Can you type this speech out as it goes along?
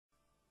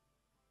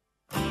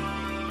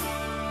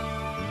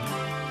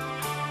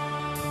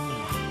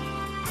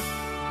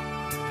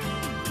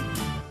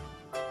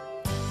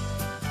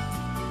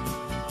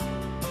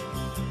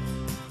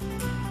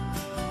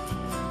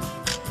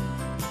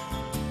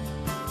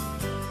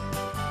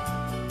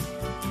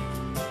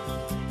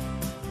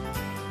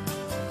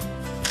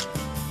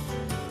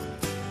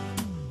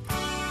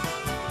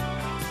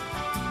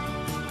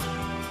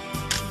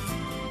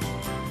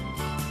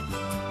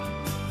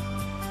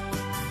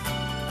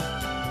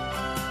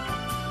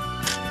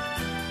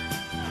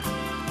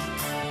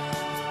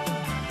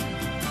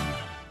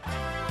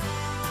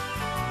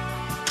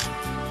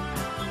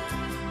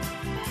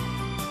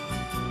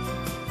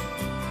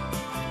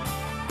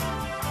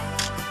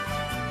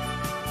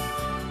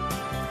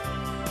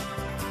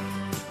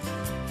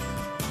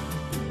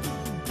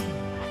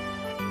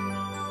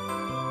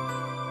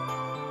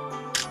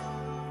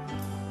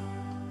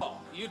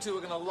two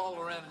are going to loll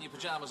around in your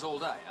pyjamas all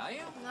day, are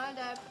you? No,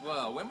 Dad.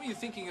 Well, when were you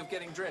thinking of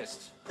getting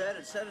dressed? Dad,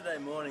 it's Saturday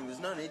morning. There's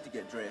no need to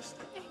get dressed.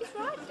 Yeah, he's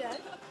right, Dad.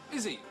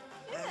 Is he?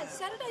 Yeah,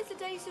 Saturday's the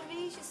day to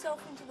ease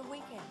yourself into the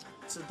weekend.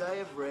 It's a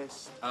day of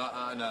rest.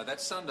 No,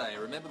 that's Sunday.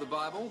 Remember the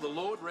Bible? The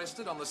Lord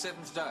rested on the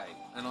seventh day.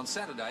 And on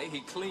Saturday,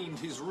 he cleaned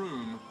his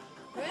room.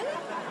 Really?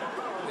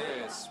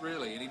 Yes,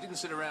 really. And he didn't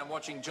sit around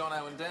watching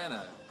Jono and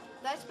Dano.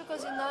 That's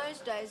because in those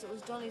days it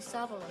was Donny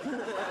Sutherland.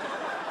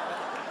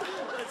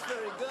 That's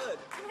very good.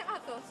 Yeah, I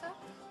thought so.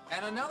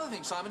 And another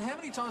thing, Simon, how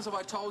many times have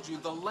I told you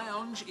the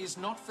lounge is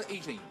not for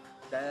eating?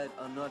 Dad,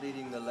 I'm not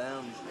eating the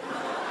lounge.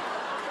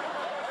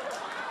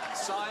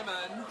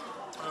 Simon!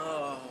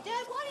 Oh.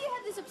 Dad, why do you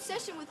have this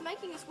obsession with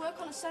making us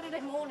work on a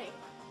Saturday morning?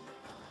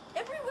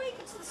 Every week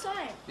it's the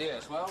same.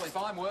 Yes, well, if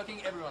I'm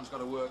working, everyone's got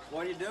to work.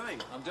 What are you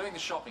doing? I'm doing the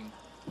shopping.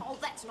 Oh,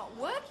 that's not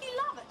work. You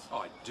love it.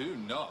 I do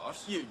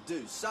not. You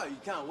do so. You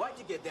can't wait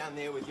to get down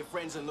there with your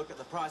friends and look at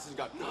the prices and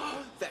go,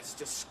 oh, that's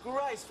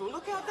disgraceful.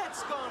 Look how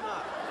that's gone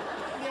up.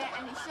 Yeah,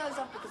 and he shows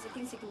up because he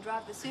thinks he can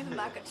drive the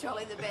supermarket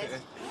trolley the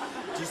best.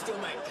 Do you still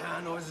make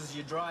car noises as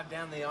you drive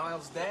down the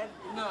aisles, Dad?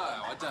 No,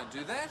 I don't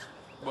do that.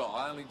 Well,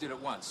 I only did it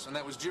once, and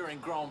that was during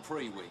Grand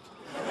Prix week.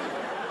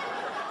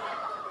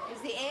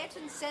 He's the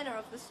Ayrton Senna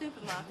of the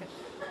supermarket.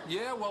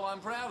 Yeah, well, I'm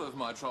proud of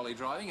my trolley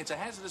driving. It's a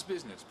hazardous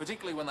business,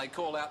 particularly when they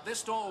call out, this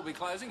store will be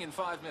closing in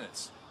 5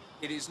 minutes.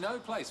 It is no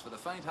place for the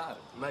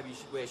faint-hearted. Maybe you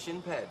should wear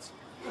shin pads.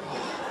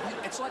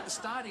 It's like the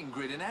starting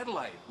grid in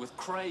Adelaide, with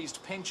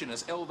crazed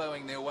pensioners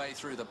elbowing their way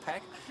through the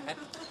pack, and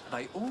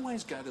they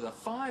always go to the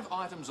 5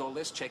 items or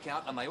less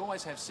checkout, and they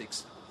always have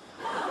 6.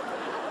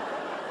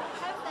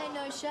 Have they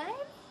no shame?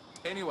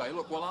 Anyway,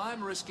 look, while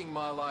I'm risking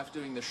my life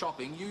doing the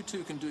shopping, you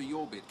two can do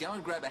your bit. Go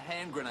and grab a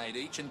hand grenade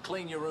each and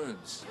clean your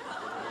rooms.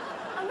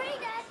 I'm ready,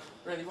 Dad.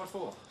 Ready? What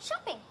for?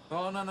 Shopping.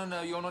 Oh,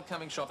 no, you're not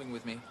coming shopping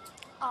with me.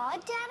 Oh,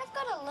 Dad, I've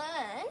got to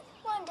learn.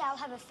 One day I'll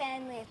have a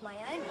family of my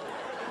own.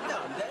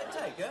 No, Dad,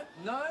 take her.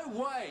 No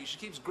way! She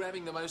keeps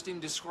grabbing the most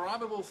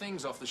indescribable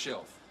things off the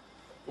shelf.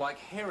 Like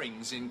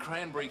herrings in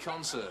cranberry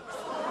conserve.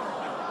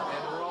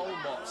 And roll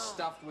mops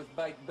stuffed with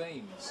baked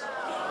beans.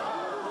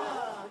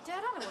 Oh, Dad,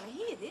 I don't want to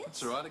hear this.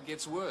 That's all right, it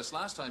gets worse.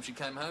 Last time she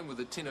came home with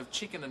a tin of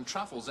chicken and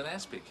truffles in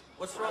aspic.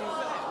 What's wrong with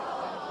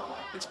that?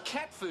 It's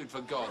cat food, for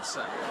God's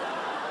sake.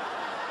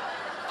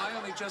 I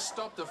only just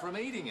stopped her from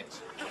eating it.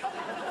 So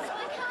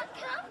I can't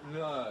come?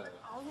 No.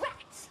 Oh,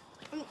 rats.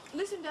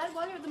 Listen, Dad,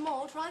 while you're at the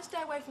mall, try and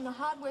stay away from the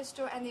hardware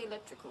store and the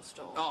electrical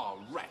store. Oh,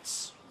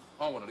 rats.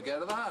 I wanted to go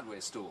to the hardware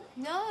store.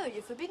 No,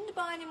 you're forbidden to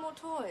buy any more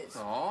toys.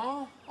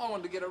 Oh, I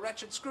wanted to get a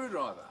ratchet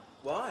screwdriver.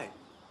 Why?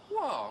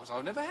 Well, 'cause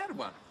I've never had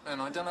one,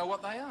 and I don't know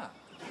what they are.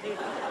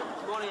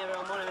 Morning,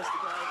 everyone. Morning, Mr.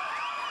 Clay.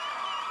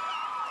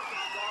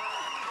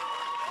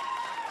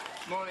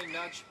 Morning,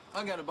 Nudge.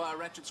 I'm going to buy a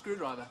ratchet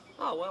screwdriver.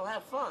 Oh, well,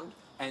 have fun.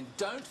 And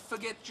don't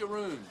forget your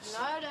rooms.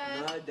 No,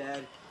 Dad. No,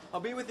 Dad. I'll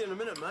be with you in a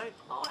minute, mate.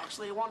 Oh,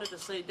 actually, I wanted to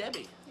see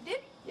Debbie. You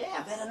did? Yeah,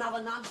 I've had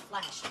another nudge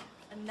flash.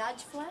 A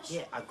nudge flash?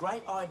 Yeah, a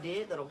great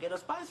idea that'll get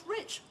us both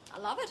rich. I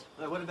love it.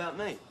 Hey, what about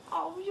me?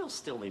 Oh, you'll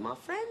still be my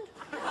friend.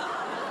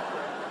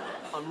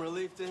 I'm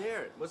relieved to hear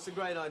it. What's the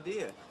great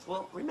idea?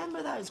 Well,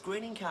 remember those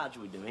greeting cards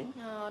you were doing?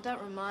 Oh,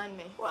 don't remind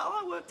me. Well,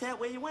 I worked out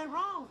where you went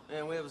wrong.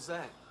 And where was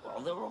that?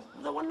 Well,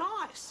 they were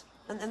nice.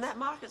 And that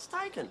market's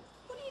taken.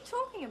 What are you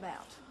talking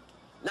about?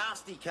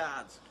 Nasty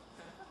cards.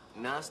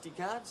 Nasty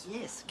cards?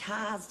 Yes,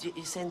 cards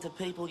you send to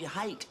people you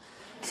hate.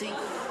 See,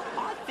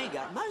 I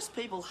figure most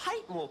people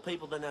hate more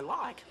people than they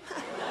like.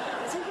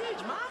 It's a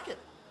huge market.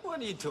 What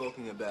are you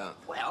talking about?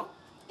 Well,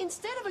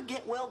 instead of a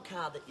get well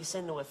card that you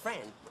send to a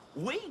friend,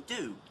 we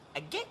do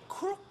a get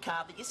crook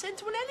card that you send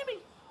to an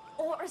enemy.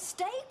 Or a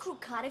stay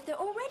crook card if they're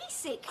already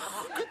sick.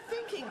 Oh, good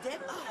thinking,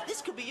 Deb. Oh,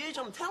 this could be huge,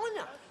 I'm telling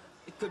you.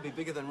 It could be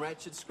bigger than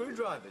ratchet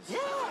screwdrivers. Yeah.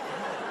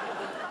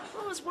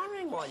 I was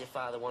wondering why your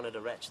father wanted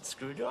a ratchet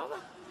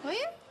screwdriver. Were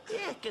you?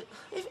 Yeah, 'cause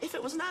if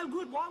it was no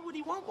good, why would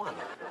he want one?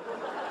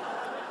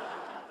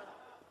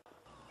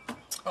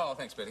 Oh,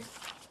 thanks, Betty.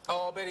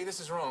 Oh, Betty, this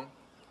is wrong.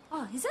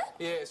 Oh, is it?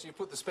 Yes, you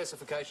put the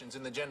specifications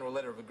in the general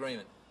letter of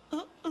agreement.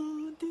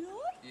 Did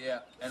I?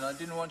 Yeah, and I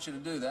didn't want you to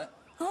do that.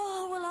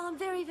 Oh, well, I'm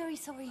very, very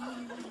sorry.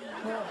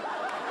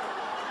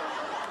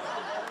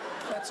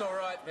 That's all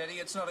right, Betty.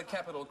 It's not a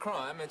capital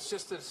crime. It's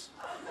just that...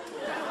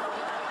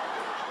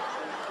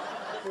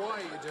 Why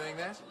are you doing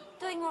that?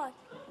 Doing what?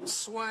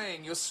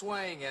 Swaying. You're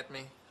swaying at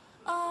me.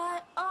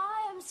 I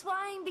am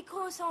swaying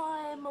because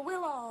I'm a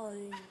willow.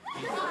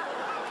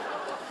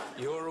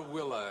 You're a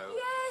willow.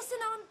 Yes,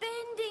 and I'm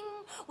bending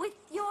with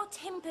your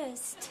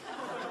tempest.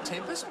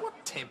 Tempest?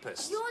 What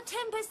tempest? Your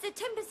tempest, the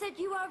tempest that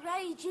you are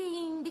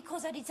raging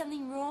because I did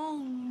something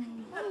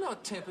wrong. I'm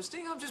not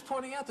tempesting. I'm just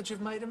pointing out that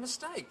you've made a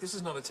mistake. This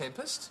is not a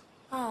tempest.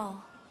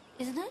 Oh,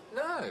 isn't it?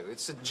 No,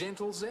 it's a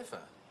gentle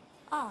zephyr.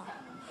 Oh,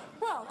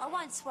 well, I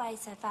won't sway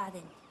so far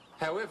then.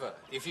 However,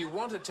 if you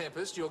want a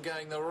tempest, you're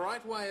going the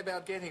right way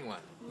about getting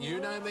one. You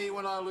know me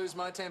when I lose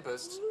my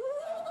tempest.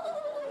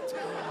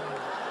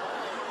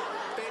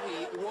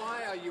 Betty,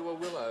 why are you a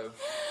willow?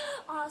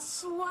 A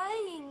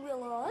swaying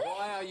willow.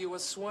 Why are you a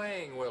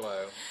swaying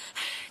willow?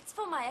 It's It's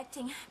for my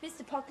acting.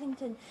 Mr.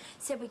 Pocklington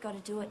said we got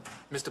to do it.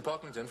 Mr.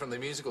 Pocklington from the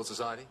Musical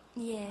Society.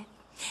 Yeah.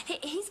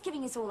 He's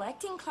giving us all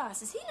acting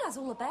classes. He knows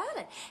all about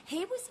it.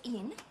 He was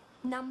in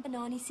number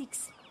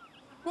 96.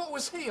 What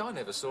was he? I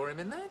never saw him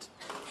in that.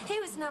 He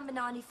was number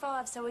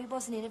 95, so he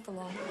wasn't in it for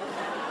long.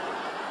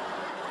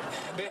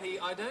 Betty,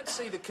 I don't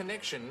see the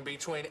connection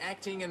between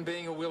acting and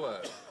being a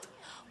willow.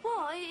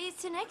 Well,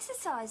 it's an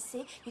exercise,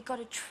 see? You've got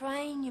to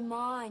train your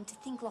mind to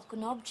think like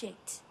an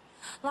object.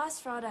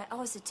 Last Friday, I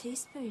was a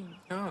teaspoon.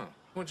 Oh,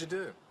 what'd you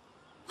do?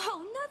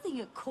 Oh, nothing,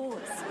 of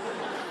course.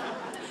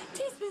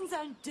 Teaspoons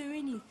don't do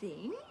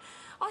anything.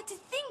 I had to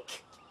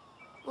think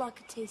like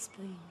a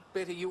teaspoon.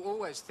 Betty, you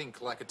always think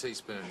like a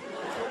teaspoon.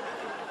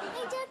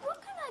 Hey, Dad,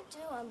 what can I do?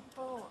 I'm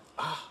bored.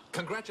 Ah,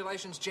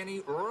 congratulations,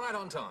 Jenny. Right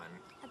on time.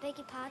 I beg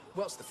your pardon?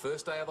 Well, it's the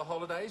first day of the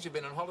holidays. You've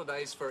been on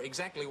holidays for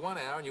exactly 1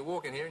 hour and you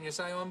walk in here and you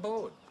say I'm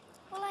bored.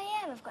 Well,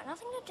 I am. I've got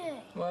nothing to do.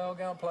 Well,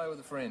 go and play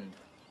with a friend.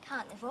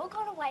 Can't. They've all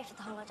gone away for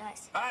the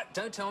holidays.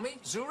 Don't tell me.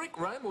 Zurich,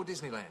 Rome or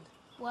Disneyland?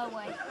 Whoa,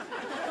 wait.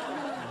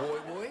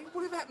 Boy,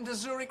 what happened to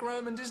Zurich,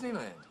 Rome and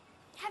Disneyland?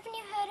 Haven't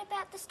you heard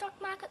about the stock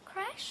market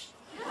crash?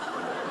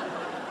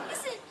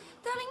 Listen,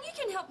 darling, you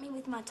can help me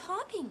with my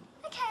typing.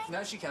 Okay.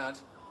 No, she can't.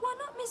 Why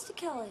not, Mr.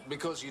 Kelly?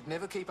 Because you'd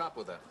never keep up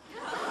with her.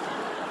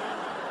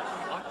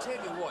 I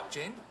tell you what,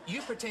 Jen,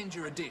 you pretend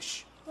you're a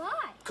dish.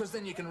 Why? Because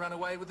then you can run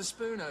away with the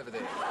spoon over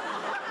there.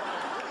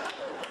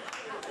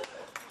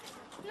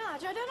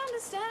 Nudge, I don't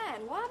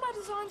understand. Why are my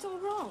designs all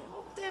wrong?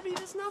 Debbie,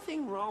 there's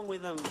nothing wrong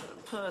with them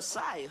per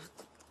se.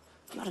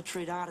 You've got to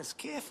treat artists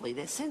carefully.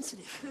 They're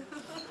sensitive.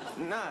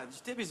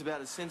 Nudge, Debbie's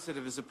about as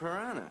sensitive as a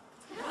piranha.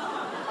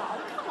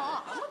 Oh, come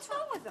on. What's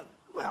wrong with them?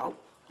 Well,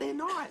 they're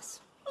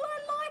nice. Well, I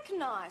like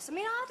nice. I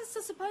mean, artists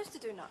are supposed to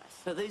do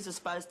nice. But these are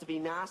supposed to be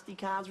nasty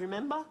cards,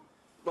 remember?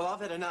 Well,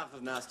 I've had enough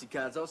of nasty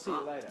cards. I'll see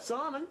you later.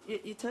 Simon,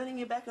 you're turning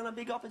your back on a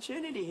big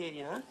opportunity here,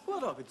 you know.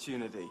 What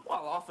opportunity? Well,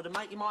 I offered to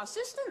make you my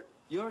assistant.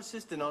 Your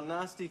assistant on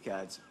nasty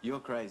cards. You're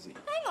crazy.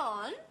 Hang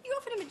on. You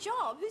offered him a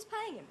job. Who's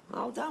paying him?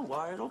 Oh, don't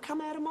worry. It'll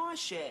come out of my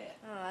share.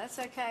 Oh, that's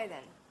okay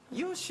then.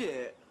 Your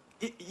share?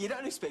 You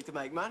don't expect to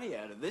make money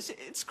out of this.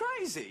 It's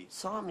crazy.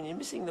 Simon, you're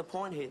missing the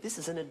point here. This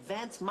is an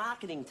advanced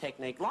marketing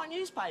technique, like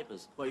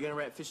newspapers. Well, you're going to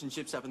wrap fish and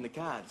chips up in the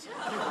cards.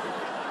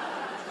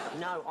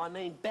 No, I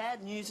mean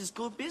bad news is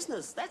good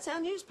business. That's how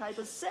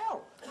newspapers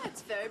sell.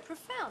 That's very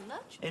profound,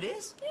 Nudge. It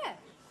is? Yeah.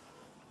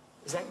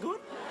 Is that good?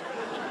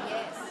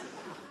 Yes.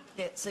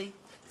 Yeah, see,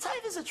 say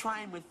there's a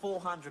train with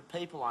 400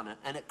 people on it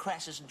and it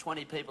crashes and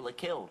 20 people are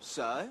killed.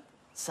 So?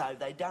 So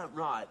they don't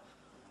write,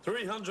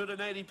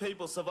 380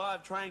 people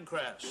survived train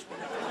crash.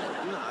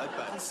 No,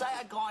 but... And say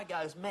a guy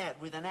goes mad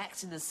with an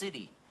axe in the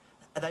city.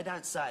 And they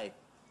don't say,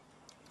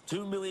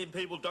 2 million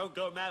people don't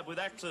go mad with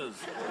axes.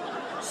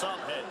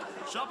 Subhead,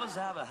 shoppers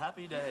have a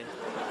happy day.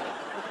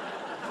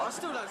 I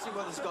still don't see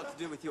what it's got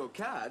to do with your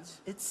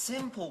cards. It's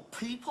simple.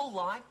 People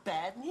like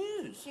bad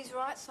news. He's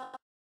right, son.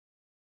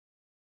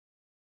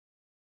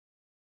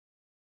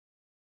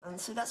 And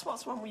see, that's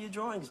what's wrong with your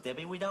drawings,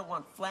 Debbie. We don't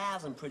want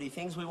flowers and pretty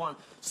things. We want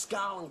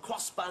skull and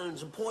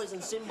crossbones and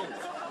poison symbols.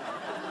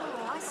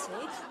 Oh, I see.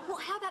 Well,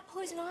 how about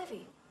poison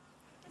ivy?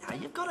 Now,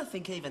 you've got to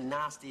think even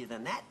nastier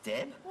than that,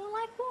 Deb. Well,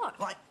 like what?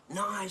 Like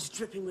knives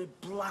dripping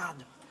with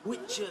blood,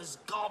 witches,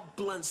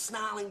 goblins,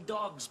 snarling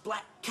dogs,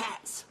 black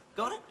cats.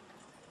 Got it?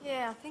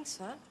 Yeah, I think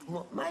so.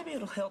 Well, maybe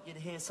it'll help you to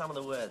hear some of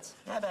the words.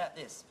 How about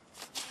this?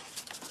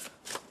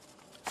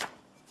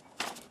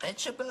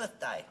 It's your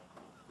birthday.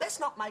 Let's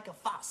not make a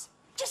fuss.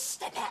 Just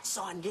step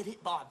outside and get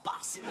hit by a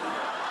bus. Now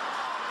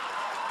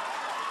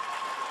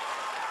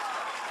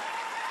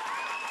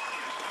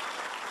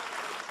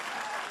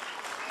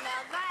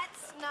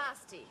that's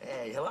nasty.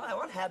 Hey,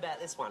 hello. How about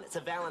this one? It's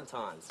a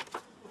Valentine's.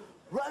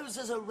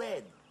 Roses are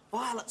red,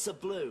 violets are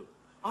blue.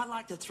 I'd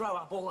like to throw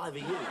up all over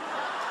you.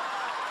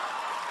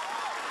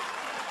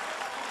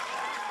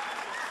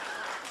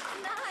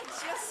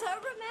 Nudge, you're so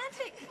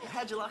romantic.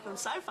 How'd you like them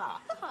so far?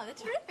 Oh, they're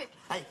terrific.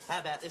 Hey, how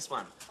about this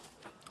one?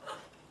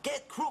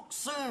 Get crook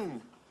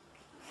soon.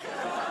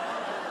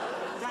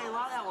 Don't you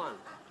like that one?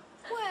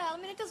 Well, I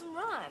mean, it doesn't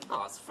rhyme.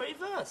 Oh, it's a free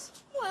verse.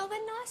 Well, they're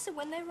nicer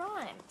when they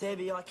rhyme.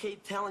 Debbie, I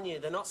keep telling you,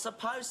 they're not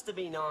supposed to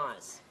be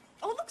nice.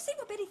 Oh, look, see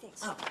what Betty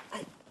thinks. Oh,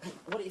 hey,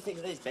 what do you think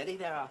of these, Betty?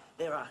 They're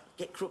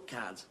get crook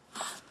cards.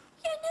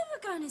 You're never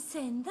going to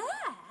send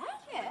that.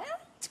 Yeah,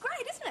 it's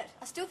great, isn't it?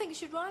 I still think it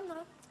should rhyme,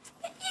 though.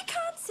 But you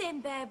can't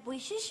send bad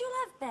wishes. You'll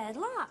have bad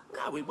luck.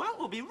 No, we won't.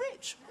 We'll be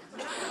rich.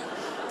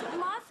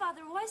 My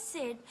father always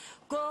said,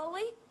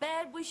 girlie,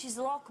 bad wishes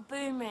are like a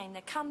boomerang.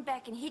 They come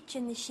back and hit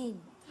you in the shin.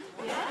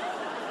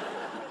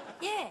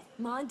 Yeah,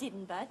 mine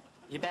didn't, bud.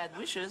 Your bad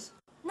wishes?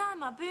 No,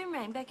 my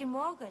boomerang back in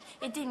Walgett,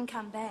 it didn't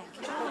come back.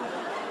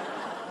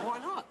 Why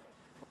not?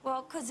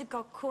 Well, 'cause it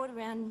got caught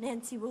around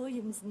Nancy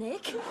Williams'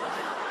 neck.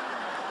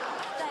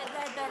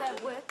 That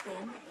don't work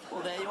then.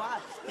 Well, there you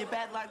are. Your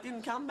bad luck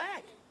didn't come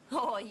back.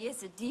 Oh,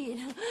 yes, it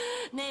did.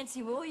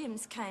 Nancy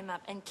Williams came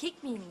up and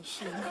kicked me in the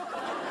shin.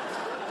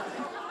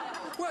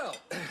 Well,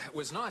 it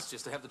was nice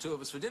just to have the two of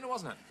us for dinner,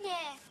 wasn't it?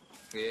 Yeah.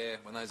 Yeah,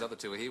 when those other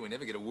two are here, we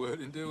never get a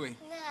word in, do we?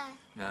 Nah.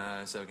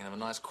 No, so we can have a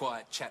nice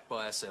quiet chat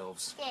by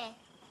ourselves. Yeah.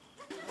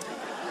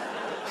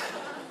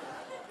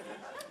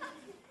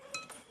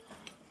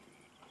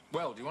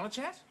 Well, do you want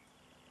to chat?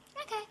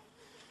 Okay.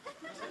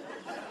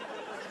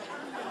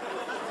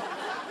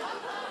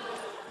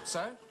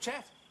 So,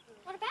 chat.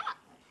 What about?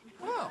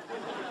 Well,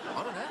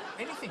 I don't know.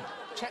 Anything.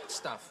 Chat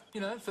stuff. You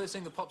know, first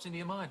thing that pops into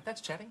your mind.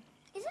 That's chatting.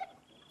 Is it?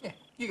 Yeah,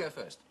 you go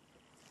first.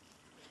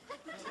 I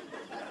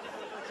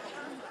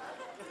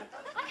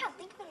can't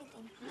think of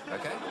anything.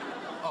 Okay?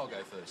 I'll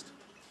go first.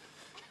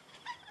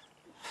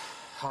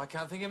 I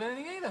can't think of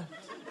anything either.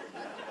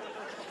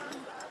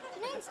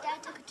 Janine's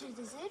dad took her to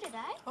the zoo today.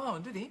 Oh,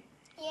 did he?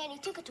 Yeah, and he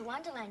took her to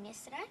Wonderland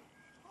yesterday.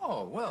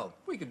 Oh, well,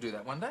 we could do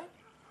that one day.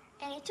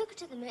 And he took her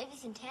to the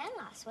movies in town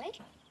last week.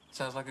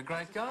 Sounds like a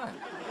great guy.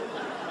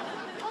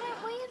 Why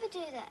don't we ever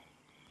do that?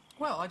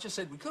 Well, I just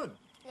said we could.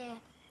 Yeah.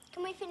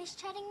 Can we finish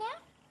chatting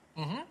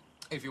now? Mm-hmm.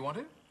 If you want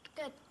to.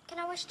 Good. Can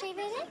I watch TV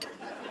then?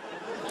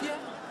 Yeah,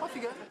 off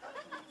you go.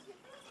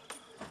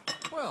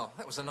 Well,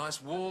 that was a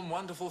nice, warm,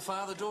 wonderful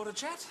father-daughter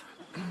chat.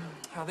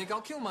 I think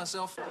I'll kill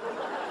myself.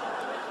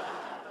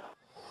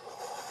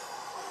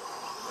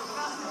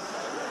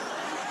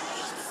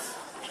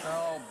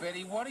 Oh,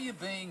 Betty, what are you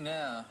being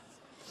now?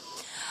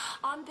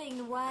 I'm being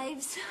the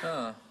waves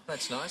Oh,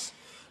 that's nice.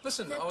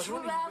 Listen, that I was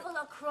wondering... travel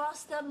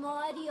across the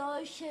mighty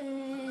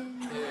ocean.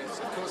 Yes,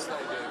 of course they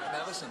do.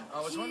 Now, listen, I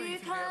was wondering You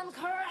if you'd be come able...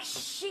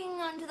 crashing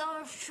onto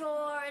the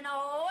shore in a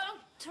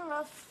welter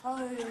of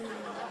foam.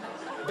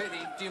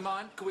 Betty, do you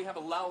mind? Could we have a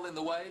lull in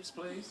the waves,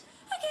 please?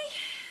 Okay.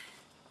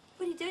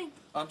 What are you doing?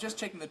 I'm just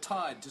checking the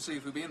tide to see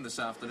if we'll be in this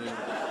afternoon. That's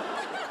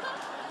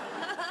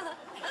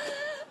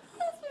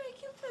very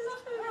cute.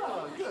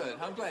 Oh, good.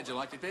 I'm glad you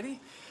liked it, Betty.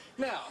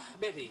 Now,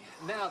 Betty,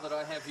 now that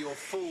I have your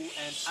full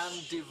and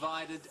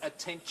undivided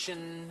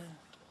attention,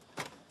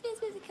 Yes,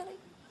 Mr. Kelly.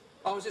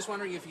 I was just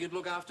wondering if you could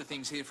look after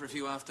things here for a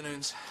few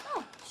afternoons.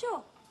 Oh,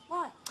 sure.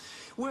 Why?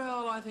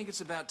 Well, I think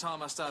it's about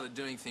time I started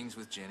doing things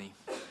with Jenny.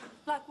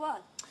 Like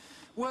what?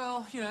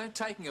 Well, you know,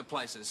 taking her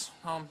places.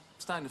 I'm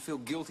starting to feel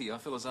guilty. I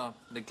feel as though I'm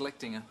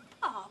neglecting her.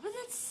 Oh, but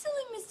that's silly,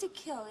 Mr.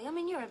 Kelly. I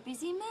mean, you're a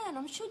busy man.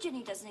 I'm sure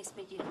Jenny doesn't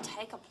expect you to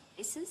take her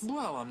places.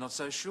 Well, I'm not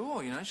so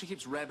sure, you know. She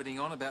keeps rabbiting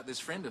on about this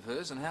friend of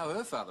hers and how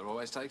her father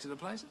always takes her to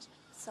places.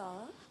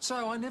 So?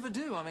 So I never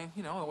do. I mean,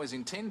 you know, I always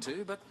intend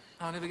to, but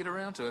I never get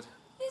around to it.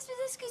 Yes, but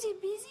that's because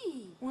you're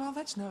busy. Well,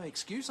 that's no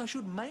excuse. I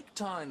should make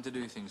time to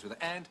do things with her,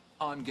 and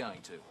I'm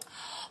going to.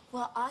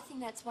 Well, I think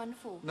that's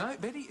wonderful. No,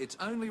 Betty, it's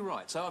only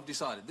right. So I've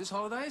decided this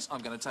holidays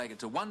I'm going to take it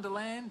to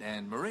Wonderland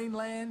and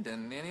Marineland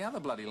and any other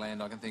bloody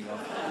land I can think of.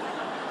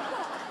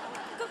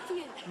 Good for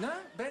you. No,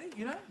 Betty,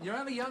 you know, you're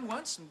only young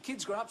once and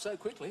kids grow up so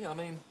quickly. I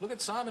mean, look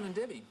at Simon and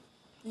Debbie.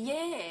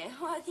 Yeah,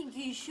 I think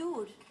you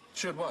should.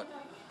 Should what?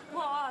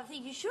 Well, I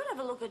think you should have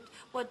a look at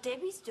what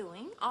Debbie's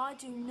doing. I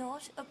do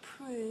not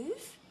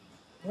approve.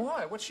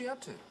 Why? What's she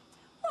up to?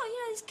 Well, you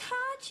know, this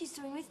card she's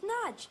doing with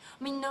Nudge.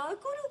 I mean, no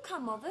good will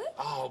come of it.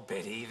 Oh,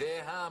 Betty,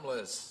 they're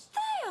harmless.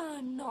 They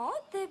are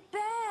not. They're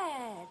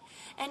bad.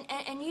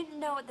 And you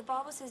know what the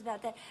Bible says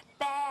about that.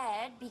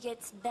 Bad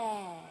begets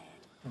bad.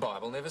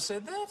 Bible never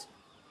said that.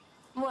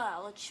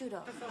 Well, it should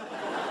have.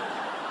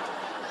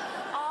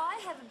 I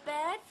have a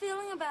bad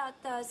feeling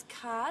about those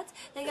cards.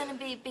 They're going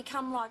to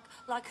become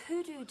like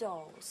hoodoo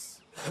dolls.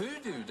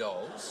 Hoodoo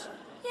dolls?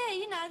 Yeah,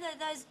 you know,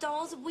 those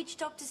dolls that witch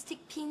doctors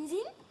stick pins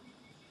in.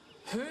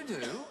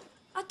 Hoodoo?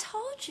 I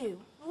told you,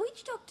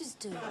 witch doctors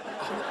do.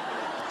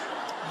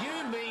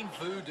 You mean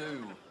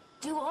voodoo.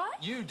 Do I?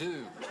 You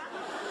do.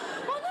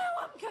 Well,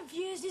 now I'm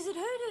confused. Is it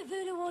hoodoo,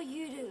 voodoo, or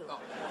you do? Oh.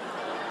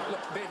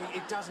 Look, Betty,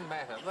 it doesn't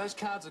matter. Those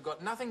cards have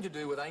got nothing to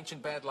do with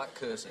ancient bad luck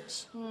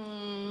curses.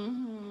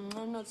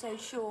 I'm not so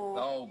sure.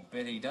 Oh,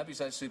 Betty, don't be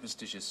so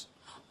superstitious.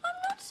 I'm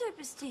not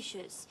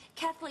superstitious.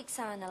 Catholics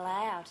aren't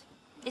allowed.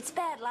 It's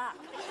bad luck.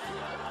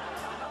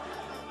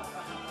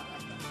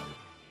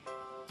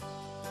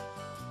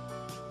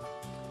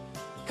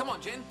 Come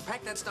on, Jen,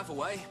 pack that stuff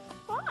away.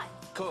 Why?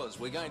 'Cause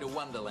we're going to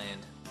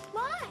Wonderland.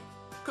 Why?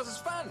 'Cause it's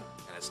fun.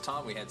 And it's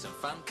time we had some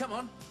fun. Come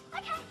on.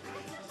 Okay.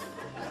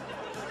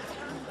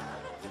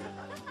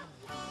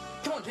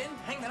 Come on, Jen,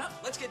 hang that up.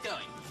 Let's get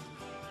going.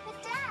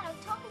 But Dad, I'm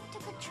talking to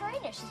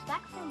Katrina. She's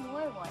back from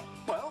Woy Woy.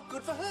 Well,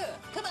 good for her.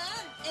 Come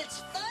on, it's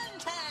fun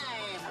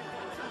time!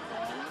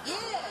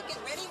 Yeah, get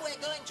ready, we're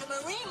going to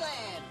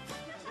Marineland!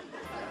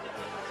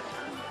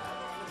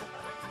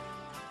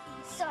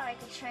 Sorry,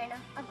 Katrina.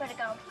 I've got to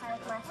go and play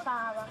with my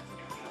father.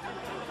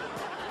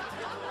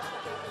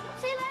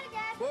 See you later,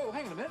 Dad. Whoa,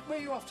 hang on a minute. Where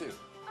are you off to?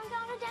 I'm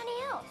going to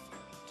Danielle's.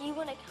 Do you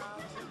want to come?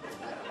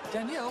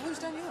 Danielle? Who's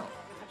Danielle?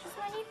 She's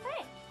my new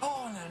friend.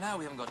 Oh, no,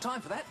 we haven't got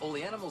time for that. All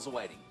the animals are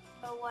waiting.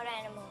 But what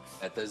animals?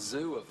 At the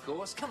zoo, of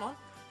course. Come on.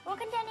 Well,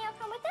 can Danielle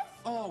come with us?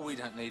 Oh, we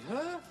don't need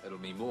her. It'll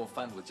be more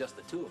fun with just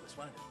the two of us,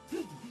 won't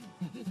it?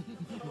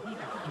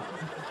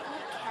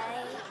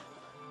 Okay.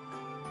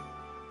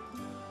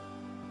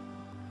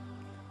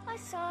 Hi,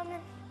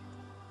 Simon.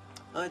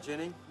 Hi,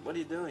 Jenny. What are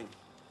you doing?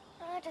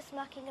 I'm just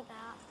mucking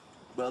about.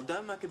 Well,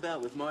 don't muck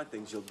about with my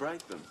things. You'll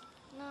break them.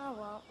 No, I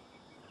won't.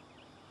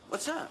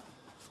 What's up?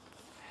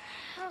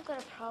 I've got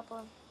a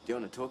problem. Do you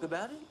want to talk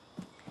about it?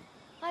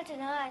 I don't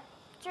know.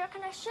 Do you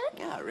reckon I should?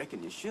 Yeah, I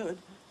reckon you should.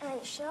 Are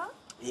you sure?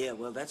 Yeah,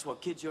 well, that's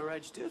what kids your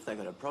age do. If they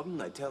got a problem,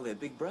 they tell their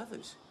big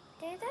brothers.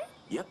 Do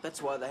they? Yep,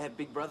 that's why they have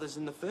big brothers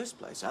in the first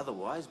place.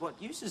 Otherwise,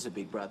 what use is a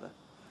big brother?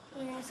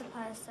 Yeah, I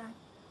suppose so.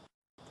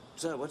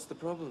 So, what's the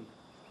problem?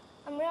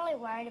 I'm really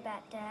worried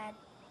about Dad.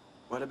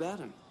 What about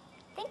him?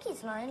 I think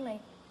he's lonely.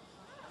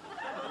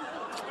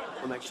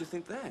 What makes you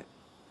think that?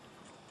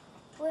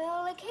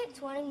 Well, he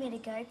keeps wanting me to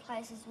go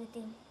places with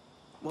him.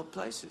 What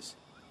places?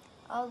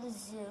 Oh, the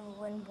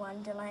zoo and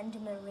Wonderland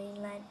and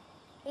Marineland.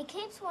 He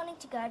keeps wanting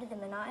to go to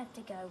them and I have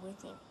to go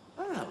with him.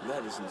 Oh,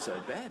 that isn't so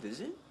bad,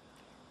 is it?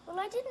 Well,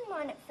 I didn't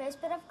mind at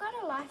first, but I've got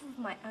a life of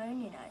my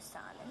own, you know,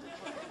 Simon.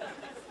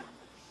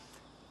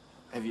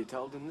 Have you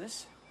told him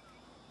this?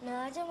 No,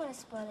 I don't want to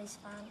spoil his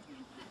fun.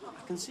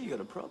 I can see you got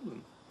a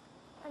problem.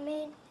 I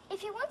mean,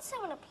 if he wants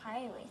someone to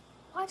play with,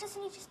 why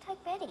doesn't he just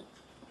take Betty?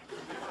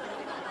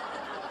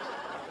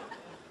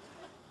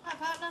 Hi,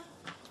 partner.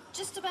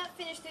 Just about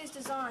finished these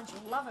designs.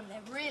 You'll love them.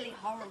 They're really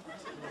horrible.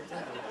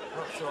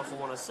 Not sure if I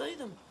want to see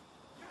them.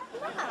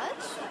 Marge,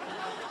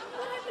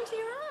 what happened to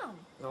your arm?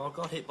 Oh, I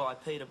got hit by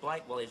Peter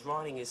Blake while he's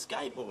riding his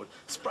skateboard.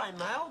 Sprained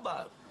my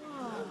elbow.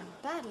 Oh,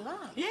 bad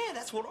luck. Yeah,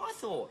 that's what I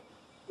thought.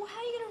 Well, how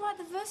are you going to write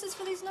the verses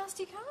for these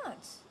nasty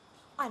cards?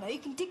 I know, you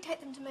can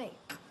dictate them to me.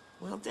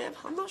 Well, Deb,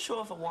 I'm not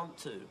sure if I want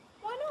to.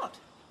 Why not?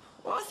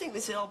 Well, I think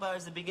this elbow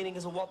is the beginning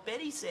of what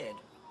Betty said.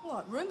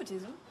 What,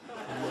 rheumatism?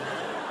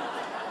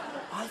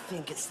 I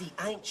think it's the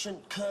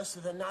ancient curse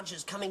of the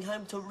nudgers coming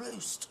home to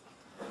roost.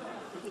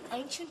 The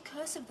ancient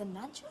curse of the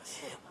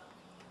nudgers?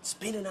 It's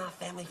been in our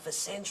family for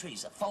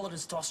centuries. It followed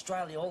us to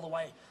Australia all the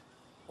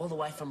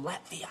way from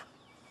Latvia.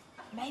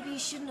 Maybe you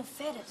shouldn't have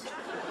fed it.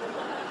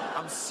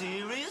 I'm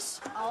serious?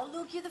 Oh,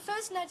 look, you're the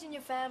first nudge in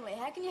your family.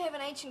 How can you have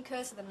an ancient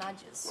curse of the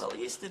nudgers? Well, it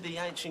used to be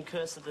ancient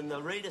curse of the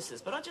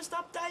Nariduses, but I just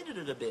updated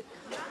it a bit.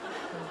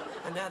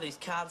 And now these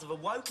cards have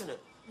awoken it.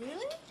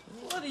 Really?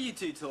 What are you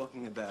two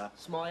talking about?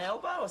 It's my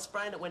elbow. I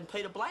sprained it when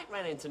Peter Blake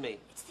ran into me.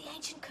 It's the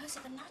ancient curse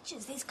of the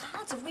nudgers. These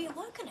cards have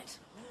reawoken it.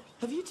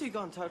 Have you two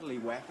gone totally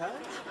wacko?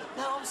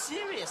 No, I'm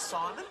serious,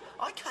 Simon.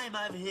 I came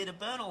over here to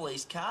burn all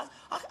these cards.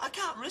 I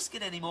can't risk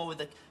it anymore with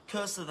the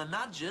curse of the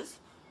nudgers.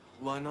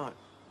 Why not?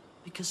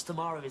 Because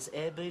tomorrow is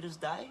Airbeaters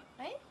Day.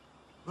 Eh?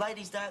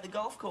 Ladies' Day at the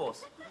golf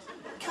course.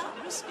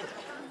 Can't risk it.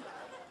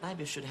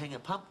 Maybe I should hang a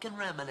pumpkin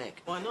round my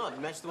neck. Why not?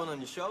 Match the one on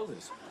your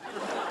shoulders.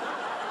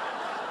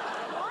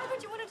 Why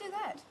would you want to do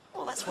that?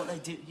 Well, that's what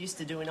they used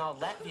to do in old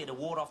Latvia to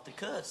ward off the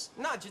curse.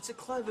 Nudge, it's a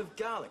clove of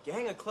garlic. You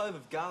hang a clove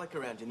of garlic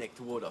around your neck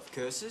to ward off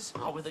curses.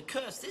 Oh, with a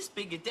curse this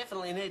big, you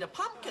definitely need a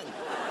pumpkin.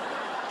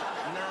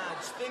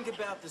 Nudge, think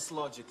about this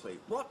logically.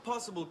 What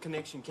possible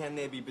connection can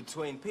there be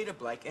between Peter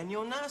Blake and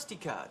your nasty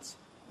cards?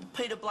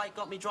 Peter Blake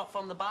got me dropped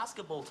from the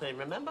basketball team,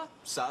 remember?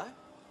 So?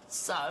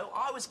 So,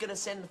 I was going to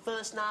send the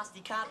first nasty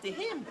card to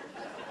him.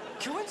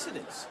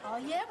 Coincidence. Oh,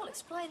 yeah? Well,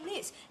 explain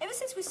this. Ever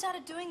since we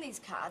started doing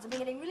these cards, I've been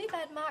getting really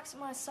bad marks at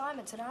my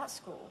assignments at art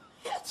school.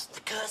 Yeah, it's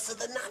the curse of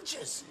the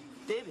nudgers.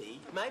 Debbie,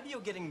 maybe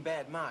you're getting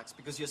bad marks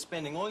because you're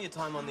spending all your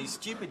time on these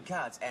stupid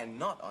cards and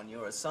not on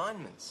your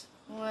assignments.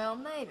 Well,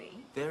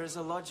 maybe. There is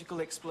a logical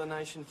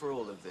explanation for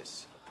all of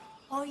this.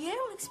 Oh, yeah?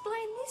 Well,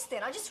 explain this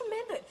then. I just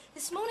remembered.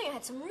 This morning I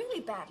had some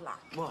really bad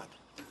luck. What?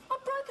 I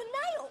broke a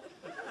nail.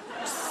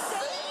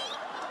 See?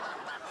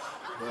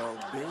 Well,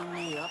 beam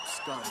me up,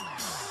 Scotty.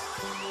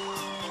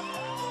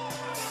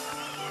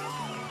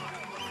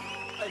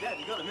 Hey, Dad,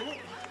 you got a minute?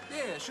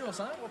 Yeah, sure,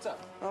 Simon. What's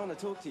up? I want to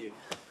talk to you.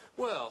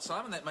 Well,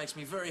 Simon, that makes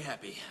me very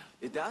happy.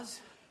 It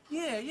does?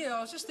 Yeah, I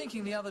was just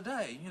thinking the other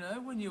day, you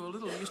know, when you were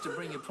little, you used to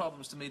bring your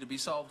problems to me to be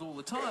solved all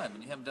the time,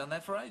 and you haven't done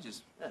that for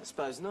ages. I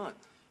suppose not.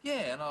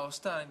 Yeah, and I was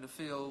starting to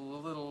feel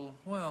a little,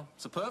 well,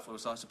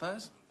 superfluous, I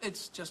suppose.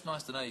 It's just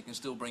nice to know you can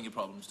still bring your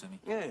problems to me.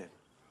 Yeah.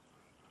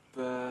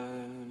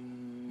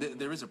 But...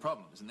 There is a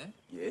problem, isn't there?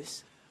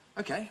 Yes.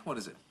 Okay, what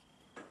is it?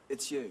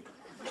 It's you.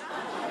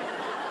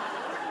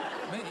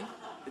 Me?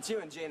 It's you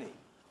and Jenny.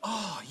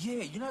 Oh,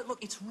 yeah, you know,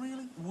 look, it's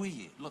really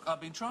weird. Look,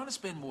 I've been trying to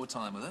spend more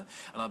time with her,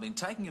 and I've been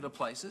taking her to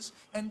places,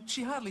 and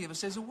she hardly ever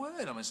says a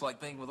word. I mean, it's like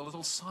being with a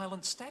little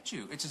silent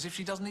statue. It's as if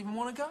she doesn't even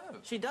want to go.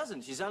 She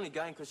doesn't. She's only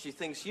going because she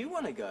thinks you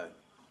want to go.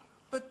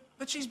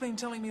 But she's been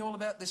telling me all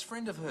about this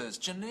friend of hers,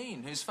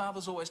 Janine, whose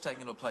father's always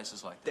taking her to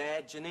places like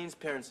that. Dad, Janine's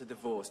parents are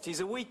divorced. He's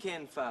a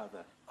weekend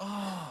father.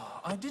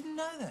 Oh, I didn't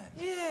know that.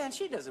 Yeah, and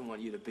she doesn't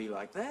want you to be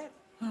like that.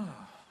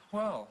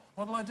 Well,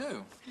 what'll I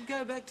do?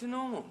 Go back to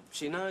normal.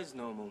 She knows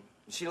normal.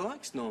 She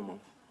likes normal.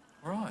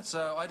 Right,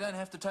 so I don't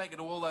have to take her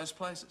to all those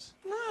places?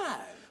 No.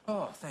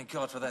 Oh, thank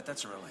God for that.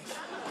 That's a relief.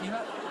 You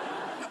know,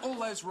 all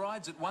those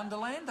rides at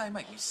Wonderland, they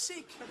make me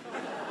sick.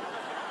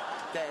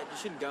 Dad, you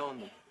shouldn't go on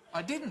them.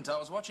 I didn't. I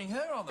was watching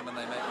her on them and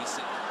they make me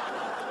sick.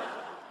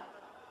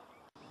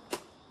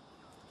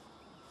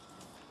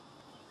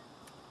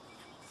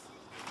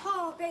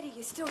 Oh, Betty,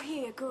 you're still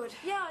here. Good.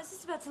 Yeah, I was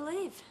just about to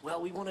leave.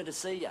 Well, we wanted to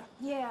see you.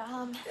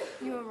 Yeah,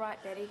 you were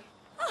right, Betty.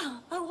 Oh,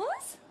 I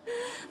was?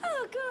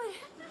 Oh, good.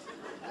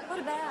 What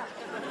about?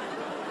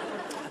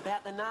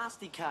 About the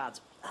nasty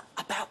cards.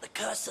 About the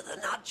curse of the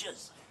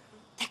nudges.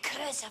 The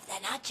curse of the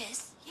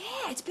nudges?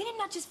 Yeah, it's been in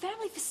Nudge's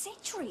family for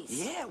centuries.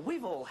 Yeah,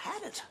 we've all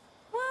had it.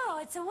 Well,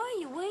 it's the way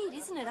you weed,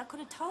 isn't it? I could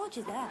have told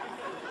you that.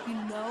 You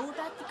know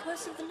about the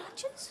curse of the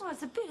nudges? Well,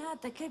 it's a bit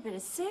hard to keep it a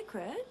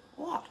secret.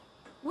 What?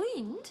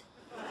 Wind?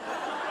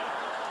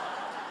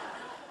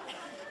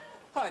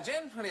 Hi,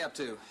 Jen. What are you up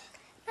to?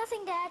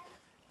 Nothing, Dad.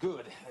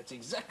 Good. That's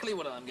exactly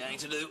what I'm going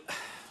to do.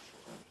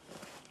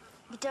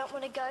 You don't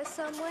want to go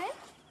somewhere?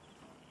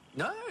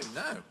 No.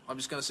 I'm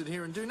just going to sit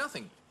here and do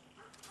nothing.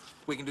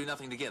 We can do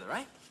nothing together,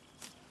 eh?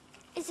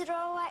 Is it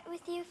all right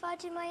with you if I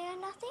do my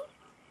own nothing?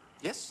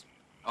 Yes.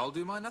 I'll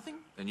do my nothing,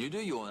 and you do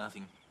your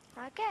nothing.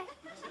 Okay.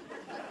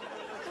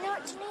 You know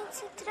what Janine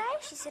said today?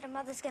 She said her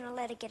mother's going to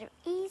let her get her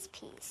ears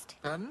pierced.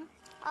 Pardon?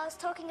 I was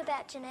talking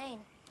about Janine.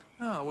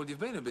 Oh, well, you've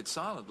been a bit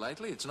silent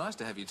lately. It's nice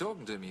to have you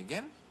talking to me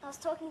again. I was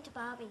talking to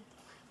Barbie.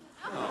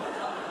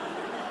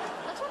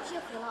 That's what she'll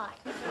feel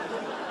like.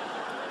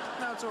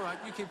 No, it's all right.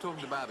 You keep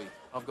talking to Barbie.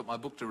 I've got my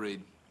book to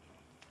read.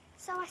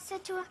 So I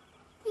said to her,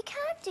 you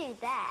can't do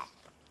that.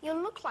 You'll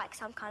look like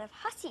some kind of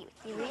hussy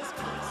with your ears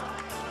pierced.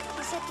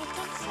 She said, do you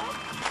think so?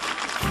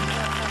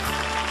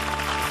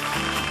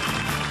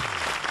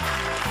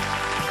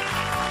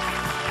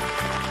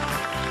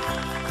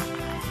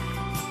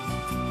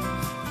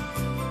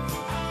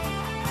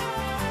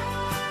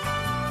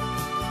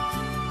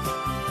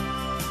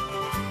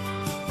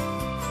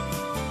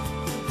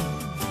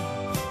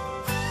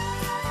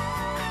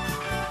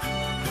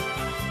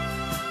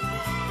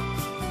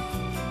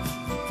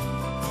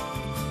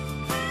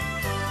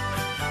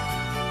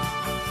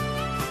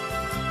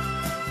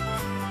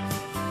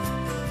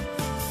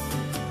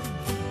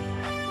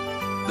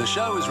 The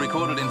show is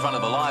recorded in front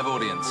of a live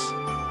audience.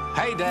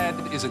 Hey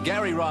Dad is a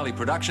Gary Riley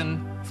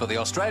production for the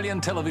Australian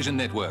Television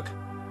Network.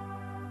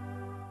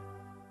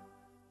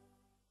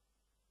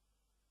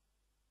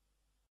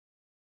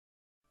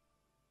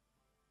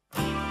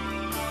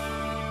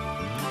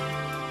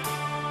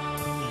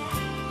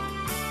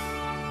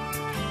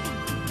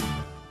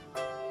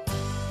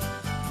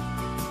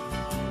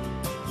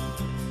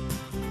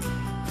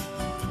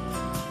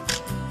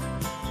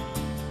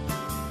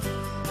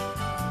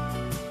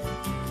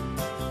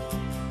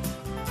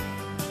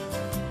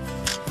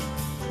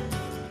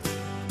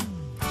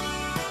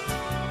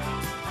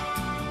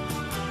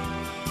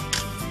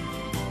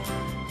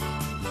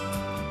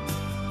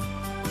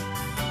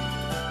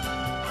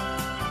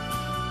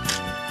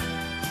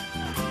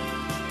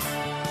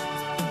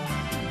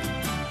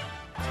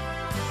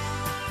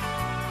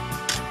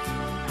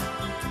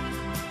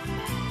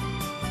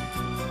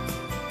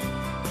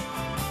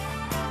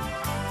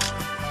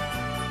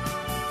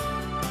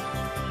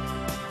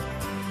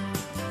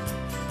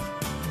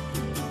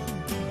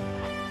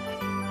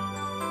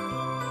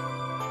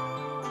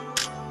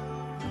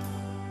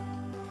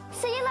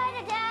 See you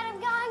later, Dad. I'm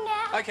going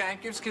now. Okay,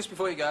 give us a kiss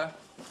before you go.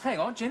 Hang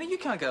on, Jenny, you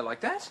can't go like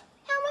that.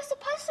 How am I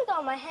supposed to go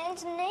on my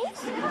hands and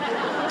knees?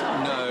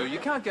 No, you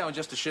can't go in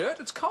just a shirt.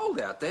 It's cold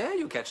out there.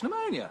 You'll catch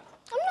pneumonia.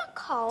 I'm not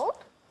cold.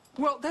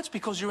 Well, that's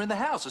because you're in the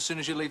house. As soon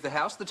as you leave the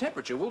house, the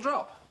temperature will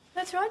drop.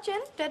 That's right,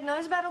 Jen. Dad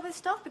knows about all this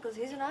stuff because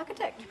he's an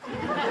architect.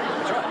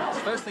 That's right. It's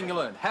the first thing you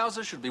learn.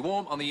 Houses should be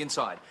warm on the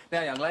inside.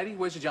 Now, young lady,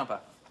 where's your jumper?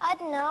 I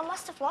don't know. I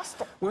must have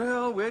lost it.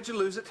 Well, where'd you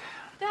lose it?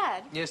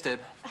 Dad, Yes, Deb.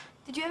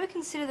 did you ever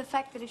consider the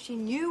fact that if she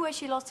knew where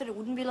she lost it, it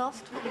wouldn't be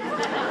lost?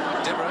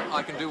 Deborah,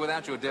 I can do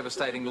without your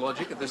devastating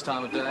logic at this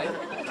time of day.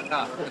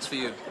 Ah, it's for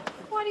you.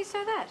 Why do you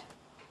say that?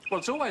 Well,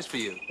 it's always for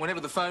you.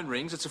 Whenever the phone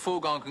rings, it's a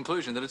foregone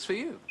conclusion that it's for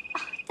you.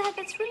 Dad,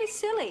 that's really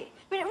silly.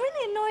 I mean, it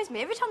really annoys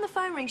me. Every time the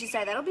phone rings, you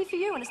say that'll be for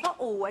you, and it's not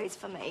always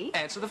for me.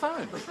 Answer the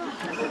phone.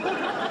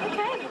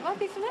 Okay, it won't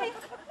be for me.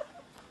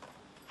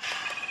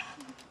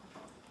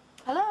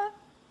 Hello?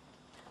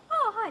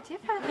 Oh, hi,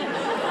 Tiff. How are you?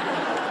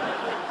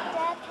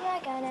 Dad, can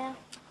I go now?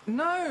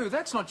 No,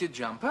 that's not your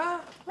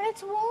jumper. But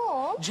it's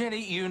warm.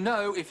 Jenny, you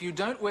know if you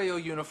don't wear your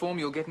uniform,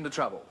 you'll get into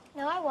trouble.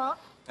 No, I won't.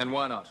 And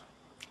why not?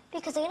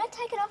 Because I'm going to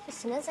take it off as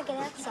soon as I get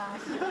outside.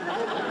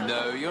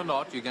 No, you're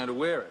not. You're going to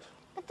wear it.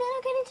 But then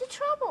I'll get into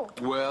trouble.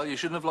 Well, you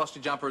shouldn't have lost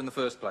your jumper in the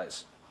first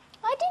place.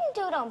 I didn't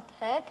do it on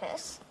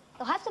purpose.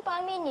 You'll have to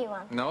buy me a new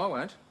one. No, I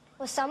won't.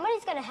 Well,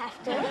 somebody's going to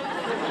have to.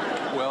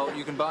 Well,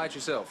 you can buy it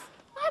yourself.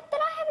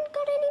 But I haven't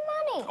got any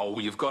money. Oh,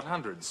 you've got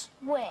hundreds.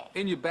 Where?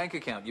 In your bank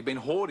account. You've been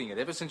hoarding it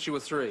ever since you were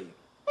 3.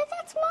 But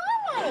that's my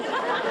money.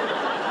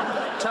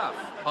 Tough.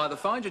 Either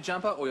find your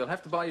jumper or you'll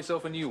have to buy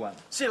yourself a new one.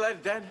 See you later,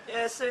 Dad.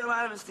 Yeah, see you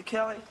later, Mr.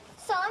 Kelly.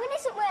 Simon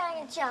isn't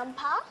wearing a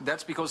jumper.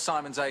 That's because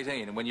Simon's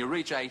 18, and when you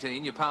reach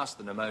 18, you're past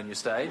the pneumonia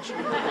stage.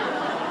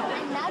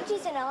 And Nudge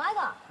isn't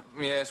either.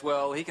 Yes,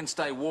 well, he can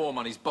stay warm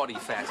on his body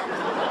fat.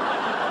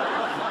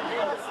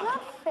 Well, it's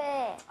not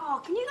fair.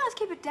 Oh, can you guys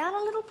keep it down a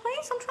little,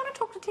 please? I'm trying to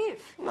talk to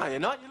Tiff. No, you're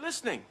not. You're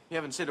listening. You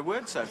haven't said a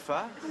word so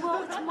far.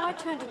 Well, it's my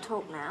turn to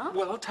talk now.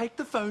 Well, take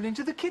the phone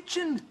into the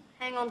kitchen.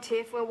 Hang on,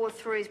 Tiff. World War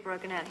III's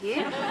broken out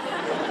here.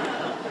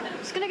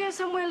 Just gonna go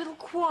somewhere a little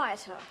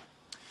quieter.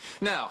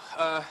 Now,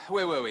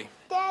 where were we?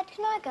 Dad,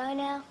 can I go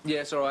now?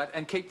 Yes, all right,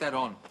 and keep that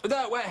on.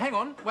 No, wait, hang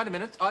on. Wait a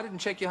minute. I didn't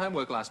check your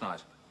homework last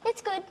night.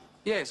 It's good.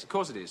 Yes, of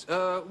course it is.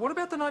 What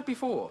about the night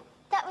before?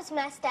 That was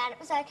maths, Dad. It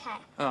was okay.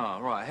 Oh,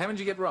 right. How many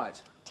did you get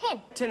right?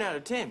 10. 10 out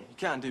of 10. You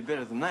can't do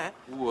better than that.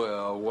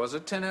 Well, was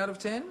it 10 out of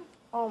 10?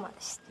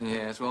 Almost.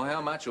 Yes, well,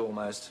 how much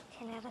almost?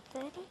 10 out of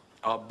 30.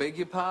 I beg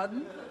your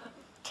pardon?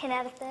 10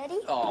 out of 30.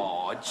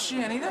 Oh,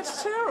 Jenny,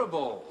 that's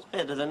terrible.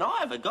 Better than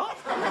I ever got.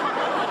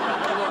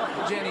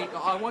 Look, Jenny,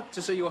 I want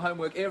to see your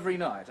homework every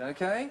night,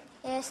 okay?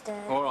 Yes,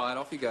 Dad. All right,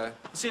 off you go.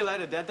 See you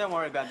later, Dad. Don't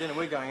worry about dinner.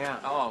 We're going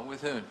out. Oh,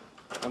 with whom?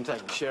 I'm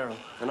taking Cheryl.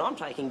 And I'm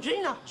taking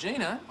Gina.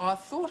 Gina? I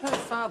thought her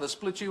father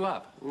split you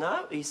up.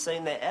 No, he's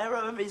seen the error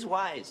of his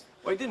ways.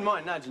 Well, he didn't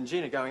mind Nudge and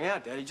Gina going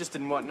out, Dad. He just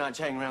didn't want Nudge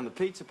hanging around the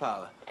pizza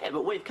parlour. Yeah,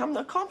 but we've come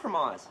to a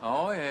compromise.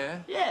 Oh, yeah?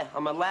 Yeah,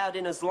 I'm allowed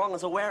in as long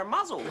as I wear a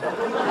muzzle.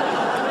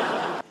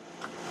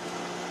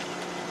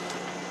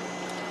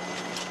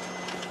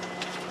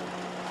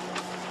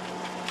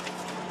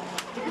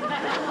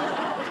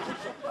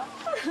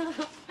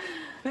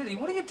 Betty,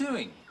 what are you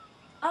doing?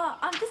 Oh,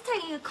 I'm just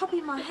taking a copy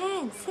in my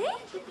hand, see?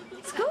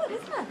 It's good,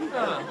 isn't it?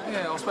 Oh,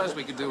 yeah, I suppose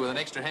we could do with an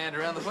extra hand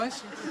around the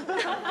place.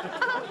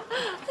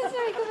 That's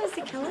very good,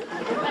 Mr. Cullen.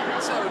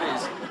 So it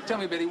is. Tell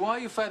me, Betty, why are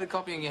you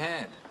photocopying your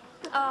hand?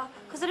 Oh,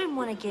 because I didn't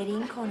want to get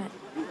ink on it.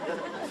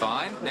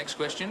 Fine. Next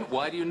question.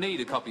 Why do you need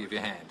a copy of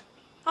your hand?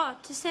 Oh,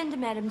 to send to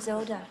Madame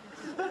Zelda.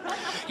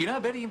 You know,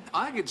 Betty,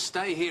 I could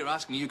stay here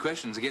asking you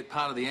questions to get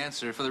part of the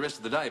answer for the rest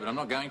of the day, but I'm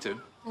not going to.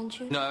 Aren't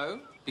you? No,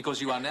 because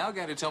you are now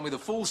going to tell me the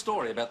full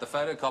story about the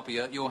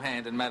photocopier, your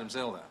hand, and Madame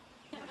Zelda.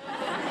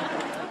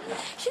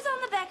 She's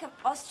on the back of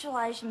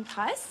Australasian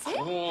Post, see?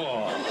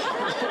 Oh.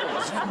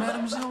 Is that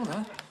Madame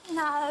Zelda?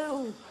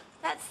 No,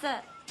 that's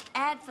the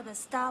ad for the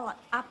Starlight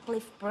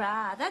Uplift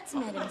Bra. That's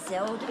Madame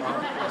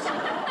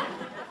Zelda.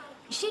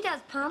 She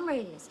does palm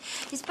readers.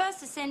 You're supposed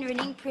to send her an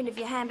ink print of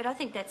your hand, but I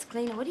think that's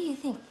cleaner. What do you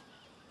think?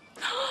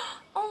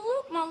 Oh,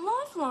 look, my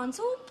lifeline's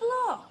all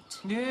blocked.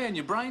 Yeah, and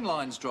your brain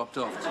line's dropped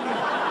off.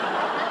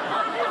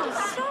 Oh,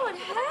 so it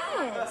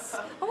has.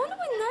 I wonder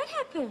when that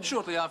happened.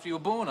 Shortly after you were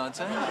born, I'd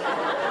say.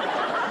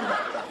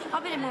 I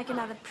better make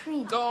another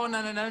print. Oh,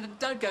 no.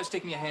 Don't go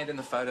sticking your hand in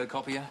the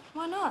photocopier.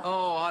 Why not?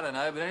 Oh, I don't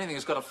know, but anything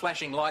that's got a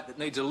flashing light that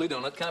needs a lid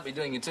on it can't be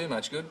doing you too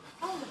much good.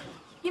 Oh,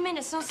 you mean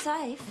it's not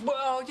safe?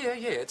 Well, yeah,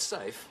 it's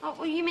safe. Oh,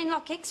 well, you mean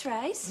like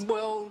X-rays?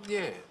 Well,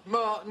 yeah.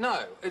 Well,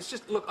 no, it's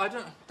just, look,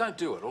 don't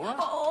do it, all right?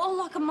 Or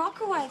like a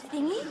microwave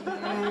thingy?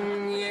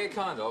 Yeah,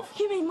 kind of.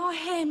 You mean my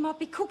hand might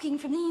be cooking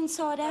from the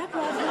inside out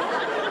right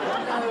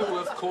now? No,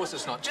 of course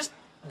it's not. Just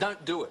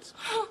don't do it.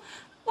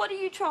 What are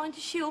you trying to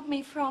shield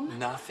me from?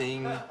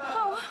 Nothing.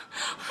 Oh,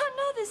 I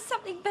know there's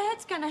something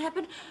bad's going to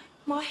happen.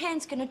 My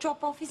hand's going to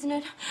drop off, isn't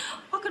it?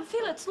 I can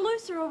feel it's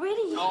looser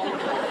already. Oh,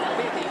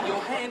 Betty, your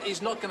hand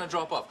is not going to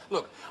drop off.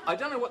 Look, I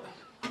don't know what...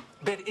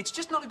 Betty, it's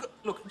just not a good...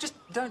 Look, just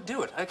don't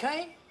do it,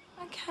 okay?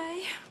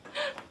 Okay.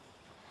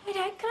 Hey,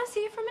 Dad, can I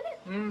see you for a minute?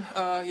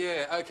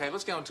 Yeah, okay,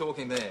 let's go and talk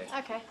in there.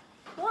 Okay.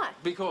 Why?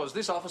 Because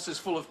this office is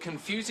full of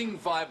confusing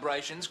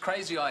vibrations,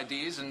 crazy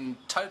ideas, and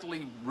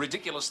totally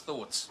ridiculous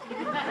thoughts.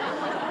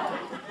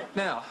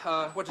 Now,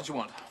 what did you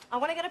want? I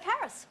want to go to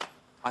Paris.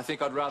 I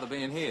think I'd rather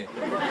be in here.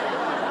 But,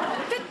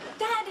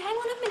 Dad, hang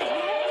on a minute.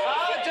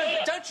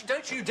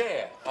 Don't you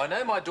dare. I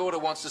know my daughter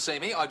wants to see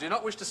me. I do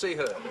not wish to see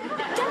her.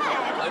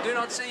 Dad! I do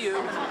not see you.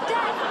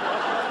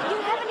 Dad,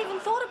 you haven't even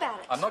thought about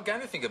it. I'm not going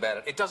to think about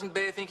it. It doesn't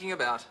bear thinking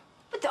about.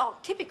 But, oh,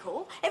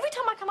 typical. Every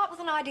time I come up with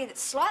an idea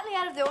that's slightly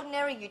out of the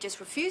ordinary, you just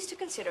refuse to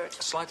consider it.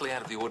 Slightly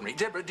out of the ordinary.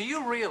 Deborah, do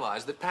you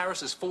realise that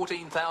Paris is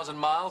 14,000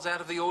 miles out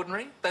of the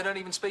ordinary? They don't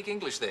even speak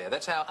English there.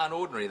 That's how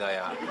unordinary they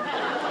are.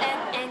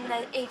 And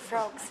they eat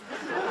frogs.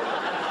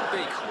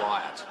 Be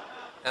quiet.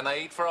 And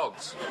they eat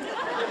frogs.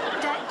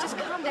 Dad, just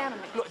calm down a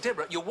minute. Look,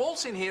 Deborah, you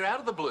waltz in here out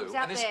of the blue. It's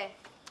out and there.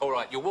 All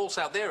right, you waltz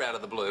out there out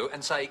of the blue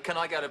and say, can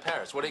I go to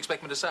Paris? What do you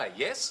expect me to say?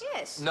 Yes?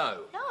 Yes.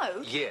 No.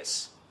 No.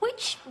 Yes.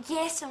 Which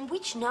yes and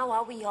which no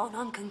are we on?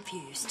 I'm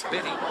confused.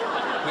 Betty,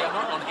 we are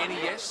not on any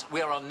yes,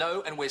 we are on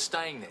no, and we're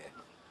staying there.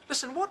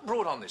 Listen, what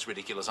brought on this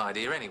ridiculous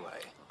idea anyway?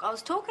 I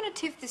was talking to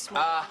Tiff this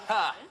morning.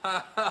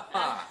 Betty,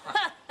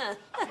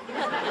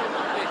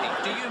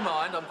 do you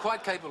mind? I'm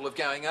quite capable of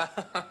going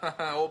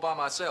all by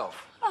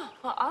myself. Oh,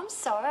 well, I'm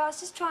sorry. I was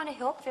just trying to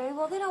help. Very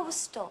well, then I will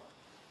stop.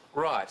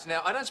 Right.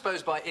 Now, I don't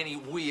suppose by any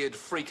weird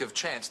freak of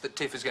chance that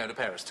Tiff is going to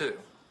Paris too.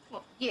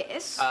 Well,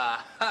 yes.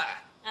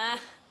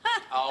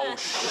 Oh,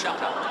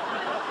 shut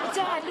up.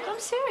 Dad, look, I'm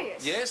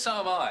serious. Yes, so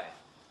am I.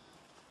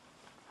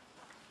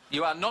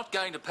 You are not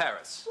going to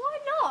Paris. Why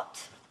not?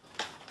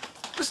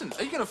 Listen,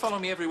 are you going to follow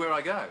me everywhere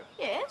I go?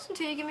 Yes,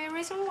 until you give me a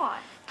reason why.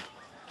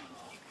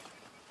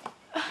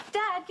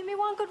 Dad, give me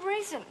one good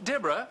reason.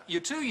 Deborah,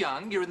 you're too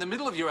young, you're in the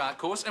middle of your art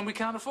course, and we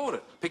can't afford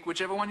it. Pick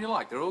whichever one you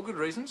like. They're all good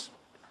reasons.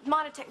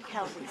 Minor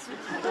technicalities.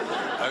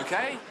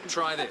 Okay,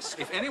 try this.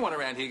 If anyone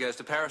around here goes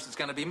to Paris, it's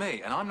going to be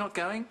me. And I'm not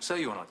going, so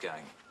you're not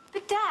going.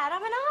 But, Dad,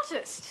 I'm an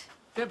artist.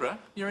 Deborah,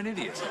 you're an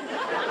idiot.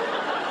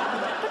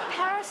 But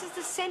Paris is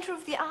the centre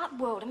of the art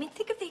world. I mean,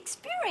 think of the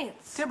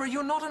experience. Deborah,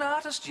 you're not an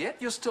artist yet.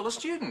 You're still a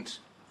student.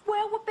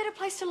 Well, what better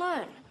place to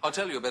learn? I'll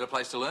tell you a better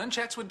place to learn,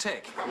 Chatswood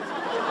Tech. But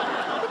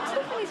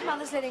Tiffany's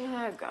mother's letting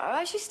her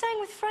go. She's staying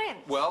with friends.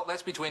 Well,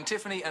 that's between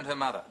Tiffany and her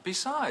mother.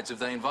 Besides, have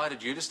they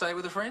invited you to stay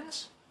with the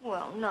friends?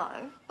 Well,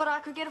 no. But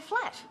I could get a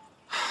flat.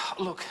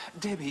 Look,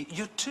 Debbie,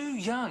 you're too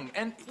young,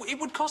 and it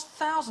would cost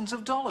thousands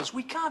of dollars.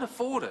 We can't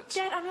afford it.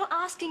 Dad, I'm not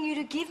asking you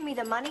to give me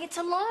the money. It's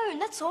a loan,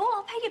 that's all.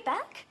 I'll pay you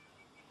back.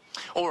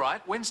 All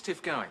right, when's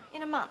Tiff going?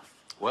 In a month.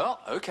 Well,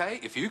 OK,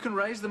 if you can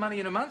raise the money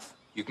in a month,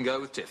 you can go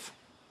with Tiff.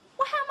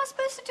 Well, how am I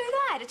supposed to do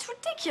that? It's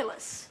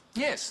ridiculous.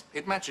 Yes,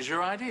 it matches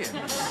your idea.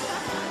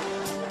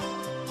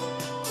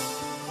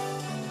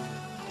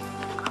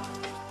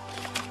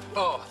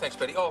 Oh, thanks,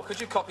 Betty. Oh, could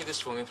you copy this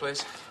for me,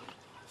 please?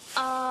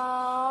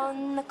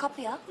 On the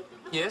copier?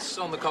 Yes,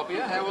 on the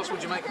copier. How else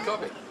would you make a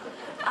copy?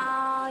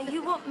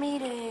 You want me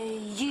to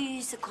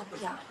use the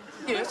copier?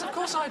 Yes, of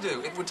course I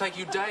do. It would take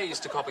you days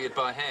to copy it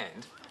by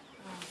hand.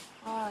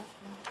 All right.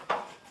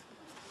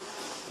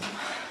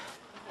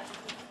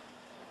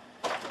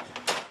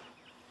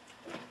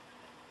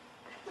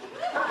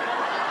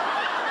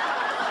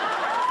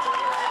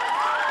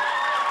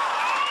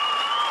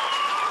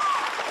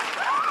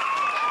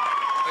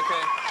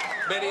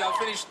 Betty,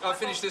 I've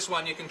finished this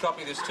one. You can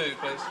copy this too,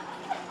 please.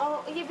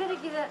 Oh, you better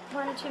give that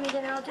one to me,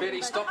 then I'll do it.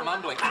 Betty, stop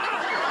mumbling. What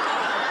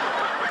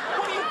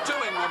are you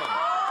doing, woman?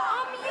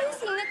 I'm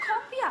using the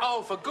copier.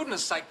 Oh, for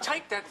goodness sake,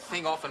 take that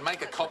thing off and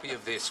make a copy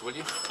of this, will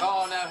you?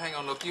 Oh, no, hang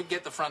on, look, you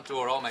get the front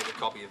door, I'll make a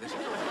copy of this.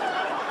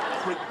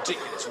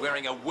 Ridiculous,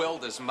 wearing a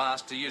welder's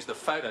mask to use the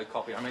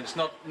photocopier. I mean, it's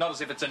not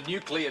as if it's a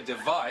nuclear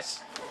device.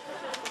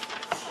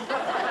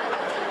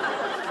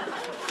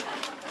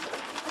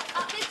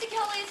 Mr.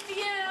 Kelly, it's for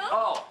you.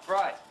 Oh,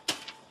 right.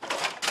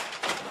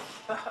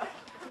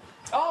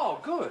 Oh,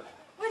 good.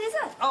 What is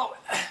it? Oh,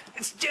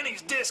 it's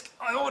Jenny's disc.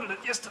 I ordered it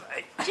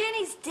yesterday.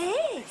 Jenny's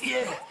desk.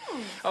 Yeah.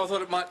 I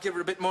thought it might give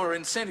her a bit more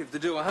incentive to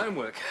do her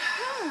homework.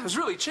 It was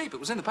really cheap. It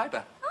was in the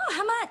paper. Oh,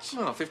 how much?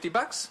 Oh,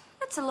 $50.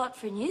 That's a lot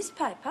for a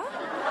newspaper.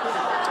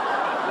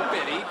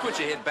 Betty, put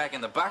your head back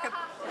in the bucket.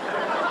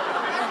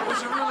 It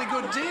was a really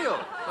good deal.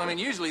 I mean,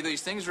 usually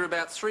these things are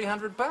about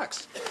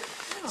 $300.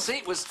 See,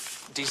 it was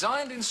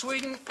designed in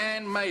Sweden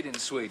and made in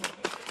Sweden.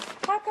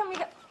 How come you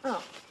got...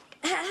 Oh.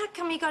 How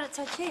come you got it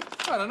so cheap?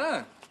 I don't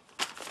know.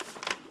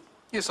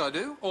 Yes, I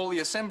do. All the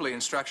assembly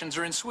instructions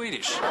are in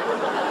Swedish. Hey,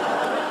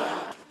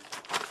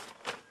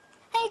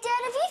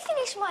 Dad, have you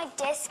finished my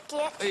desk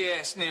yet?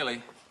 Yes,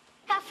 nearly.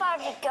 How far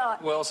have you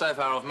got? Well, so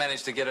far I've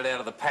managed to get it out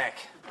of the pack.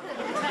 But,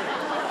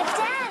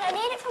 Dad, I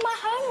need it for my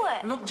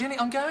homework. Look, Jenny,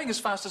 I'm going as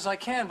fast as I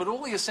can, but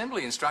all the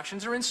assembly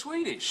instructions are in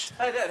Swedish.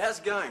 Hey, Dad, how's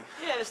it going?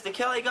 Yeah, Mr.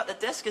 Kelly, got the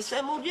desk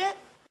assembled yet?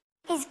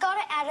 He's got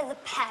it out of the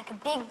pack. A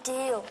big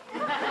deal.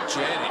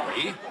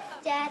 Jenny?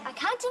 Dad, I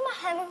can't do my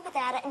homework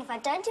without it, and if I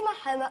don't do my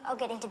homework, I'll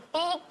get into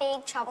big,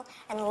 big trouble,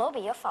 and it'll all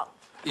be your fault.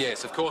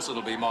 Yes, of course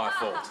it'll be my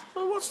fault.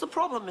 Well, what's the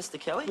problem, Mr.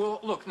 Kelly? Well,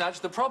 look,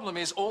 Nudge, the problem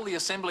is all the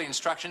assembly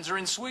instructions are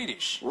in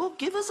Swedish. Well,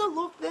 give us a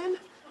look then.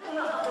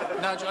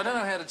 Nudge, I don't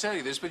know how to tell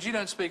you this, but you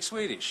don't speak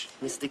Swedish.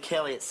 Mr.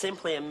 Kelly, it's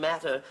simply a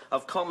matter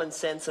of common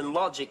sense and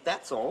logic,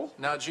 that's all.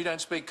 Nudge, you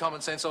don't speak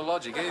common sense or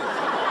logic either.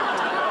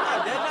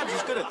 Hey, Dad, Nudge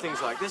is good at things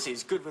like this.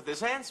 He's good with his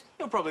hands.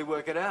 He'll probably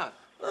work it out.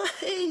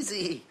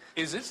 Easy.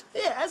 Is it?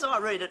 Yeah, as I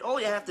read it, all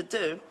you have to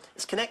do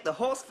is connect the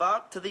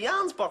Horsfart to the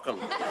Jarnsbocken.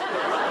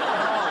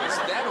 Oh, is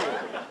that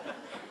all?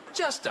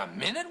 Just a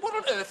minute. What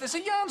on earth is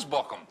a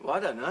Jarnsbocken? Well, I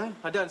don't know.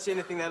 I don't see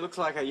anything that looks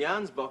like a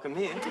Jarnsbocken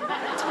here.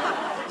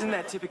 Isn't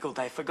that typical?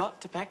 They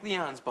forgot to pack the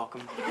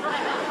Jarnsbocken.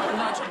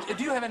 Nudge,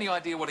 do you have any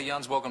idea what a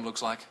Jarnsbocken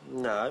looks like?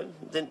 No,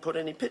 didn't put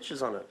any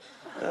pictures on it.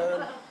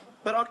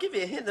 But I'll give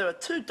you a hint. There are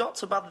 2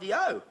 dots above the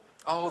O.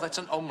 Oh, that's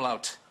an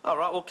umlaut. All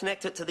right, we'll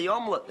connect it to the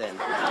omelette then.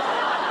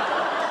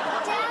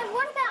 Dad,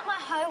 what about my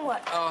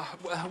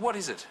homework? What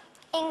is it?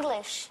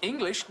 English.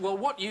 English? Well,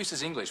 what use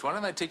is English? Why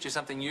don't they teach you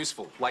something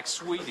useful, like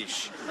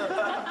Swedish?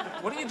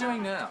 What are you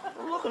doing now?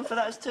 I'm looking for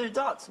those 2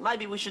 dots.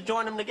 Maybe we should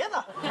join them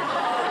together.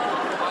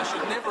 I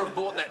should never have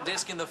bought that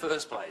desk in the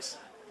first place.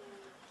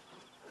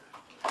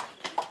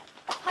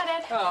 Hi,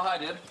 Dad. Oh, hi,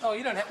 Deb. Oh,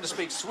 you don't happen to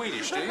speak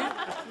Swedish, do you?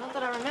 Not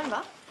that I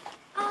remember.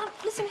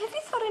 Listen, have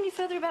you thought any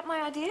further about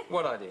my idea?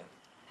 What idea?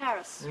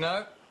 Paris.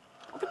 No.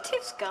 Oh, but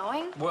Tiff's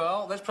going.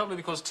 Well, that's probably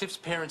because Tiff's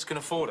parents can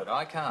afford it.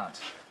 I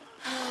can't.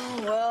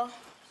 Oh, well,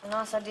 it's a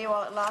nice idea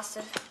while it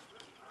lasted.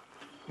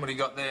 What do you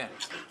got there?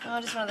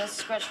 Oh, just one of those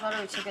scratch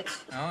lottery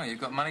tickets. Oh,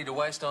 you've got money to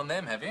waste on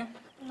them, have you?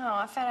 No,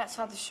 I found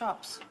outside the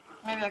shops.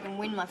 Maybe I can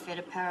win my fare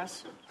to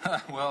Paris.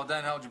 Well,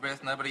 don't hold your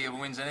breath. Nobody ever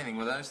wins anything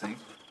with those things.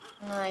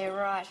 No, you're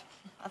right.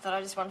 I thought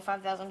I just won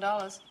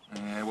 $5,000.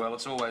 Yeah, well,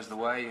 it's always the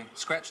way. You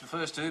scratch the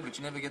first 2, but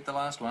you never get the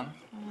last one.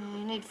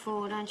 You need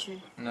 4, don't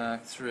you? No,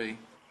 3.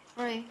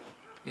 3.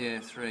 Yeah,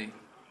 3.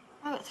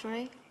 I got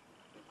 3.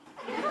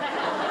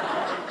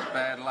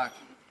 Bad luck.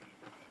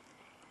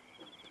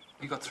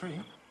 You got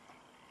 3?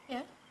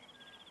 Yeah.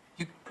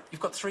 You've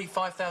got 3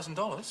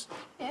 $5,000?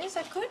 Yeah, is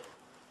that good?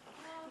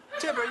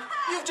 Deborah,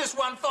 you've just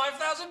won $5,000.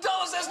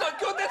 That's not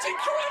good. That's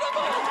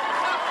incredible.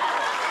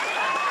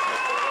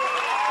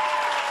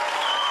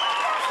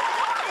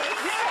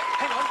 Yeah,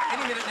 hang on.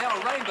 Any minute now,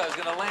 a rainbow's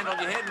going to land on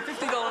your head and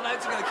 $50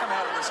 notes are going to come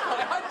out of the sky.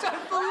 I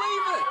don't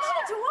believe it.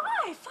 Neither do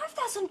I.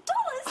 $5,000?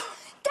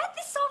 Dad,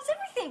 this solves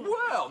everything.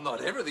 Well,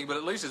 not everything, but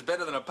at least it's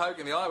better than a poke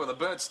in the eye with a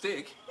burnt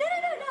stick. No.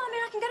 I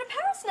mean, I can go to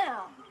Paris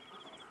now.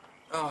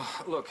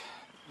 Oh, look,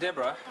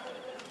 Deborah,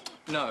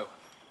 no.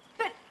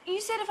 But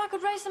you said if I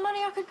could raise the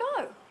money, I could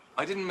go.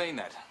 I didn't mean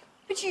that.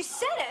 But you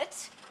said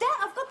it. Dad,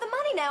 I've got the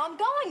money now. I'm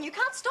going. You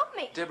can't stop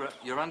me. Deborah,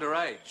 you're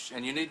underage,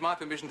 and you need my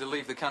permission to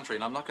leave the country,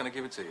 and I'm not going to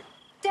give it to you.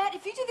 Dad,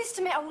 if you do this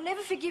to me, I will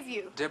never forgive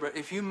you. Deborah,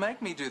 if you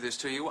make me do this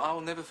to you,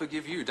 I'll never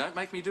forgive you. Don't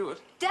make me do it.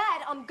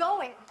 Dad, I'm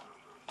going.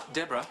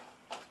 Deborah.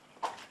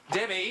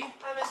 Debbie. Hey,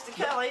 Mr.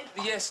 Kelly.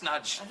 Yes,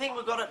 Nudge. I think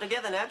we've got it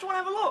together now. Do you want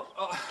to have a look?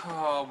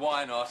 Oh,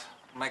 why not?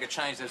 Make a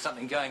change. There's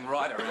something going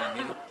right around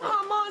here.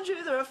 Oh, mind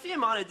you, there are a few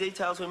minor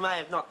details we may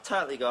have not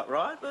totally got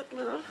right, but, you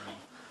know.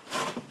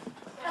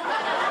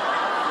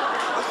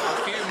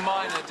 A few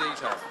minor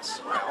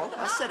details. Well,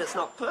 I said it's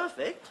not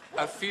perfect.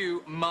 A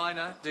few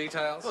minor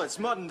details. Well, it's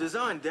modern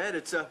design, Dad.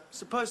 It's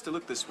supposed to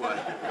look this way.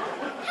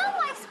 How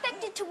am I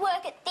expected to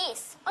work at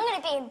this? I'm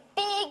going to be in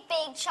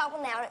big trouble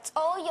now, and it's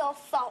all your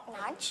fault,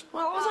 Nudge.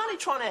 Well, I was only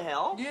trying to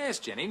help. Yes,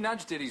 Jenny.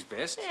 Nudge did his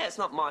best. Yeah, it's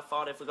not my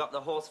fault if we got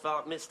the horse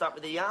fart mixed up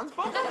with the yarns,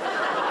 Bob. Dad,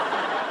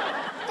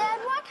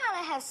 why can't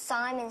I have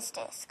Simon's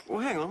desk?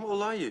 Well, hang on.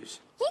 What'll I use?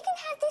 You can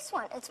have this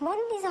one. It's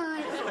modern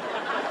design.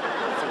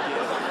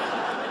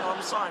 Oh,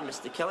 I'm sorry,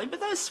 Mr. Kelly, but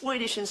those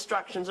Swedish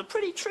instructions are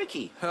pretty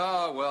tricky.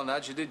 Oh, well,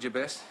 Nudge, you did your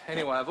best.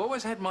 Anyway, I've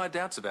always had my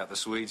doubts about the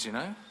Swedes, you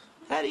know.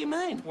 How do you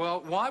mean?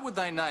 Well, why would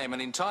they name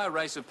an entire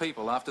race of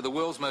people after the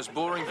world's most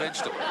boring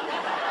vegetable?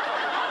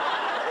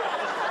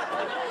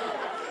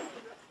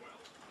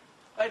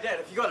 Hey, Dad,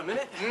 have you got a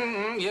minute?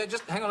 Yeah,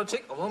 just hang on a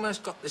tick. I've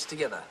almost got this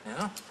together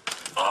now.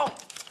 Oh,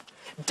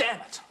 damn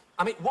it.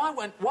 I mean, why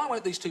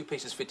won't these two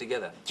pieces fit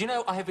together? Do you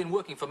know, I have been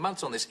working for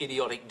months on this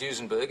idiotic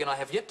Duesenberg, and I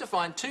have yet to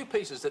find two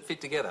pieces that fit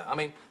together. I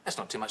mean, that's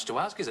not too much to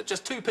ask, is it?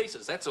 Just two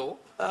pieces, that's all.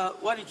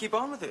 Why do you keep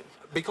on with it?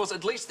 Because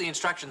at least the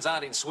instructions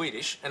aren't in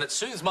Swedish, and it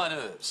soothes my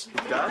nerves.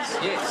 It does?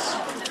 Yes.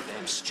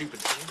 Damn stupid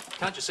thing.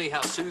 Can't you see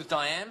how soothed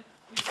I am?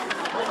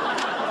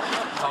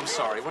 I'm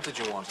sorry, what did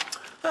you want?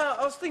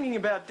 I was thinking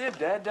about Deb,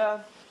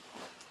 Dad.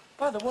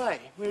 By the way,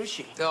 where is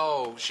she?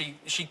 Oh, she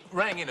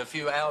rang in a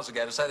few hours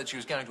ago to say that she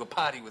was going to a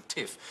party with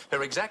Tiff.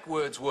 Her exact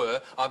words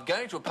were, I'm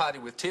going to a party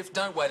with Tiff,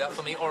 don't wait up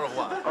for me, au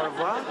revoir. Au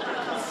revoir?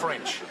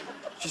 French.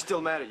 She's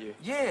still mad at you.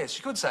 Yes,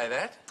 she could say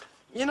that.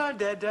 You know,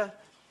 Dad,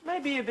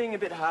 maybe you're being a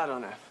bit hard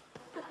on her.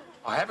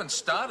 I haven't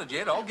started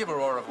yet. I'll give her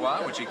au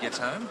revoir when she gets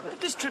home.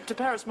 This trip to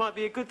Paris might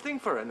be a good thing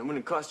for her, and it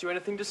wouldn't cost you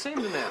anything to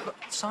send her now. But,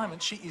 Simon,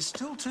 she is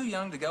still too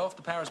young to go off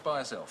to Paris by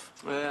herself.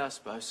 Yeah, I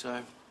suppose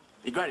so.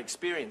 Be a great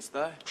experience,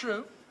 though.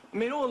 True. I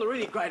mean, all the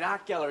really great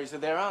art galleries are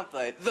there, aren't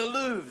they? The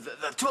Louvre,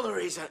 the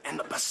Tuileries, and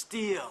the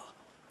Bastille.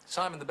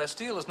 Simon, the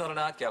Bastille is not an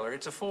art gallery.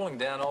 It's a falling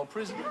down old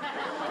prison.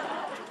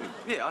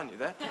 Yeah, I knew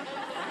that.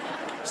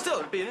 Still,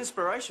 it'd be an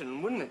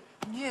inspiration, wouldn't it?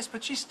 Yes,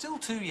 but she's still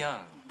too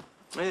young.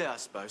 Yeah, I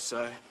suppose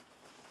so.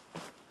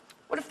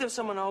 What if there was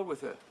someone old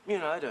with her? You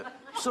know, to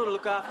sort of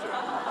look after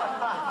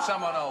her.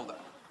 Someone older.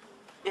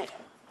 Yeah.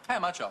 How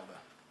much older?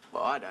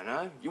 Well, I don't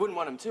know. You wouldn't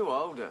want them too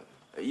old.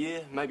 A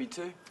year, maybe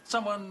two.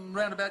 Someone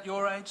round about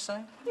your age,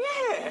 say?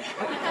 Yeah.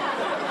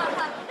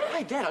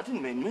 Hey, Dad, I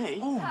didn't mean me.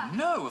 Oh,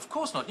 no, of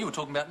course not. You were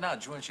talking about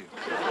Nudge, weren't you?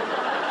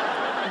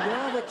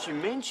 Now that you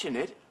mention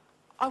it,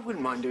 I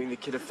wouldn't mind doing the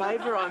kid a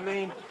favour. I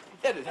mean,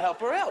 that'd help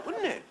her out,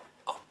 wouldn't it?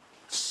 Oh,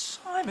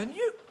 Simon,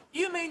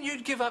 you mean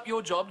you'd give up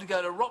your job to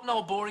go to rotten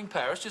old boring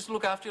Paris just to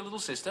look after your little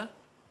sister?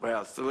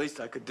 Well, it's the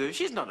least I could do.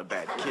 She's not a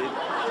bad kid.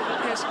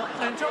 Yes,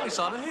 and tell me,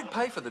 Simon, who'd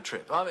pay for the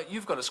trip? I mean,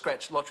 you've got a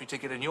scratch lottery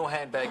ticket in your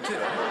handbag too,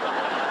 haven't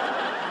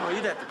you? Well,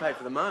 you'd have to pay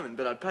for the moment,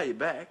 but I'd pay you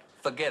back.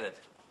 Forget it.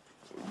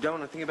 Don't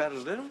want to think about it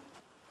a little?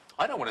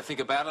 I don't want to think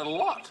about it a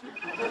lot.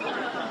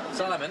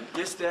 Simon.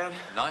 Yes, Dad?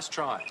 Nice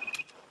try.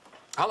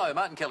 Hello,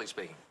 Martin Kelly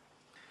speaking.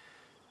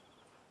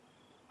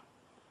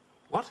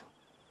 What?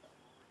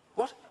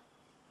 What?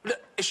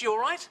 Is she all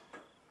right?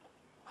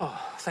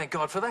 Oh, thank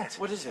God for that.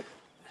 What is it?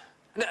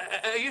 No,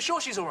 are you sure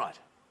she's all right?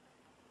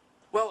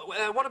 Well,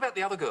 what about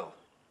the other girl?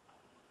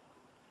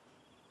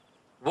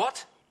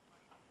 What?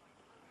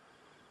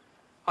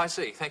 I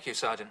see. Thank you,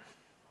 Sergeant.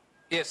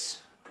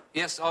 Yes.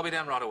 Yes, I'll be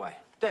down right away.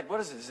 Dad, what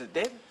is it? Is it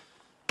Deb?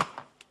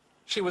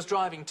 She was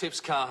driving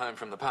Tiff's car home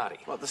from the party.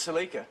 What, the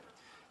Celica?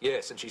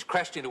 Yes, and she's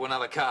crashed into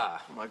another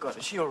car. Oh, my God,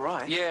 is she all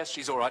right? Yes,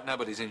 she's all right.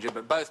 Nobody's injured,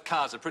 but both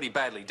cars are pretty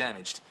badly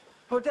damaged.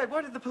 Well, Dad,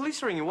 why did the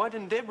police ring you? Why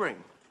didn't Deb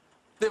ring?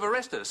 They've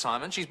arrested her,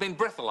 Simon. She's been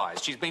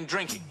breathalyzed. She's been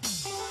drinking.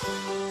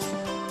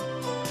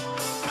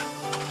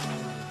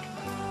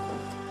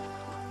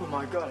 Oh,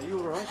 my God, are you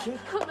all right, kid?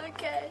 I'm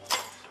okay.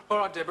 All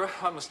right, Deborah,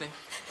 I'm listening.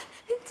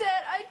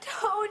 Dad, I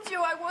told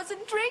you I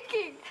wasn't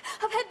drinking.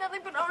 I've had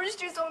nothing but orange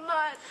juice all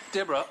night.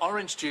 Deborah,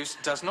 orange juice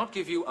does not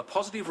give you a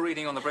positive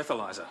reading on the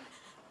breathalyzer.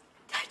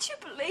 Don't you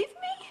believe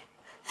me?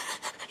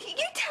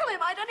 You tell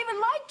him I don't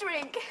even like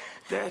drink.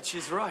 Dad,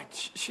 she's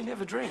right. She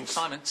never drinks.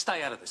 Simon,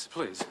 stay out of this,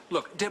 please.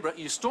 Look, Deborah,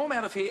 you storm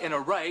out of here in a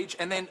rage,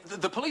 and then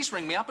the police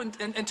ring me up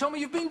and tell me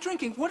you've been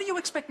drinking. What do you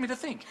expect me to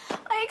think?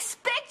 I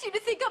expect you to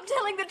think I'm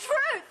telling the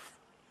truth.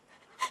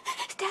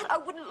 Dad, I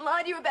wouldn't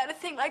lie to you about a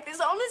thing like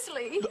this,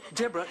 honestly. Look,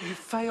 Deborah, you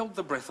failed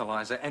the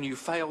breathalyzer and you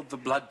failed the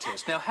blood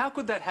test. Now, how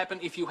could that happen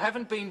if you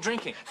haven't been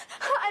drinking?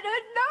 I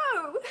don't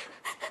know.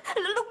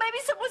 Look, maybe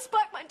someone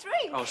spiked my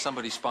drink. Oh,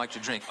 somebody spiked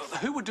your drink.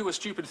 Who would do a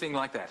stupid thing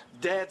like that?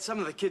 Dad, some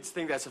of the kids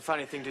think that's a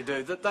funny thing to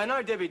do. They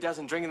know Debbie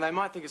doesn't drink and they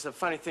might think it's a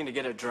funny thing to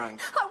get her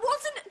drunk. I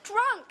wasn't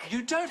drunk.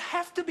 You don't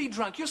have to be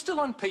drunk. You're still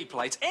on P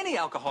plates. Any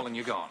alcohol and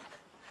you're gone.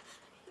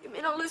 You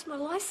mean I'll lose my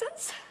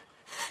license?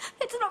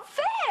 It's not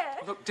fair.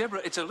 Look,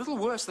 Deborah, it's a little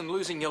worse than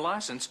losing your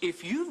license.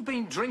 If you've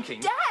been drinking...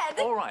 Dad!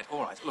 All right,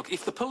 all right. Look,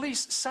 if the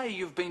police say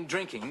you've been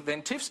drinking,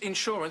 then Tiff's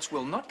insurance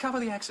will not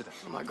cover the accident.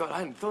 Oh, my God, I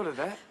hadn't thought of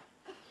that.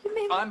 You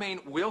mean... I mean,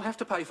 we'll have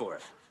to pay for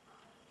it.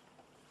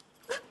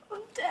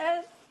 Oh,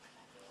 Dad.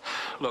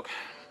 Look,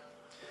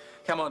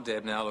 come on,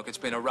 Deb, now. Look, it's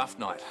been a rough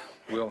night.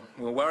 We'll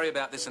worry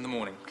about this in the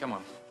morning. Come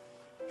on.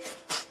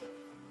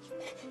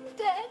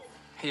 Dad,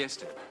 Yes,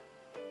 Deb.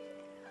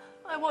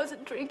 I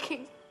wasn't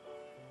drinking.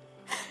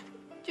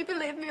 Do you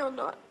believe me or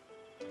not?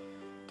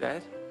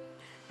 Dad?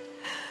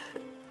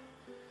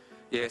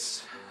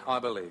 Yes, I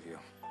believe you.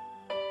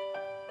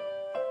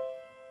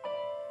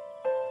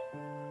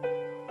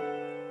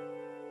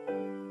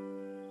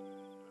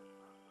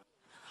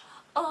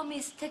 Oh,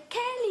 Mr.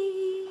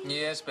 Kelly.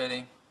 Yes,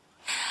 Betty.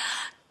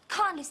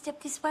 Kindly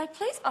step this way,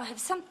 please. I have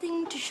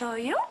something to show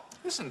you.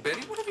 Listen,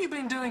 Betty, what have you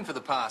been doing for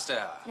the past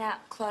hour? Now,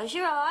 close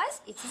your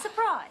eyes. It's a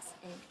surprise.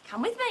 And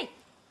come with me.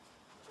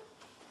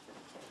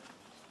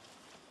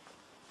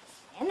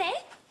 Stand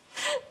there.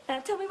 Now,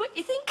 tell me what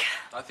you think.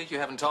 I think you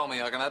haven't told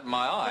me I can open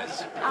my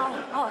eyes.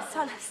 Oh,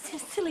 so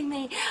silly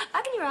me.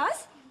 Open your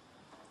eyes.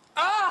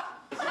 Ah!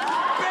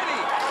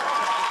 Betty!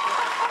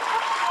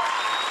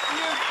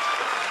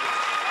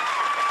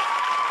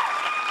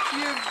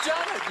 You've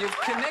done it.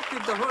 You've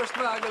connected the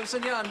Horstwagels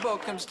and Jan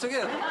Bockums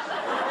together.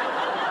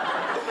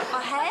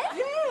 I have?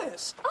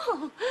 Yes.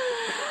 Oh.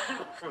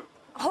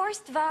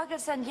 Horst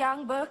Vargas and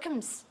Jan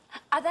Bockums.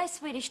 Are they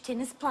Swedish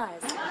tennis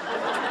players?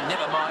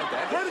 Never mind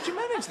that. How did you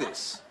manage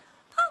this?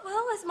 Oh,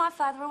 well, as my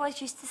father always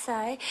used to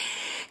say,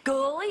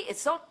 girlie,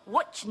 it's not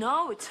what you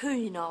know, it's who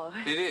you know.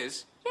 It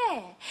is.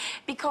 Yeah,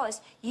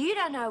 because you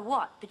don't know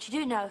what, but you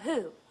do know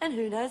who, and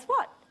who knows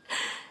what.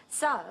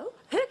 So,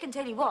 who can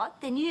tell you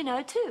what, then you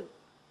know too.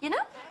 You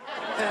know?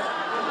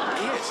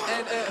 Yes.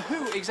 And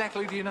who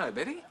exactly do you know,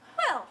 Betty?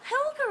 Well,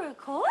 Helga, of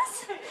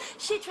course.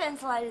 She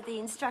translated the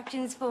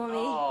instructions for me.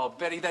 Oh,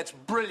 Betty, that's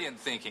brilliant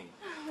thinking.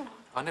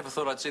 I never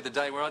thought I'd see the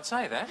day where I'd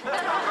say that.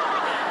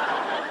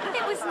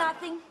 It was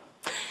nothing.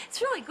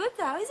 It's really good,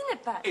 though, isn't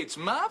it, Bud? It's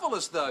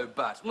marvellous, though,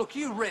 Butt. Look,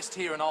 you rest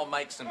here and I'll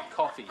make some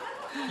coffee.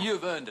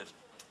 You've earned it.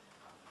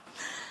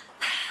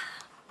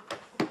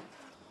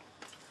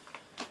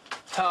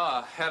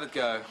 Ah, how'd it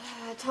go?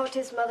 I told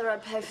his mother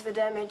I'd pay for the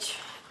damage.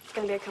 It's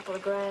going to be a couple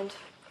of grand.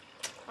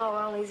 Oh,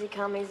 well, easy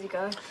come, easy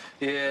go.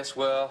 Yes,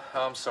 well,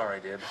 I'm sorry,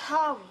 Deb.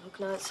 Oh, look,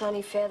 no, it's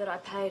only fair that I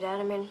paid out.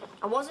 I mean,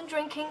 I wasn't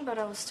drinking, but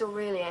I was still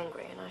really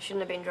angry, and I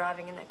shouldn't have been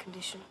driving in that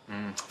condition.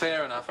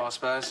 Fair enough, I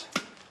suppose.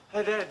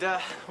 Hey,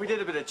 Dad, we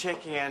did a bit of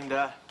checking and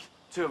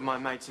two of my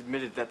mates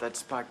admitted that they'd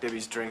spiked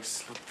Debbie's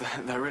drinks. Look,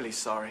 they're really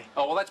sorry.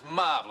 Oh, well, that's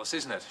marvellous,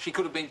 isn't it? She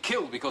could have been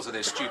killed because of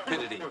their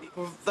stupidity.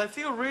 Well, they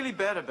feel really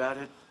bad about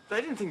it. They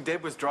didn't think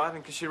Deb was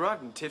driving because she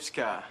arrived in Tiff's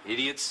car.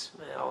 Idiots.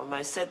 Well, and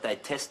they said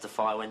they'd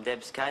testify when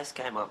Deb's case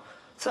came up.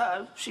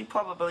 So, she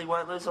probably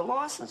won't lose her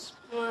licence.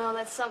 Well,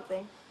 that's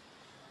something.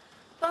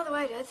 By the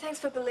way, Dad, thanks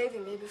for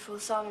believing me before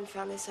Simon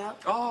found this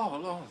out. Oh,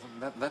 well,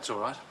 that's all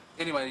right.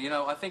 Anyway, you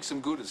know, I think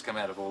some good has come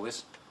out of all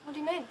this. What do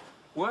you mean?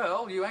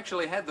 Well, you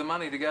actually had the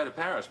money to go to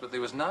Paris, but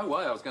there was no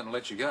way I was going to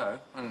let you go.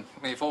 And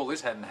if all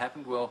this hadn't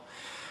happened, well,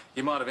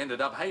 you might have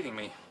ended up hating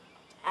me.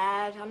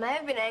 Ad, I may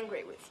have been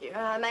angry with you.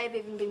 I may have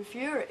even been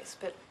furious,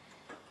 but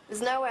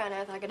there's no way on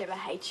earth I could ever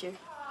hate you.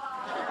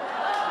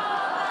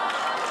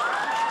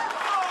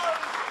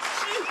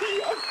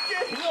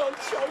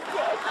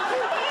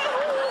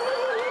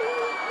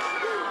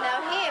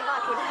 Now him I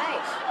could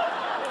hate.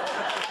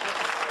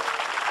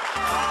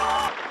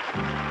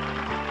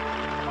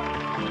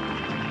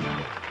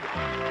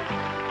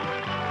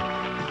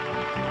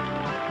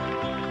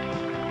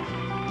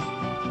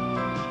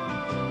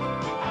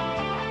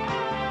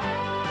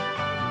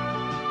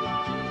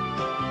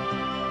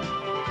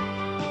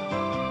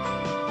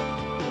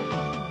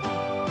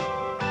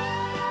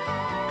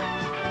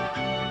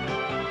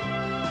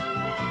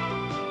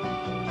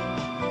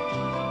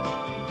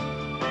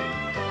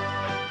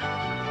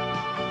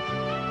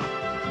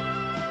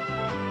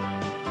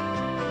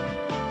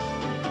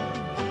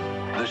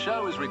 The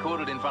show is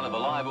recorded in front of a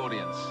live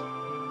audience.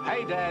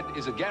 Hey Dad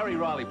is a Gary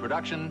Riley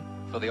production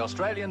for the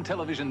Australian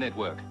Television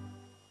Network.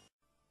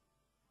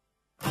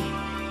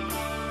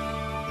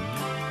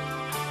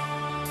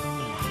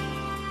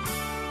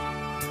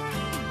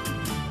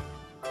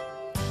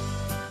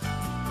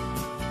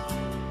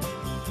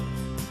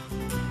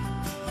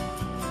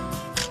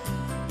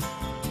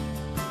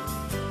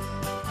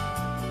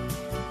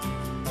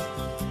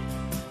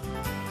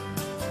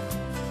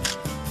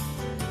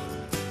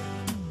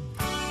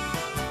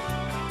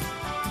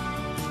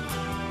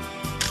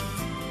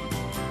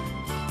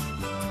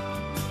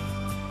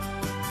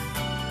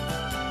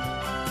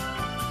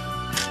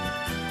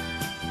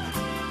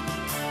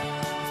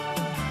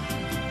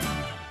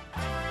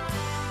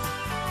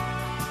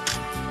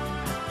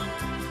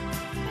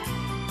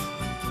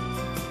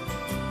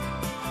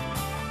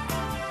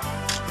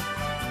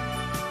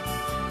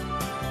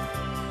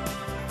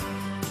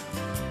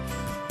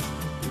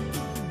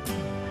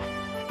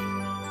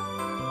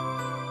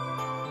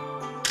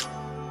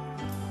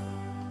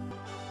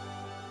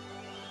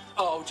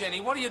 Oh, Jenny,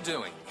 what are you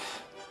doing?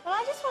 Well,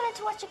 I just wanted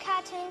to watch your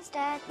cartoons,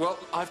 Dad. Well,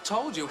 I've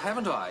told you,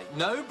 haven't I?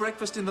 No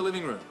breakfast in the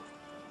living room.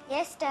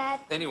 Yes, Dad.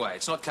 Anyway,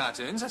 it's not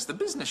cartoons, that's the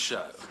business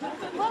show.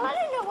 Well, I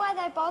don't know why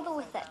they bother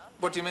with it.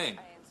 What do you mean?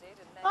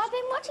 Well, I've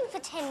been watching for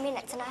 10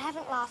 minutes and I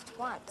haven't laughed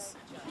once.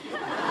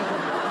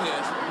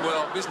 Yes,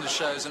 well, business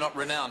shows are not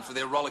renowned for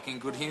their rollicking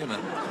good humour.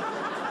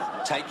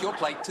 Take your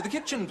plate to the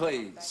kitchen,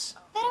 please.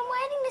 But I'm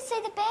waiting to see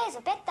the bears.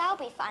 I bet they'll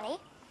be funny.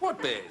 What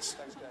bears?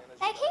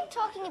 They keep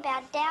talking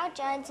about Dow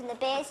Jones and the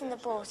bears and the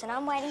bulls, and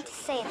I'm waiting to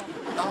see them.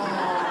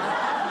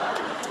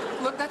 Oh,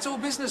 look, that's all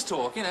business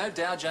talk, you know,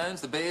 Dow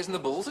Jones, the bears and the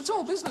bulls, it's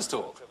all business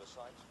talk.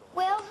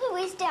 Well, who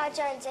is Dow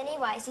Jones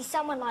anyway? Is he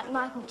someone like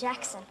Michael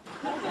Jackson?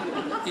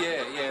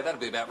 Yeah,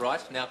 that'll be about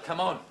right. Now, come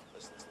on.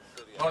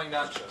 Morning,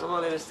 Nudge. Good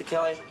morning, Mr.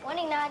 Kelly.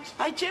 Morning, Nudge.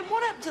 Hey, Jim,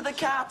 what happened to the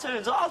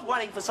cartoons? I was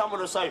waiting for someone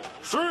to say,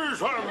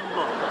 season!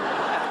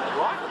 I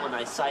like it when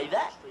they say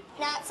that.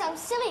 Now, it's some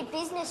silly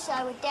business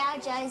show with Dow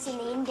Jones and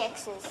the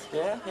indexes.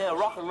 Yeah,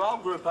 rock and roll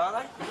group,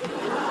 aren't they?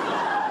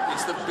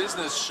 It's the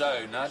business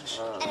show, Nudge.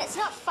 And it's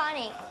not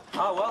funny.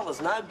 Oh, well,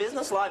 there's no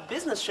business like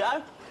business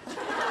show.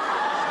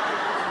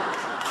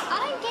 I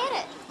don't get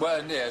it.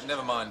 Well, yeah,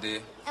 never mind,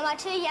 dear. Am I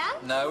too young?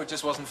 No, it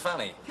just wasn't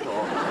funny.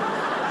 Well,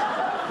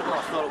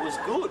 I thought it was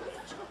good.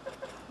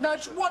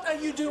 Nudge, what are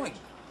you doing?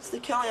 Mr.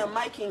 Kelly, I'm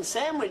making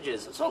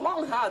sandwiches. It's a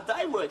long, hard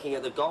day working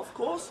at the golf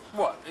course.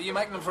 What, are you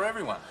making them for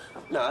everyone?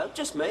 No,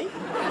 just me. You've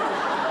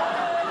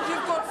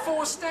got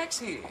 4 stacks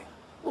here.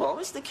 Well,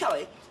 Mr.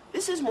 Kelly,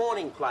 this is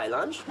morning play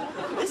lunch,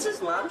 this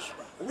is lunch,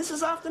 and this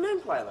is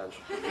afternoon play lunch.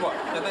 What,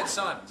 now that's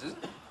Simon's, is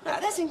it? Now,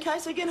 that's in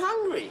case I get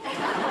hungry.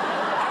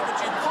 How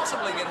could you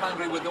possibly get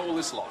hungry with all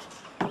this lot?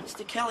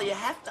 Mr. Kelly, you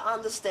have to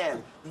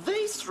understand,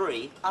 these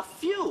 3 are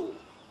fuel,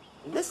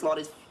 and this lot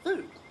is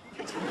food.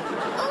 Oh,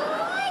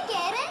 I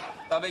get it.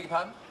 I beg your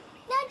pardon?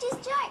 No,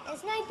 just joke.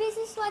 There's no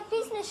business like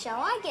business show.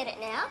 I get it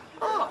now.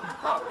 Oh,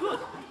 good.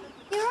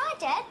 You're right,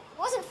 Dad.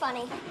 Wasn't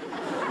funny.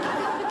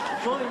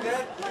 Morning,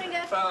 Dad. Morning,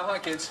 Dad. Hi,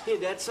 kids. Here,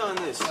 Dad, sign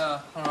this.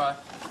 All right.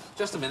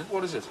 Just a minute,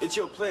 what is it? It's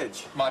your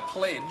pledge. My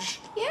pledge?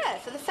 Yeah,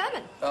 for the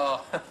famine.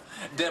 Oh,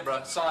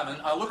 Deborah,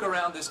 Simon, I look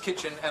around this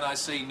kitchen and I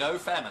see no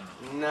famine.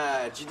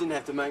 Nudge, you didn't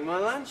have to make my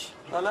lunch.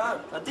 I know,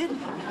 I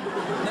didn't.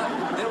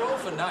 No, they're all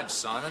for Nudge,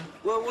 Simon.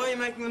 Well, why are you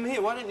making them here?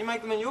 Why don't you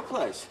make them in your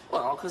place?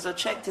 Well, because I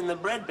checked in the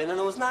bread bin and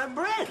there was no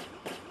bread.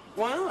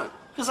 Why not?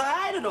 Because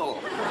I ate it all.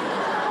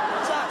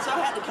 So I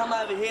had to come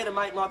over here to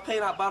make my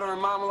peanut butter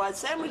and marmalade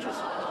sandwiches.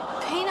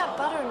 Peanut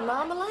butter and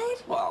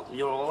marmalade? Well,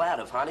 you're all out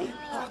of honey.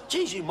 Oh,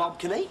 geez, you mob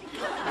can eat.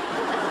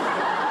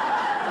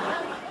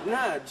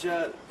 Nudge,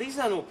 these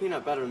aren't all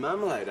peanut butter and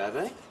marmalade, are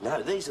they?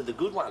 No, these are the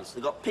good ones.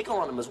 They've got pickle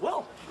on them as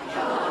well.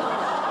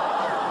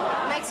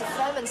 Makes a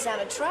famine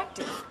sound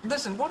attractive.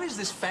 Listen, what is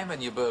this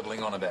famine you're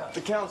burbling on about?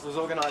 The council's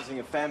organising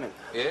a famine.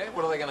 Yeah?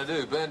 What are they going to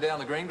do? Burn down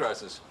the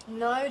greengrocers?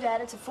 No,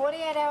 Dad, it's a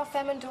 48-hour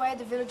famine to aid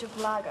the village of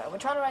Pelago. We're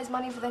trying to raise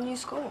money for their new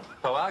school.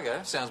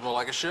 Pelago? Sounds more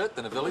like a shirt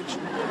than a village.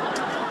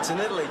 It's in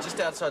Italy, just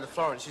outside of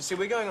Florence. You see,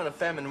 we're going on a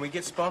famine and we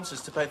get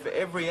sponsors to pay for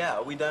every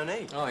hour we don't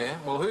eat. Oh, yeah?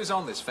 Well, who's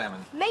on this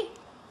famine? Me.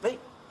 Me?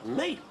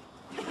 Me?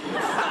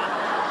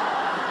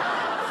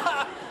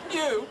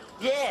 You?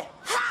 Yeah.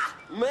 Ha!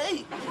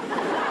 Me?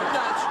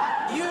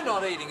 Nudge, you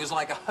not eating is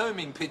like a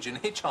homing pigeon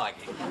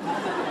hitchhiking.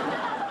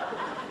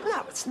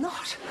 No, it's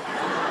not.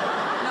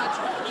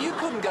 Nudge, you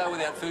couldn't go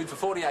without food for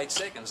 48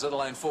 seconds, let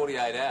alone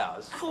 48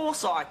 hours. Of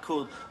course I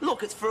could.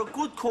 Look, it's for a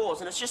good cause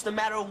and it's just a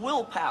matter of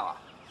willpower.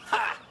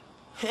 Ha!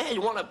 Yeah,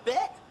 you want to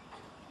bet?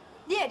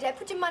 Yeah, Dad,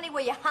 put your money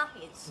where your heart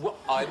is. Well,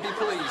 I'd be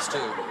pleased to.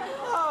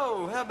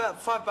 Oh, how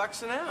about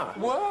 $5 an hour?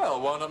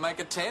 Well, why not make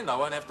it 10? I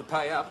won't have to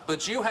pay up,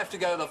 but you have to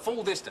go the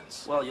full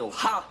distance. Well, you'll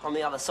ha on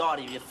the other side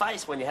of your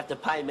face when you have to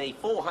pay me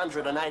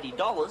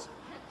 $480.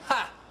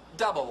 Ha!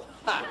 Double.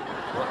 Ha!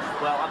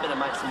 Well, I better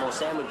make some more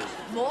sandwiches.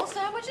 More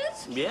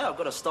sandwiches? Yeah, I've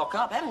got to stock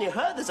up. Haven't you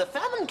heard? There's a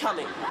famine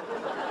coming.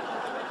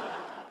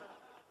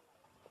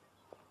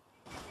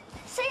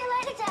 See you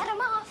later, Dad. I'm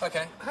off.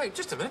 Okay. Hey,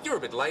 just a minute. You're a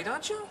bit late,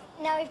 aren't you?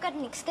 No, we've got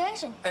an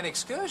excursion. An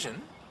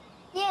excursion?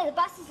 Yeah, the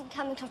bus isn't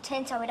coming till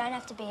 10, so we don't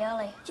have to be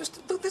early.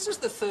 Just, look, this is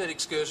the 3rd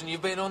excursion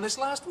you've been on this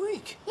last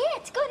week. Yeah,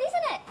 it's good,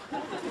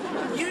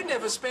 isn't it? You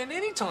never spend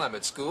any time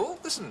at school.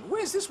 Listen,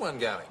 where's this one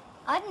going?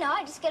 I don't know.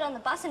 I just get on the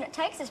bus and it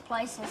takes us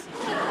places.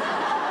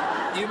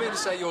 You mean to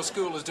say your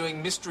school is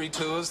doing mystery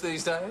tours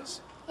these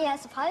days? Yeah, I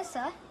suppose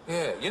so.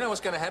 Yeah. You know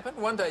what's going to happen?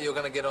 One day you're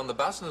going to get on the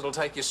bus and it'll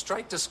take you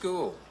straight to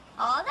school.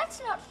 Oh, that's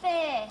not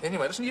fair.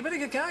 Anyway, listen, you better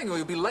get going or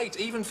you'll be late,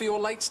 even for your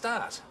late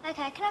start.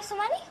 Okay, can I have some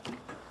money?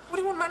 What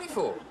do you want money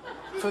for?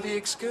 For the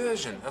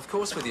excursion. Of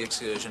course, for the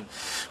excursion.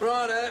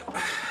 Righto.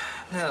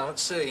 Now,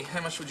 let's see.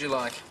 How much would you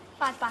like?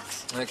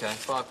 $5. Okay,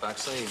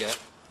 $5. There you go.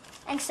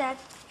 Thanks, Dad.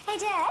 Hey,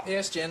 Dad.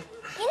 Yes, Jen?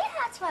 You know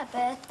how it's my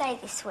birthday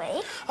this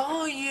week?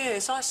 Oh,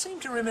 yes. I seem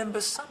to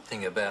remember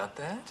something about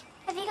that.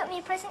 Have you got me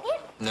a present yet?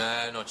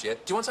 No, not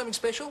yet. Do you want something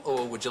special,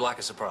 or would you like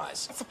a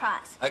surprise? A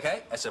surprise.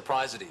 Okay, a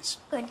surprise it is.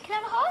 Good. Can I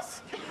have a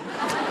horse?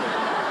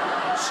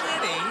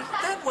 Jenny,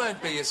 that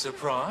won't be a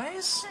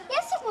surprise.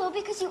 Yes, will,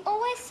 because you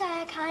always say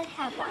I can't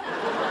have one.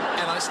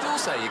 And I still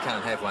say you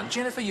can't have one.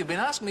 Jennifer, you've been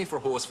asking me for a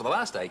horse for the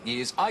last 8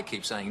 years. I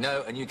keep saying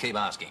no, and you keep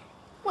asking.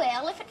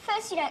 Well, if at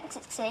first you don't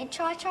succeed,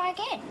 try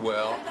again.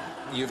 Well,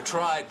 you've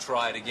tried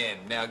it again.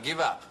 Now give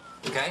up.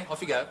 Okay,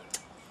 off you go.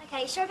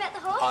 Okay, you sure about the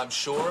horse? I'm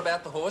sure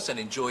about the horse, and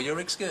enjoy your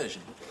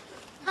excursion.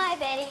 Hi,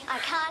 Betty. I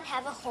can't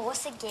have a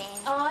horse again.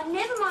 Oh,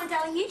 never mind,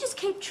 darling. You just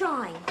keep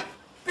trying.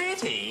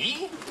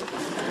 Betty?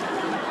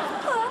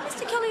 Well,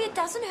 Mr. Kelly, it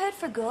doesn't hurt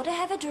for a girl to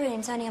have her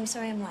dreams. Only I'm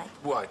sorry I'm late.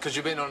 Why? Because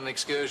you've been on an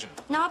excursion?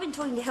 No, I've been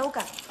talking to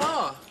Helga.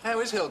 Oh, how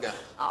is Helga?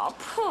 Oh,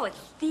 poor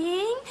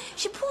thing.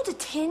 She pulled a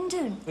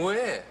tendon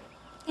Where?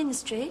 in the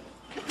street.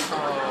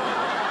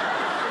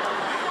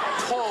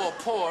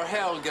 Poor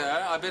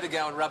Helga. I better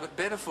go and rub it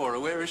better for her.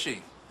 Where is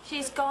she?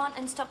 She's gone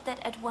and stopped that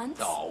at once.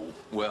 Oh,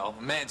 well,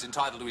 a man's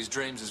entitled to his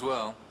dreams as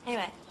well.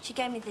 Anyway, she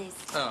gave me these.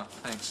 Oh,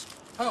 thanks.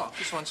 Oh,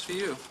 this one's for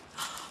you.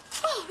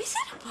 Oh, is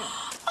it?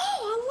 Oh,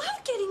 I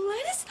love getting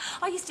letters.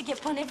 I used to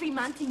get one every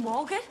month in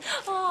Walgett.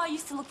 Oh, I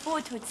used to look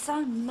forward to it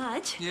so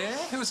much. Yeah?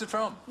 Who was it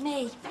from?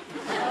 Me.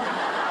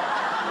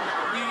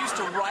 You used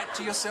to write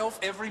to yourself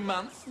every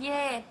month?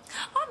 Yeah.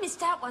 I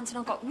missed out once and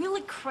I got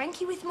really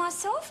cranky with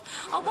myself.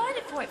 I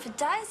waited for it for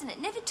days and it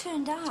never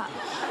turned up.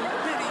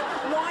 Betty,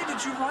 why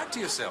did you write to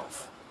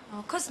yourself?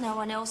 Oh, 'cause no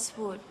one else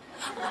would.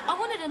 I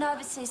wanted an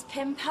overseas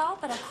pen pal,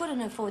 but I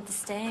couldn't afford the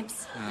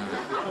stamps.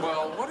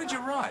 Well, what did you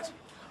write?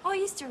 I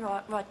used to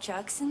write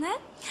jokes and that.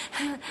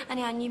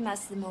 Only I knew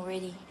most of them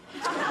already.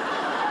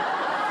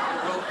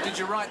 Well, did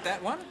you write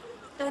that one?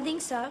 Don't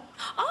think so.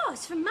 Oh,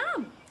 it's from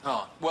Mum.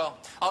 Oh, well,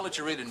 I'll let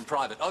you read it in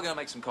private. I'll go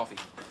make some coffee.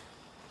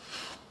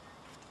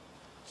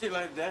 See you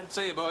later, Dad.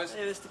 See you, boys.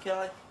 Hey, Mr.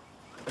 Kelly.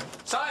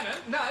 Simon,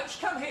 Nudge,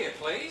 come here,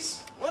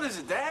 please. What is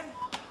it, Dad?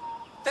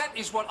 That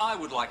is what I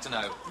would like to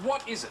know.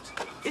 What is it?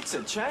 It's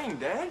a chain,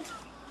 Dad.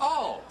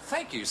 Oh,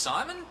 thank you,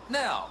 Simon.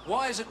 Now,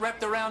 why is it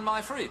wrapped around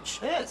my fridge?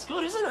 Yeah, it's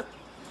good, isn't it?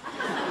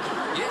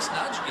 Yes,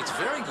 Nudge, it's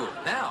very good.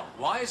 Now,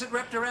 why is it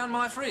wrapped around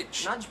my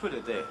fridge? Nudge put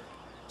it there.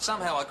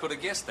 Somehow I could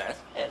have guessed that.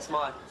 Yeah, it's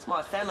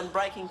my famine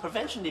braking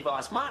prevention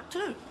device, Mark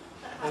II.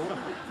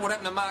 What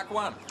happened to Mark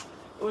 1?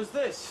 It was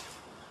this.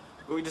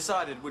 But we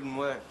decided it wouldn't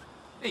work.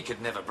 He could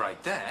never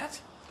break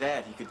that.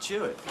 Dad, he could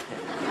chew it.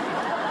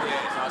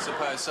 Yes, I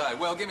suppose so.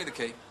 Well, give me the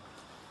key.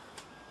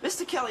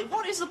 Mr. Kelly,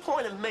 what is the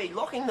point of me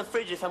locking the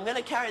fridge if I'm going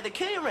to carry the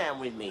key around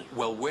with me?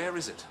 Well, where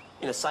is it?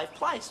 In a safe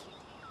place.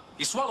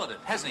 He swallowed it,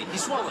 hasn't he? He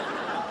swallowed it.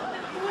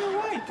 No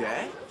way,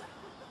 Dad.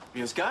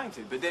 He was going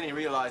to, but then he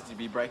realised he'd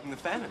be breaking the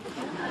famine.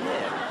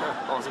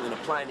 Yeah, I wasn't going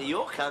to play into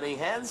your cunning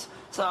hands,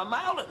 so I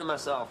mailed it to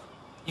myself.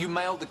 You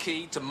mailed the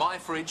key to my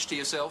fridge to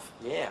yourself?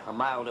 Yeah, I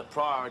mailed it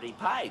priority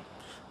paid,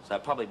 so I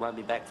probably won't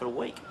be back for a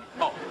week.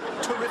 Oh,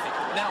 terrific.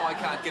 Now I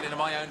can't get into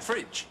my own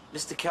fridge.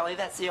 Mr. Kelly,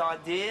 that's the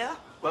idea.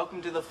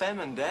 Welcome to the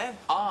famine, Dad.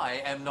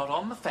 I am not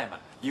on the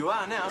famine. You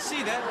are now.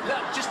 See, Dad? No,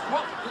 just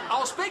what?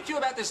 I'll speak to you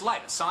about this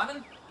later,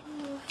 Simon.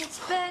 It's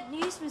bad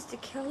news,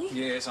 Mr. Kelly.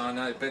 Yes, I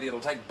know, Betty.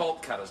 It'll take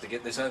bolt cutters to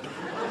get this open.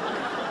 No,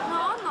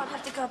 I might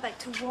have to go back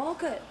to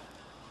Walgett.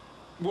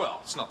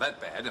 Well, it's not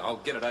that bad. I'll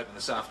get it open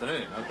this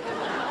afternoon.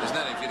 There's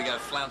no need for you to go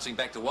flouncing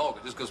back to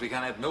Walgett just because we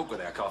can't have milk with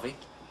our coffee.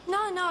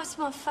 No, it's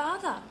my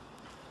father.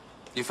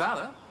 Your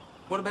father?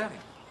 What about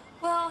him?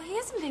 Well, he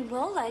hasn't been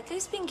well lately.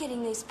 He's been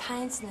getting these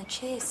pains in the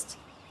chest.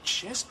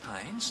 Chest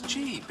pains?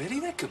 Gee, Betty,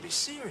 that could be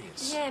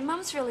serious. Yeah,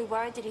 Mum's really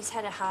worried that he's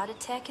had a heart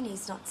attack and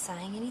he's not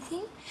saying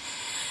anything.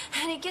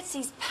 And he gets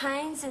these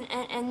pains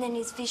and then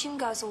his vision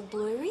goes all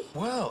blurry.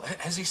 Well,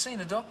 has he seen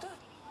a doctor?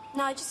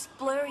 No, just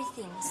blurry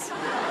things.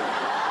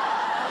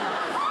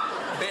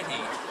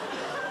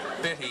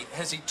 Betty,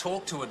 has he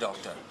talked to a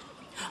doctor?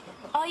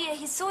 Oh, yeah,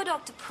 he saw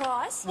Dr.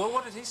 Price. Well,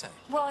 what did he say?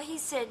 Well, he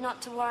said not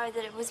to worry,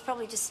 that it was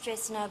probably just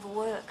stress and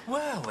overwork.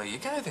 Well, there you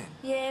go then.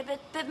 Yeah,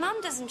 but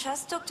Mum doesn't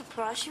trust Dr.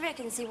 Price. She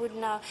reckons he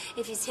wouldn't know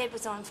if his head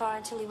was on fire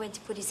until he went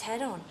to put his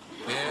hat on.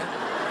 Yeah?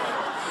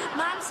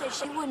 Mum says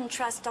she wouldn't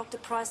trust Dr.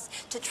 Price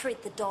to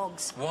treat the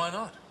dogs. Why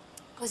not?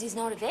 Because he's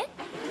not a vet.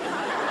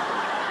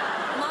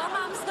 My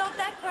mum's not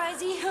that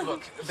crazy.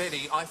 Look,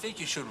 Betty, I think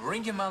you should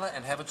ring your mother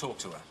and have a talk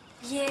to her.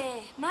 Yeah,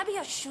 maybe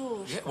I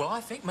should. Yeah, well,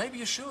 I think maybe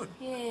you should.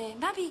 Yeah,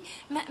 maybe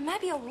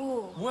I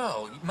will.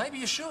 Well, maybe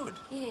you should.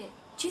 Yeah.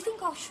 Do you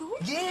think I should?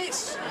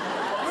 Yes!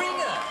 Ring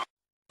her!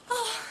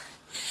 Oh,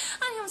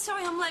 I'm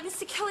sorry I'm late,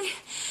 Mr. Kelly,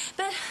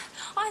 but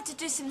I had to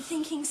do some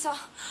thinking, so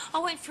I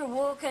went for a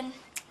walk and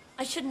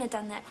I shouldn't have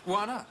done that.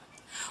 Why not?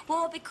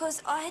 Well,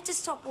 because I had to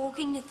stop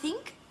walking to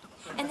think,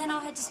 and then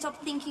I had to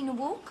stop thinking to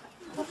walk,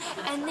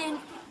 and then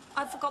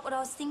I forgot what I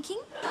was thinking.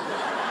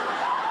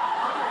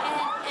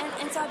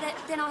 And so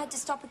then I had to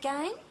stop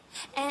again,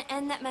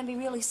 and that made me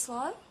really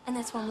slow, and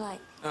that's why I'm late.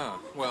 Oh,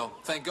 well,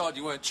 thank God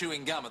you weren't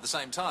chewing gum at the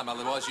same time,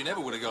 otherwise you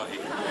never would have got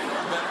here.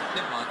 But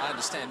never mind, I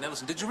understand. Now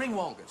listen, did you ring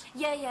Walgett?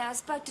 Yeah, I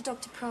spoke to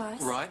Dr. Price.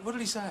 Right, what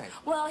did he say?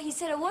 Well, he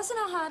said it wasn't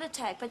a heart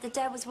attack, but that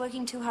Dad was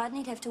working too hard and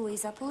he'd have to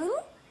ease up a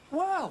little.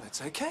 Well,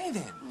 that's okay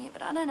then. Yeah,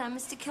 but I don't know,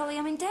 Mr. Kelly.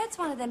 I mean, Dad's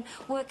one of them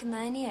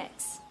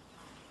workomaniacs.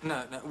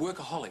 No,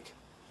 workaholic.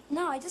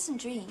 No, he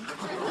doesn't drink.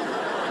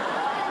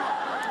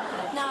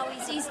 No,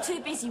 She's too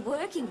busy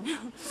working.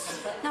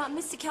 No,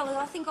 Mr. Kelly,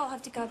 I think I'll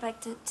have to go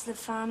back to the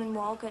farm in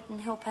Walgett and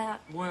help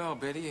out. Well,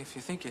 Betty, if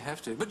you think you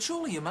have to. But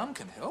surely your mum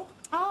can help.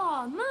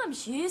 Oh,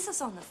 Mum's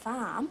useless on the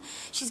farm.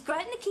 She's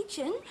great in the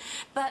kitchen,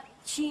 but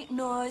she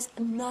knows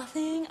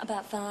nothing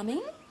about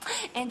farming,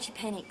 and she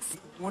panics.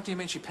 What do you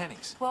mean she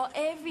panics? Well,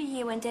 every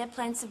year when Dad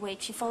plants a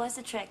wheat, she follows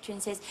the tractor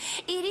and says,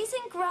 "It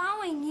isn't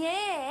growing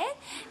yet."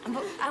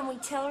 And we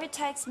tell her it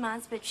takes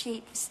months, but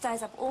she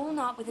stays up all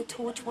night with a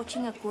torch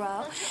watching it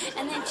grow.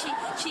 And then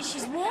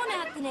she's worn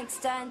out the next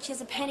day and she has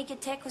a panic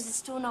attack because it's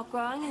still not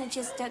growing, and then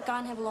just go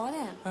and have a lie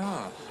down.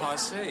 Oh, I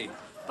see.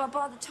 But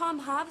by the time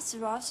harvest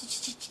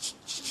arrives,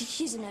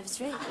 she's a nervous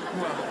wreck.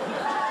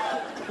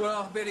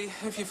 Well, Betty,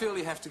 if you feel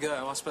you have to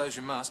go, I suppose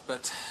you must,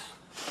 but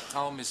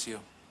I'll miss you.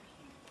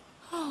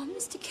 Oh,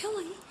 Mr.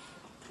 Kelly,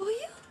 will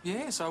you?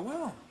 Yes, I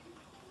will.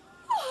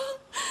 Oh,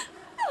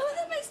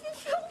 that makes me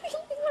feel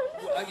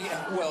really wonderful.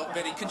 Yeah, well,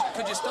 Betty,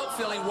 could you stop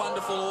feeling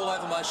wonderful all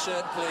over my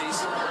shirt,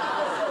 please?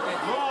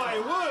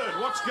 My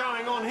word, what's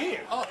going on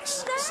here? Oh,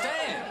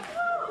 Stan!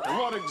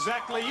 What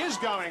exactly is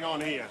going on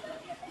here?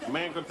 A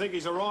man could think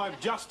he's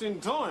arrived just in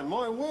time.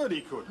 My word,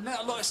 he could.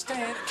 Now, look,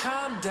 Stan,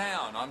 calm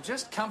down. I'm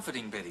just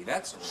comforting Betty,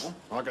 that's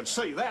all. I could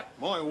see that.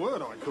 My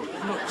word, I could.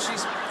 Look,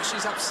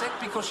 she's upset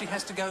because she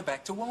has to go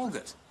back to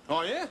Walgett.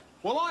 Oh, yeah?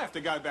 Well, I have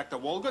to go back to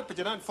Walgett, but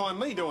you don't find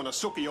me doing a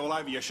sookie all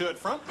over your shirt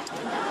front.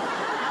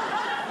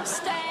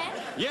 Stan?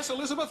 Yes,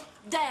 Elizabeth?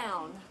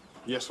 Down.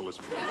 Yes,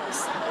 Elizabeth.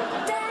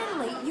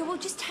 Stanley, you will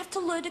just have to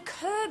learn to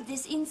curb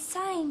this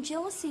insane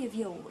jealousy of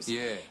yours.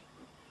 Yeah.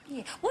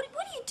 Yeah. What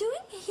are you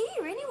doing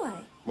here,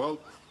 anyway? Well,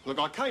 look,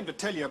 I came to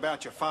tell you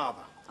about your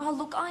father. Oh,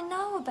 look, I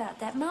know about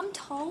that. Mum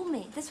told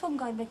me. That's why I'm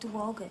going back to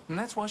Walgett. And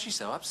that's why she's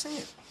so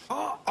upset.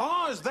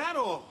 Oh, is that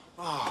all?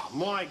 Oh,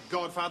 my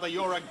godfather,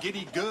 you're a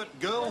giddy-girt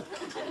girl.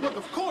 Look,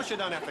 of course you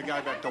don't have to go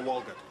back to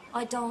Walgett.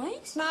 I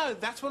don't? No,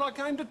 that's what I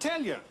came to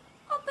tell you.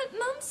 Oh, but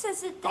Mum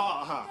says it...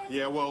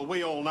 Yeah, well,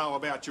 we all know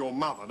about your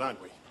mother,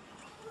 don't we?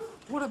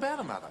 What about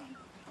her mother?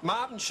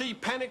 Martin, she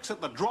panics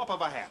at the drop of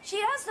a hat. She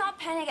does not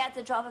panic at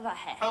the drop of a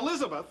hat.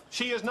 Elizabeth,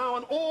 she is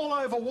known all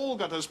over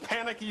Walgett as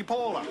Panicky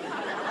Paula.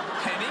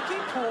 Panicky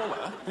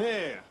Paula?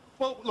 Yeah.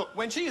 Well, look,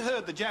 when she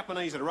heard the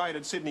Japanese had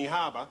raided Sydney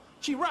Harbour,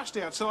 she rushed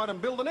outside and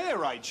built an air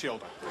raid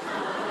shelter.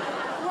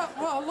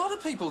 Well, a lot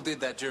of people did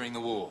that during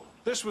the war.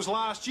 This was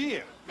last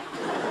year.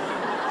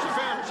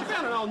 She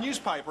found an old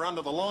newspaper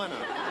under the liner.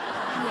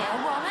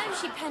 Yeah, well, maybe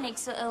she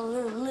panics a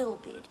little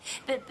bit.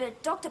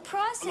 But Dr.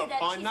 Price said Look,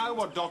 that I know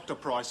what Dr.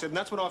 Price said, and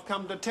that's what I've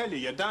come to tell you.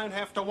 You don't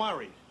have to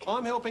worry.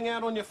 I'm helping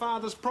out on your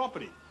father's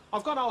property.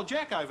 I've got old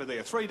Jack over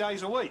there 3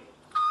 days a week.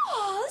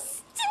 Oh,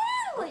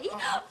 Stanley!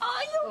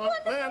 Oh, you're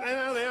wonderful.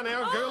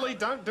 Now, girlie,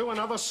 don't do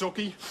another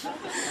sookie.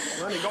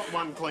 I've only got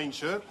one clean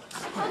shirt.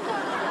 I'll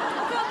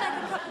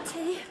make a cup of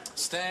tea.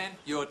 Stan,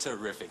 you're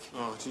terrific.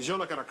 Oh, geez, you're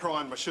not going to cry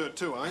in my shirt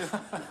too, are you?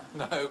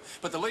 No,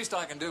 but the least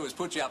I can do is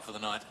put you up for the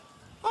night.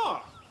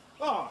 Oh,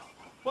 well,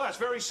 that's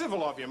very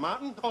civil of you,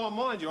 Martin. Oh,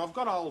 mind you, I've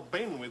got old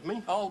Ben with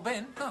me. Old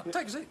Ben? Oh,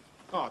 take a seat.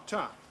 Oh,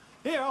 ta.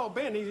 Yeah, old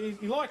Ben, he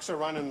likes to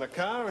run in the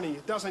car and he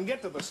doesn't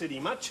get to the city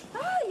much.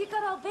 Oh, you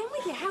got old Ben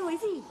with you. How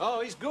is he? Oh,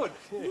 he's good.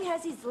 Yeah. He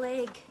has his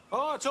leg.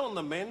 Oh, it's on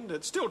the mend.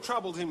 It still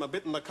troubles him a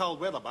bit in the cold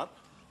weather, but...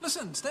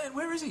 Listen, Stan,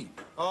 where is he?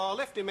 Oh, I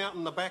left him out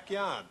in the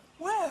backyard.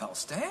 Well,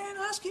 Stan,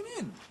 ask him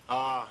in.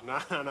 Oh,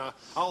 no.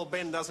 Old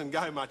Ben doesn't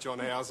go much on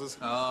houses.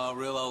 Oh,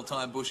 real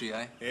old-time bushy,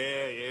 eh?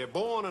 Yeah,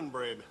 born and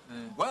bred.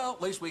 Well,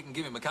 at least we can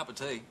give him a cup of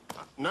tea.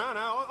 No,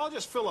 I'll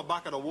just fill a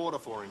bucket of water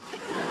for him.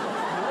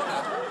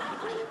 Water?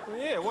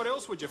 Yeah, what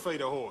else would you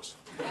feed a horse?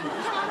 Come on,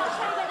 I'll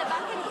show you where the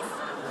bucket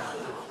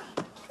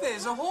is.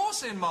 There's a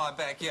horse in my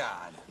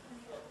backyard.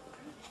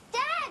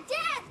 Dad,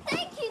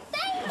 thank you.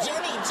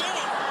 Jenny!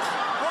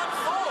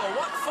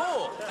 What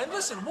for? And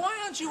listen, why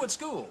aren't you at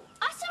school?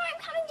 I saw him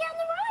coming down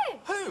the road.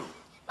 Who?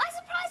 My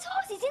surprise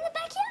horse, he's in the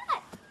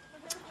backyard.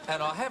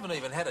 And I haven't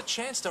even had a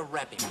chance to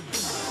wrap him.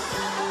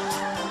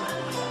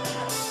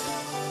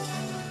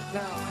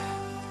 Now,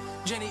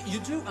 Jenny, you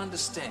do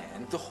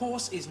understand the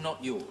horse is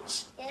not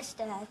yours. Yes,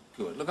 Dad.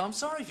 Good. Look, I'm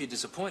sorry if you're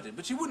disappointed,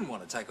 but you wouldn't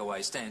want to take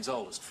away Stan's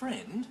oldest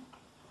friend.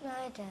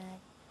 No, Dad.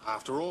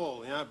 After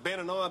all, Ben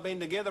and I have been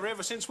together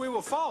ever since we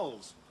were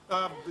foals.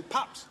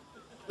 Pups.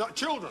 Not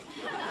children.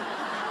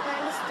 I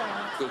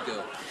understand. Good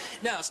girl.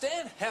 Now,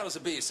 Stan, how does a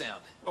beer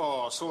sound?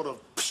 Oh, sort of...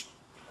 Psh.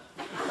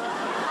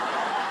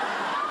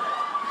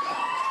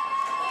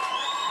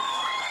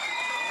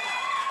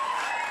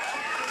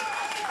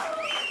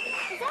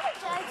 Is that a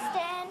joke,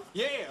 Stan?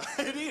 Yeah,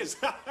 it is.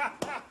 I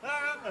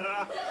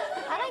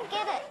don't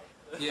get it.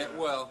 Yeah,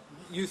 well,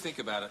 you think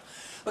about it.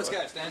 Let's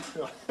go, Stan.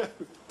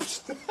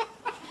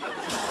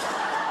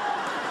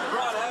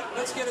 Righto,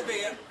 let's get a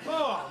beer.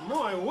 Oh,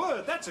 my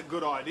word, that's a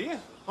good idea.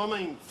 I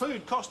mean,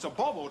 food costs a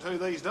bob or two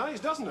these days,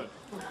 doesn't it?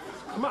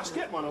 I must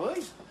get one of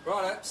these.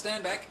 Righto,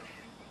 stand back.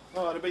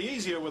 Oh, it'd be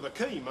easier with a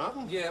key,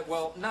 Martin. Yeah,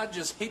 well, Nudge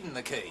has hidden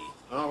the key.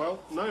 Oh, well,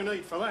 no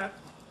need for that.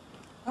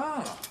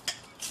 Oh.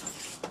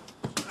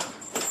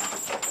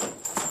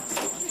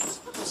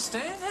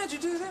 Stan, how'd you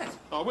do that?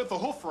 Oh, with the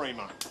hoof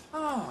reamer.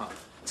 Oh.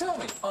 Tell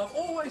me, I've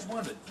always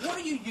wondered, what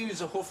do you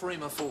use a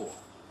hoof-reamer for?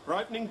 For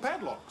opening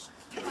padlocks.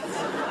 I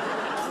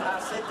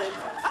said that.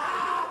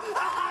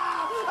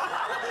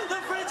 The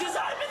fridge is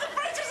open! The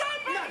fridge is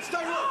open! Nuts,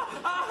 don't look!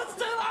 Oh, it's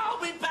too late.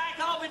 I'll be back.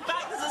 I'll be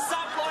back. There's a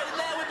subplot in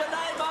there with my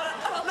name on it.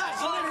 Nuts,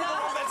 let me know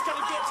what that's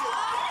going to get you.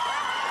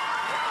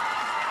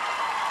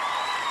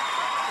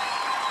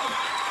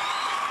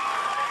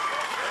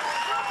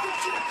 How could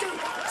you do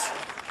that?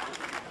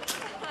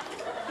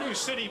 You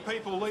city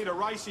people lead a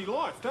racy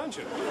life, don't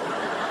you?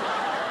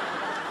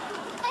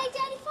 Hey,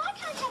 Dad, if I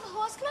can't have a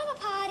horse, can I have a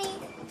party?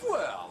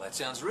 Well, that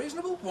sounds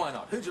reasonable. Why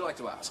not? Who'd you like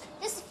to ask?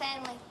 Just the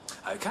family.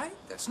 Okay,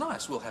 that's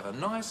nice. We'll have a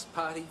nice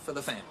party for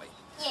the family.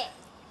 Yeah.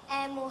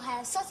 And we'll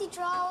have sausage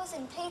rolls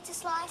and pizza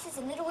slices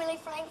and Little Willy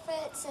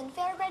Frankfurts and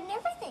fairy bread and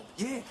everything.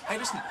 Yeah. Hey,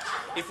 listen,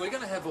 if we're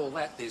going to have all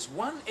that, there's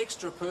one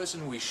extra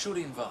person we should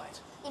invite.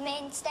 You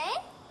mean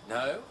Stan?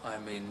 No, I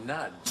mean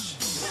Nudge.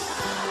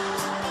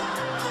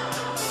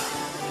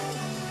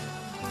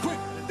 We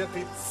got the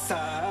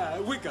pizza,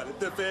 we got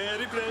the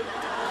fairy bread,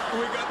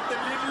 we got the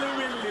Little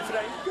Willy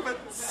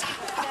Frankfurts.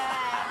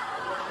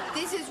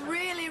 This is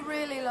really,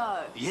 really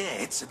low. Yeah,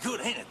 it's good,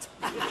 ain't it?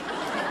 I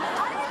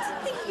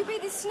didn't think you'd be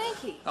this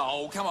sneaky.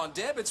 Oh, come on,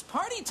 Deb, it's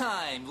party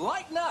time.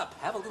 Lighten up.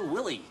 Have a little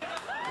Willy. Dad,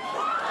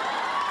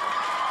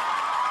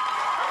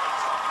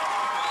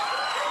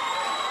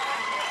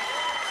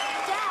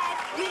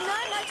 you know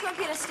Nudge won't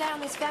be able to stay on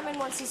this famine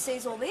once he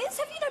sees all this.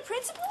 Have you no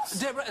principles?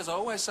 Deborah, as I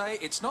always say,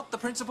 it's not the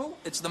principle,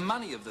 it's the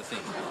money of the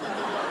thing.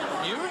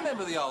 You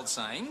remember the old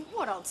saying,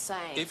 What old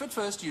saying? if at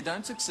first you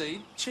don't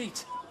succeed,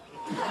 cheat.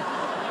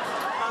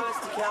 Oh,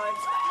 Mr. Kelly.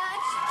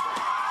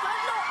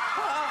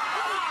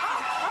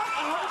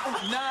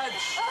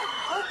 Nudge!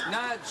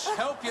 Nudge,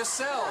 help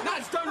yourself.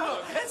 Nuts, don't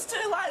look. It's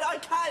too late. I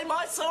came.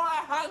 I saw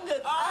I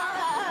hungered.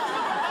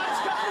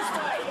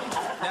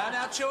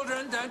 Now,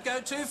 children, don't go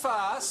too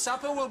far.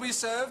 Supper will be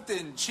served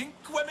in 5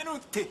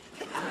 minuti.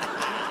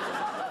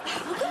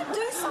 We've got to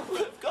do something.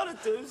 We've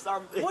got to do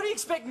something. What do you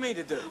expect me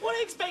to do? What do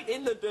you expect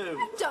him to do?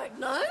 I don't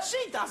know.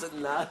 She doesn't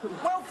know.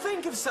 Well,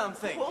 think of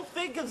something. Well,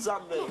 think of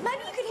something.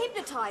 Maybe you could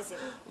hypnotise him.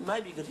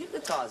 Maybe you could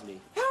hypnotise me.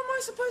 How am I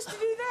supposed to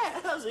do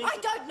that? How's he? I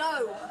don't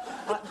know.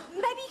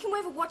 Maybe you can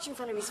wave a watch in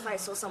front of his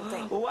face or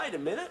something. Well, wait a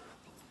minute.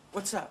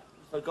 What's up?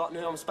 Forgotten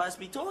who I'm supposed to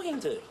be talking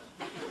to.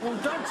 Well,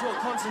 don't talk,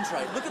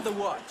 concentrate. Look at the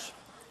watch.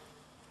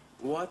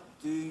 What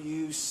do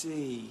you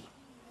see?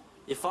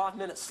 You're 5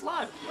 minutes slow.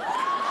 I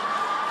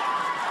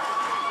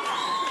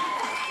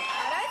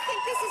don't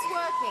think this is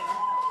working.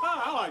 Oh,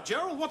 hello,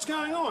 Gerald. What's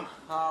going on?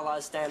 Hello,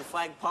 Stan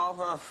Flagpole.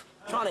 Huh?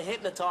 Trying to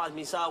hypnotise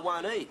me so I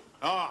won't eat.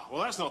 Ah,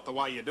 well, that's not the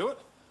way you do it.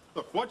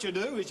 Look, what you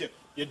do is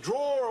you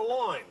draw a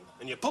line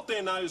and you put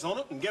their nose on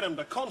it and get them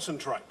to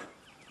concentrate.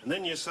 And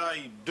then you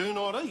say, do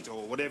not eat,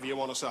 or whatever you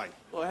want to say.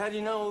 Well, how do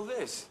you know all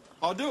this?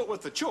 I do it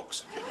with the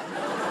chooks. Why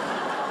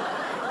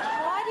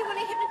do you want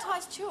to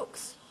hypnotise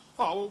chooks?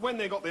 Oh, well, when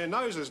they've got their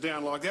noses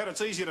down like that,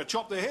 it's easier to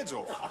chop their heads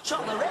off. I'll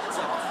chop the reds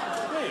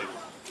off. Yeah.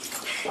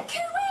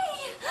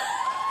 Cooey!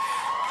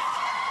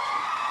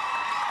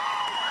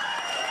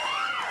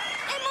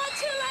 Am I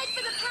too late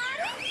for the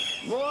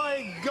party? My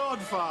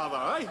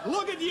godfather, eh?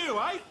 Look at you,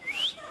 eh?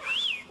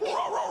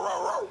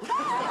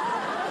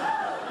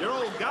 You're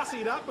all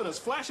gussied up and as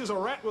flash as a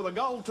rat with a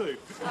gold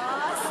tooth.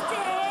 Oh,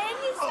 Stan,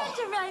 you're such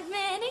a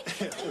romantic.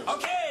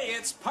 Okay,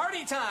 it's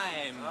party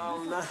time.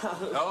 Oh, no.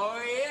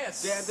 Oh,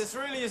 yes. Dad, this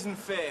really isn't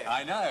fair.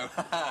 I know.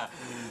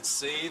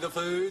 See the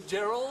food,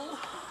 Gerald?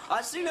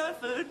 I see no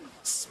food.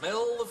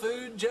 Smell the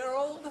food,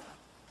 Gerald?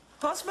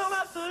 I smell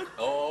no food.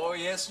 Oh,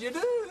 yes, you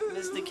do.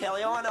 Mr.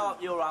 Kelly, I know what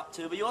you're up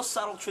to, but your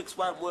subtle tricks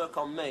won't work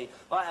on me.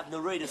 I have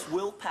Narita's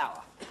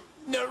willpower.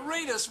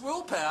 Narita's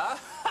willpower?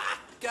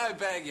 Go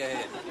bag your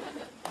head.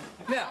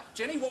 Now,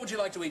 Jenny, what would you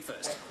like to eat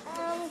first?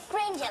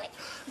 Green jelly.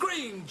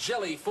 Green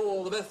jelly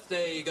for the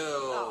birthday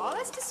girl. Oh,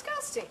 that's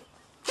disgusting.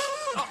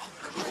 Oh,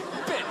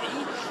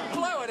 Benny,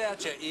 blow it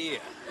out your ear.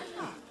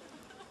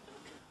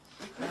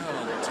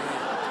 Oh,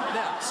 dear.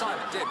 Now,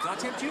 Simon, Deb, can I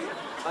tempt you?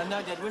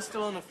 No, Dad, we're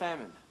still on a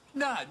famine.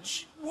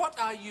 Nudge, what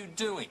are you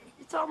doing?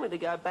 You told me to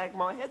go bag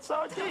my head, so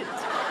I did.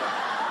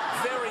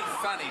 Very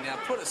funny. Now,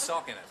 put a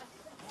sock in it.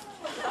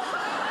 What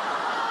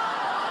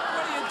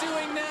are you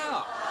doing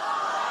now?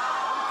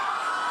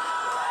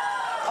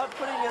 I'm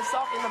putting a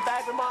sock in the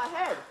bag of my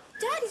head.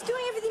 Dad, he's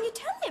doing everything you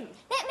tell him.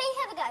 Let me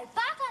have a go.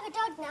 Bark like a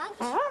dog, Nudge.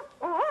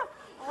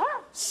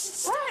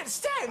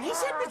 Stan, he's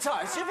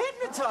hypnotised. You've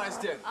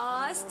hypnotised him.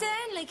 Oh,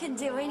 Stanley can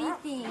do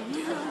anything.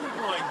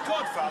 My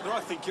godfather,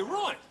 I think you're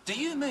right. Do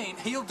you mean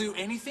he'll do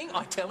anything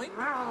I tell him?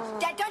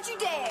 Dad, don't you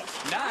dare.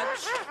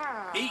 Nudge,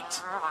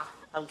 eat.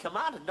 I'm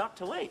commanded not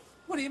to eat.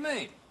 What do you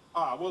mean?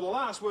 Ah, well, the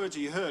last words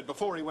he heard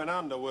before he went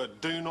under were,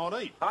 do not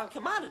eat. I'm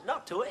commanded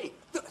not to eat.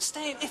 Look,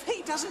 Stan, if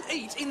he doesn't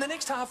eat in the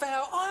next half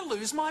hour, I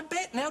lose my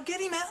bet. Now get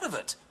him out of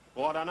it.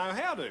 Well, I don't know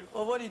how to.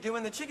 Well, what do you do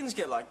when the chickens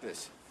get like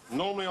this?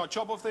 Normally I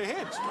chop off their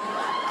heads.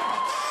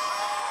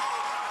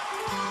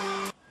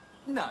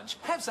 nudge.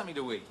 Have something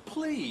to eat.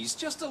 Please,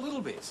 just a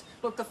little bit.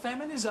 Look, the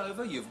famine is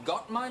over. You've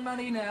got my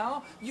money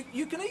now.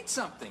 You can eat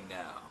something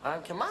now.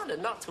 I'm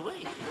commanded not to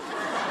eat.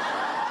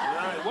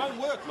 No, it won't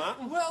work,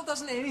 Martin. Well,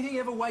 doesn't anything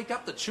ever wake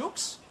up the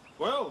chooks?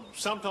 Well,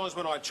 sometimes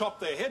when I chop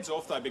their heads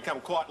off, they become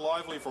quite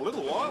lively for a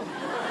little while.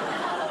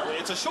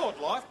 It's a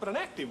short life, but an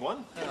active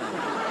one.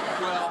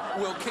 Well,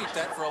 we'll keep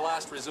that for a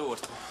last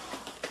resort.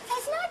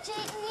 Has Nudge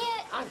eaten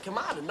yet? I'm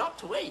commanded not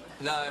to eat.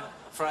 No,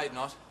 afraid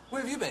not.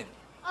 Where have you been?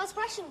 I was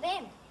brushing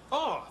them.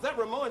 Oh, that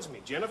reminds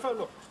me, Jennifer.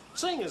 Look,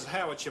 seeing as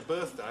how it's your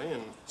birthday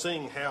and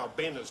seeing how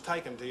Ben has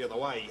taken to you the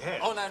way he has...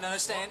 Oh, no,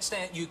 Stan.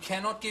 You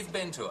cannot give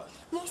Ben to her.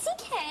 Yes,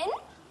 he can.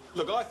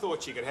 Look, I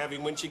thought you could have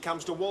him when she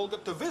comes to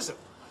Walgett to visit.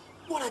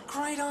 What a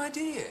great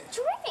idea.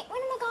 Terrific.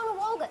 When am I going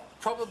to Walgett?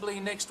 Probably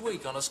next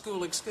week on a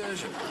school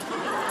excursion.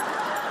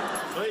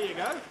 There you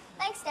go.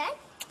 Thanks, Dad.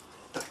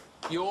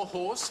 Your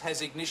horse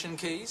has ignition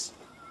keys?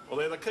 Well,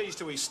 they're the keys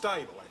to his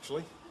stable,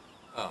 actually.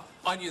 Oh,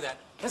 I knew that.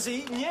 Has he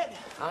eaten yet?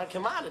 I'm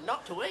commanded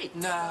not to eat.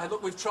 No,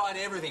 look, we've tried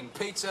everything.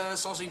 Pizza,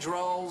 sausage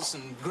rolls,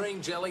 and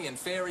green jelly and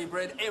fairy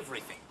bread,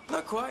 everything.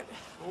 Not quite.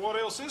 Well, what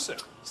else is there?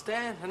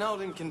 Stan, an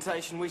old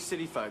incantation we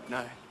city folk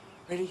know.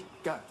 Ready?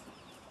 Go.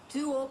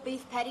 2 all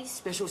beef patties.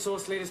 Special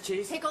sauce, lettuce,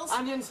 cheese. Pickles.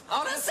 Onions.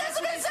 On a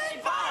sesame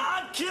seed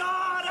bun!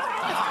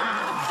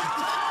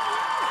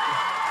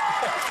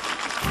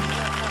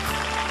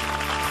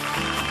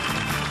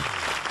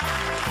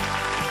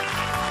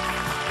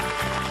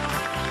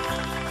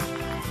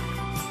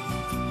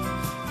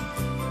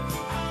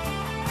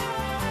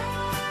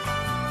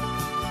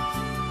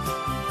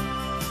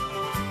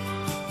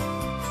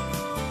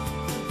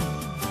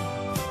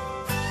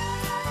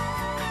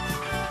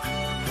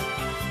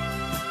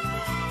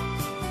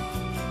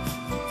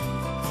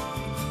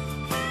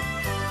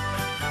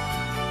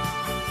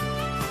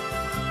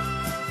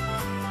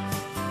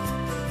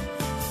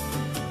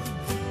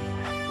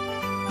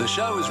 The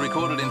show is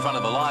recorded in front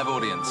of a live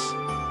audience.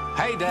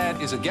 Hey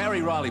Dad is a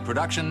Gary Riley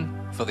production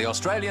for the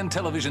Australian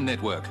Television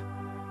Network.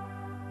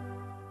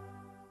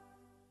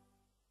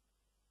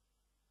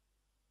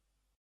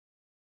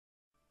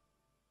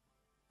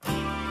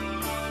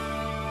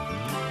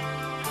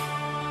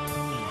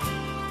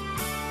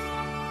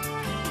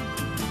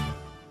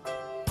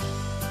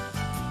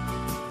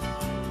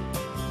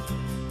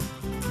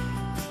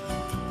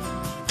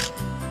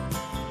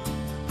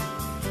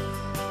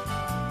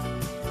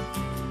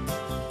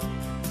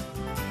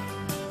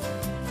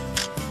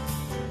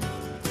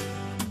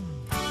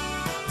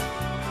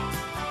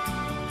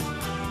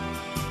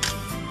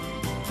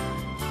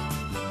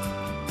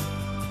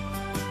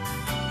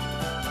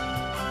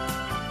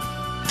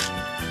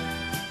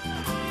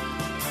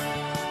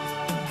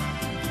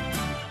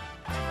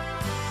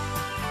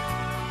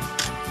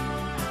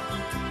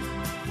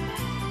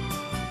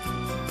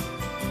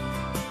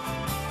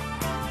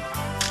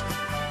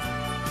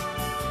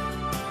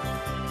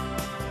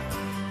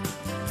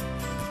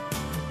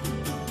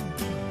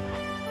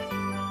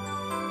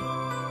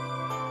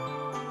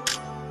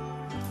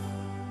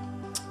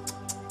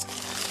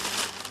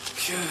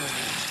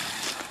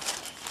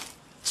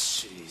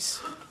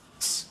 Jeez.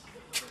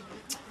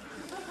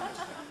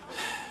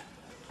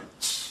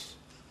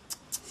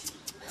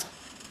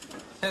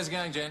 How's it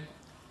going, Jen?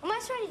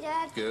 Almost ready,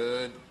 Dad.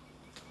 Good.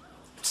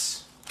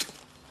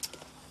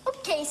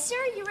 Okay, sir,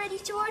 are you ready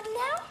to order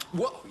now?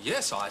 Well,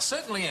 yes, I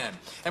certainly am.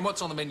 And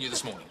what's on the menu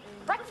this morning?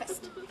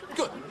 Breakfast.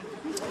 Good.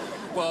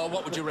 Well,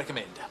 what would you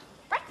recommend?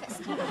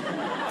 Breakfast.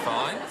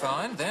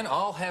 Fine. Then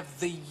I'll have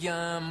the,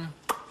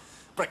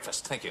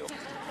 breakfast, thank you.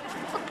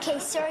 Okay,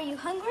 sir, are you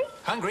hungry?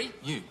 Hungry?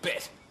 You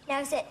bet. Now,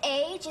 is it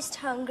A, just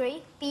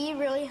hungry, B,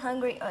 really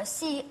hungry, or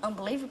C,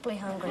 unbelievably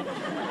hungry?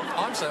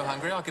 I'm so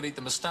hungry I could eat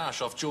the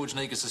moustache off George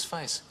Negus'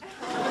 face.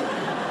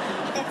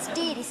 That's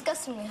D,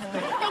 disgustingly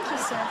hungry. Thank you,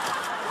 sir.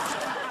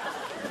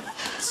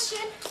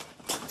 Jen,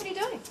 what are you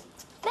doing?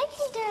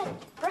 Making Dad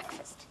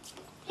breakfast.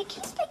 He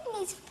keeps making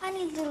these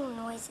funny little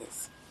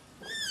noises.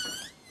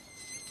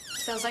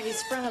 Sounds like you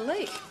sprung a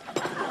leak.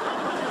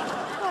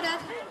 What,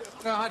 Dad?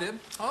 Oh, hi, Deb.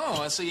 Oh,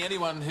 I see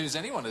anyone who's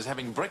anyone is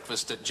having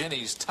breakfast at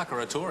Jenny's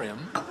Tuckeratorium.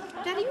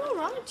 Dad, are you all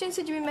right? Jen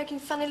said you've been making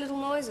funny little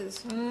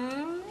noises.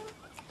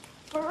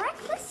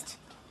 Breakfast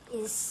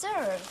is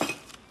served.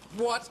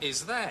 What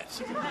is that?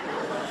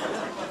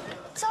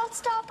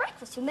 Salt-style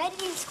breakfast. We made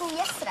it in school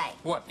yesterday.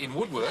 What, in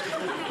woodwork?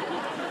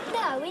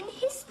 No, in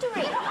history.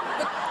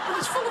 But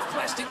it's full of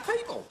plastic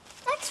people.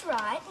 That's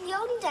right. In the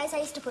olden days, I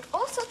used to put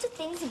all sorts of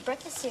things in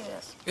breakfast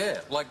cereals.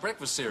 Yeah, like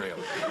breakfast cereal.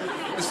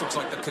 This looks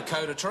like the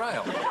Kokoda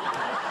Trail.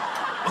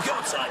 Look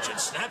out, Sergeant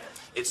Snap.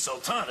 It's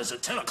Sultana's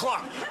at 10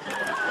 o'clock.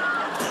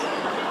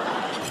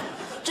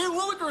 Gee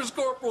willikers,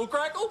 Corporal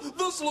Crackle.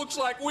 This looks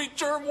like wheat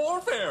germ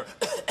warfare.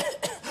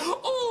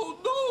 Oh,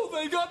 no,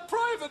 they got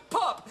Private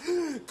Pup.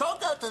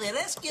 Coco to the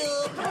rescue.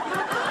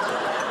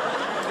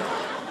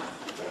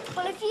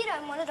 Well, if you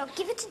don't want it, I'll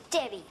give it to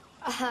Debbie.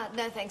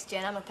 No thanks,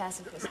 Jen. I'm a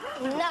pacifist.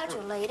 Nudge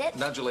will eat it.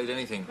 Nudge will eat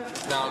anything.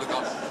 No, look,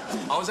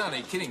 I was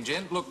only kidding,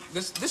 Jen. Look,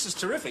 this is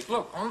terrific.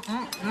 Look.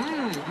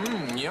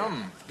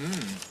 Yum.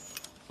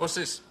 What's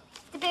this?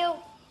 The bill.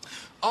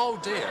 Oh,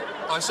 dear.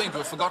 I seem to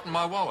have forgotten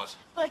my wallet.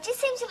 Well, it just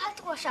seems you'll have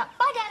to wash up.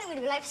 Bye, Dad. I'm going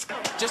to be late for school.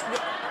 Just...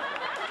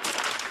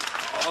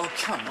 Oh,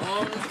 come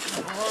on,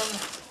 come on.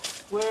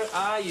 Where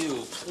are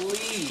you?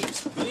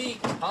 Please, be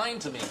kind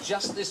to me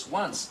just this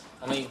once.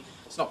 I mean,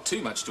 it's not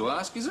too much to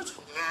ask, is it?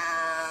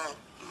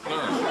 No.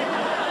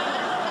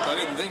 I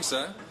didn't think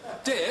so.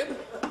 Deb?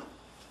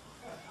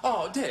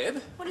 Oh,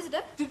 Deb? What is it,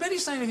 Deb? Did Betty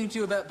say anything to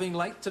you about being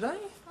late today?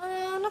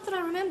 Not that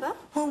I remember.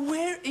 Well,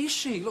 where is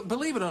she? Look,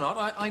 believe it or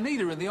not, I need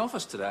her in the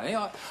office today.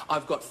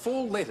 I've got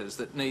 4 letters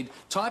that need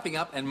typing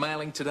up and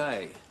mailing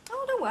today.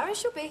 Oh, don't worry,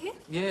 she'll be here.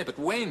 Yeah, but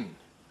when?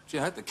 Gee,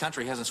 I hope the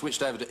country hasn't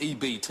switched over to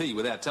EBT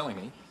without telling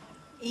me.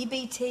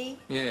 EBT?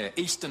 Yeah,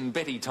 Eastern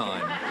Betty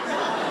time.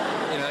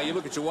 You know, you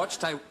look at your watch,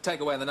 take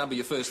away the number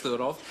you first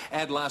thought of,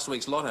 add last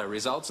week's lotto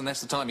results, and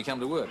that's the time you come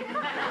to work.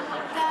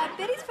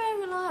 Betty's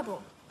very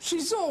reliable.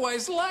 She's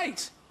always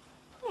late.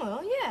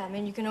 Well, yeah, I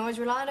mean, you can always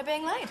rely on her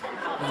being late.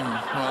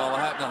 Well,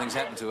 I hope nothing's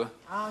happened to her.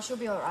 Oh, she'll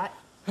be all right.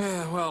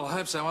 Yeah, well, I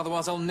hope so,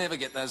 otherwise I'll never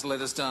get those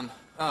letters done.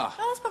 Ah.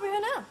 Oh, that's probably her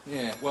now.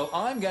 Yeah, well,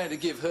 I'm going to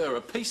give her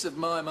a piece of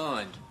my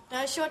mind.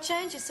 Don't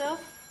shortchange yourself.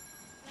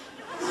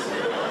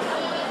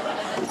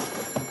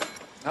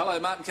 Hello,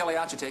 Martin Kelly,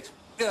 architect.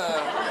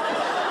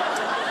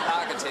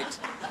 Architect.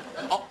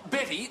 Oh,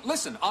 Betty,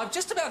 listen, I've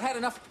just about had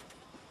enough...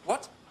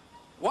 What?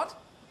 What?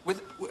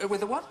 With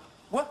the what?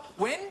 What?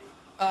 When?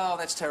 Oh,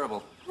 that's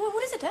terrible. Well,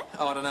 what is it, Dad?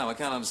 Oh, I don't know. I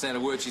can't understand a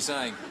word she's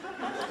saying.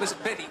 Listen,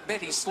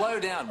 Betty, slow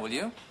down, will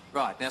you?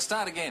 Right, now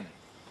start again.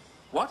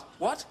 What?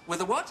 What? With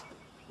the what?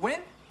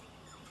 When?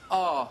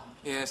 Oh,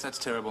 yes, that's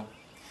terrible.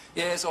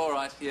 Yes, all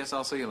right. Yes,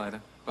 I'll see you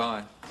later.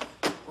 Bye.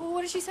 Well,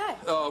 what did she say?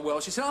 Oh, well,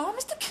 she said, oh,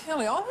 Mr.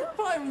 Kelly,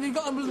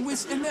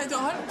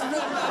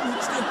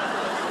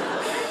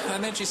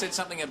 and then she said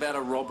something about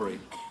a robbery.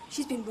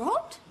 She's been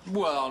robbed?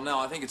 Well, no,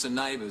 I think it's a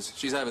neighbour's.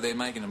 She's over there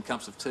making them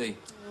cups of tea.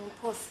 Oh,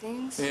 poor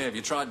things. Yeah, have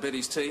you tried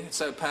Betty's tea? It's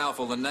so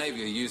powerful, the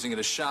Navy are using it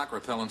as shark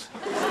repellent.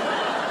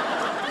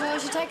 Well,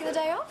 is she taking the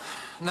day off?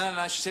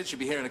 No, she said she'd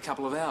be here in a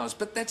couple of hours,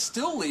 but that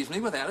still leaves me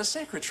without a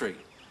secretary.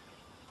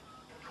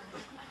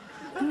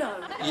 No.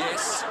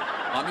 Yes,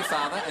 I'm your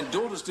father, and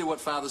daughters do what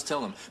fathers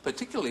tell them,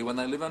 particularly when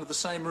they live under the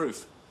same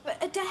roof. But,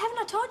 Dad, haven't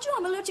I told you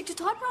I'm allergic to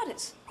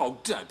typewriters? Oh,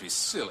 don't be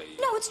silly.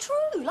 No, it's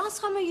true.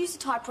 Last time I used a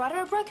typewriter,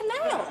 I broke a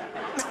nail.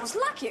 I was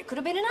lucky. It could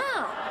have been an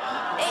arm.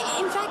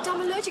 In fact, I'm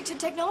allergic to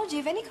technology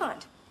of any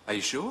kind. Are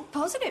you sure?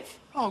 Positive.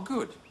 Oh,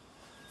 good.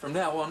 From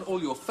now on,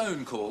 all your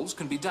phone calls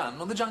can be done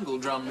on the jungle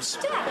drums.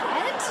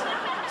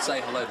 Dad?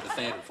 Say hello to the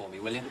Phantom for me,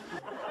 will you?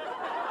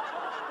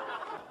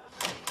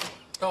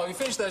 Oh, you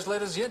finished those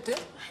letters yet, Deb?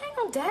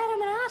 Hang on, Dad.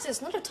 I'm an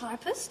artist, not a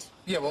typist.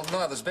 Yeah, well,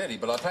 neither's Betty,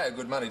 but I pay her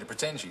good money to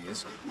pretend she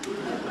is.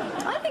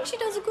 I think she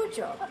does a good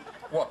job.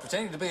 What,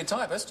 pretending to be a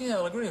typist? Yeah,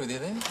 I'll agree with you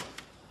then.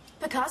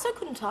 Picasso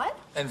couldn't type.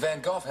 And Van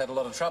Gogh had a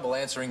lot of trouble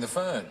answering the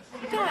phone.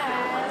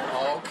 Dad.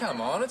 Oh,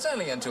 come on. It's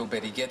only until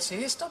Betty gets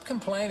here. Stop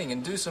complaining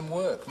and do some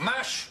work.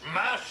 Mush!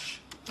 Mush!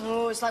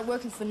 Oh, it's like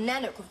working for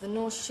Nanook of the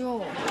North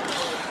Shore.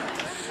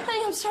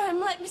 Hey, I'm sorry I'm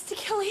late, Mr.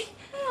 Kelly.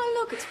 Oh,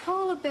 look, it's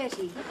Paula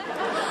Betty.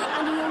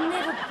 And you'll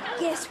never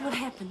guess what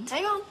happened.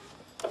 Hang on.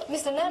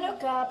 Mr. Nanook,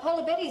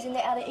 Paula Betty's in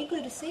the outer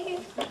igloo to see you.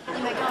 You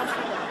may go on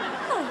through.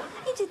 Oh,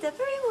 you did that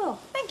very well.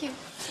 Thank you.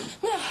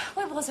 Now,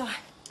 where was I?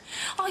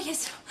 Oh,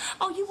 yes.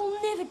 Oh, you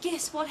will never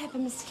guess what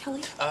happened, Mr.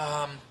 Kelly.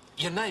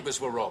 Your neighbours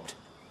were robbed.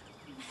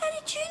 How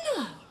did you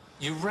know?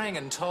 You rang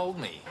and told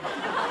me.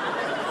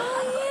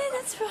 Oh, yeah,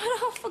 that's right.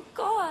 I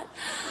forgot.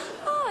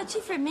 Oh, gee,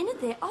 for a minute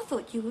there, I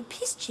thought you were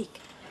Piss Chick.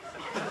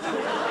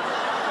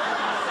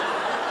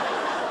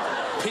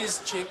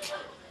 Piz chick?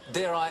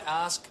 Dare I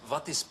ask,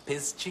 what is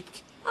Piz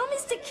chick? Oh,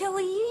 Mr.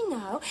 Kelly, you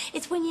know.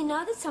 It's when you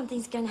know that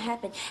something's going to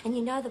happen, and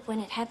you know that when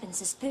it happens,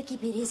 the spooky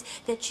bit is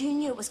that you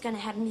knew it was going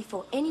to happen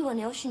before anyone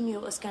else knew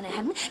it was going to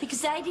happen,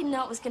 because they didn't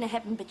know it was going to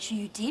happen, but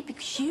you did,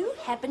 because you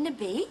happened to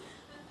be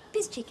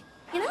Piz Chick,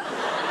 you know?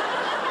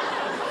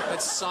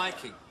 That's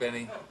psychic,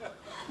 Benny.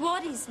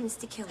 What is,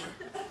 Mr. Kelly?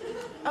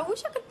 I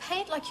wish I could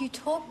paint like you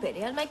talk,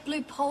 Betty. I'd make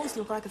blue poles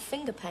look like a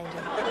finger painting.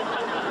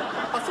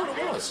 I thought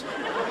it was.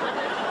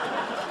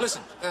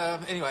 Listen,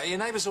 anyway, are your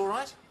neighbours all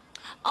right?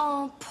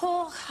 Oh,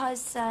 Paul,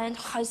 Jose and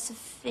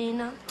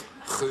Josefina.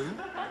 Who?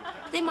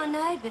 They're my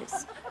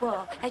neighbours.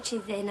 Well, actually,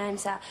 their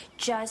names are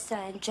Jose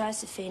and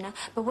Josephina,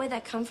 but where they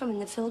come from in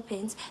the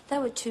Philippines, they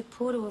were too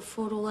poor to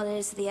afford all the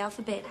letters of the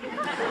alphabet.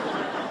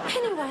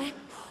 Anyway,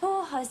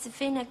 poor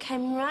Josefina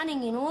came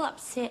running in all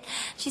upset.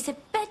 She said,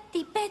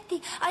 Betty,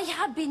 Betty, I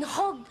have been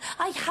hogged.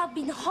 I have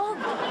been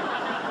hogged.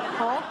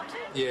 Hogged?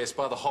 Yes,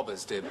 by the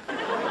hobbers, Deb.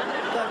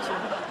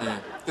 Gotcha. Yeah.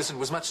 Listen,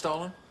 was much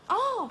stolen?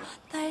 Oh,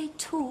 they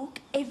took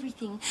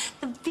everything.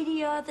 The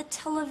video, the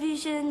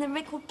television, the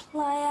record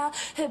player,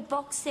 her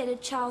box set of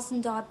Charles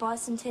and Di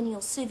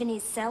bicentennial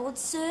souvenir salad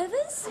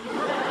servers.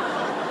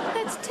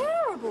 That's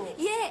terrible.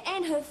 Yeah,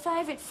 and her favourite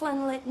favourite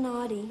flannelette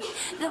nightie.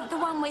 The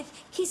one with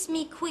 "Kiss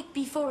me quick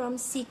before I'm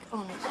sick"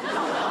 on it.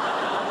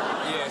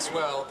 Yes,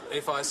 well,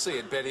 if I see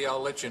it, Betty,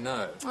 I'll let you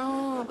know.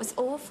 Oh, it was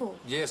awful.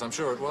 Yes, I'm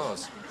sure it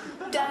was.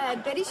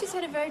 Dad, Betty's just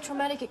had a very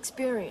traumatic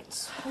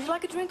experience. Would you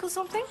like a drink or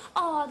something?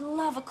 Oh, I'd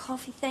love a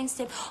coffee, thanks,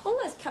 Deb. All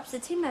those cups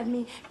of tea made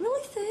me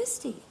really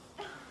thirsty.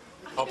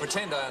 I'll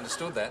pretend I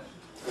understood that.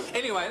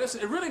 Anyway,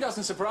 listen, it really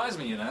doesn't surprise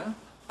me, you know.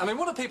 I mean,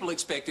 what do people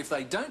expect if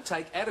they don't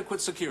take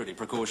adequate security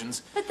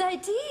precautions? But they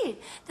did.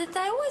 That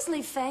they always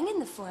leave Fang in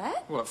the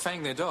flat. What,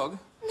 Fang their dog?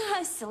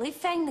 No, silly,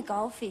 Fang the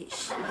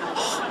goldfish.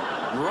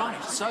 Right,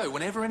 so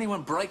whenever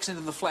anyone breaks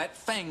into the flat,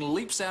 Fang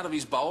leaps out of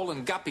his bowl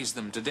and guppies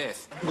them to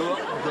death.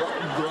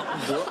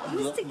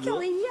 Mr.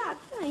 Kelly, yuck.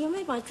 Oh, you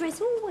made my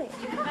dress all wet.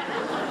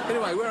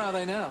 Anyway, where are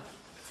they now?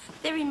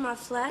 They're in my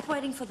flat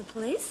waiting for the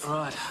police.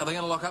 Right, are they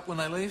going to lock up when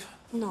they leave?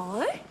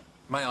 No,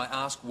 May I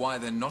ask why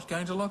they're not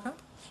going to lock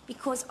up?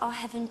 because I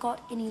haven't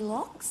got any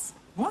locks.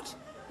 What?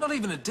 Not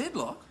even a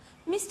deadlock?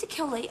 Mr.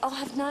 Kelly, I'll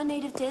have no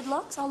need of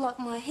deadlocks. I'll lock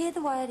my hair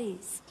the way it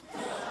is.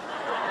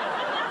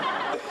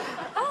 I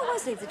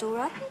always leave the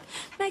door open.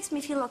 Makes me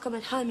feel like I'm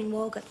at home in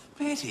Walgett.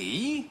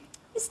 Betty?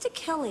 Mr.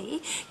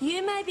 Kelly,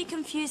 you may be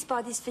confused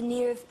by this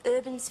veneer of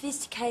urban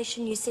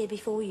sophistication you see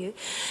before you,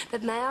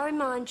 but may I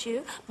remind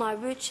you, my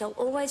roots shall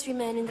always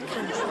remain in the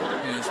country.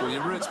 Yes, well,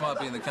 your roots might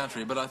be in the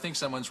country, but I think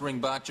someone's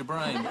ring-barked your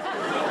brain.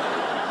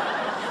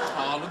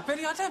 Oh, look,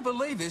 Betty, I don't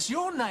believe this.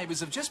 Your neighbours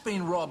have just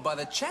been robbed by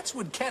the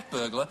Chatswood cat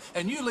burglar,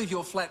 and you leave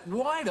your flat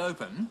wide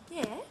open.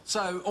 Yeah?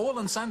 So all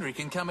and sundry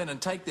can come in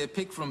and take their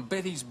pick from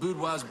Betty's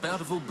boudoir's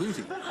bountiful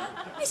booty.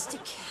 Mr.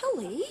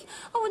 Kelly,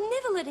 I would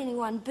never let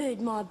anyone boot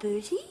my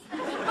booty. I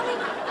mean,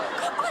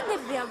 I'd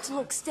never be able to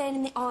look Stan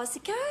in the eyes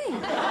again.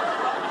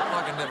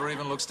 I can never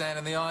even look Stan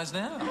in the eyes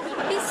now.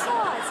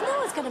 Besides, no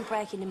one's going to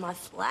break into my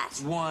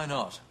flat. Why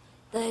not?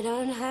 They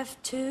don't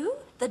have to.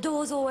 The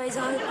door's always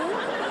open.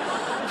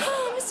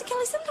 Oh, Mr.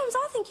 Kelly, sometimes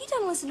I think you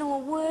don't listen to a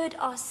word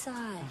I say.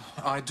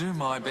 I do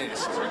my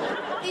best.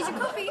 Here's your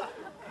coffee.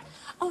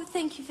 Oh,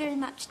 thank you very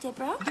much,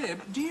 Deborah.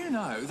 Deb, do you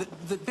know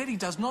that Betty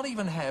does not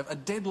even have a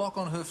deadlock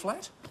on her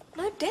flat?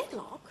 No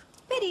deadlock?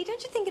 Betty,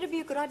 don't you think it'd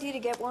be a good idea to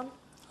get one?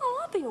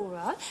 Oh, I'll be all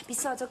right.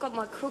 Besides, I've got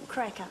my crook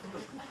cracker.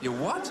 Your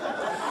what?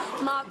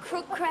 My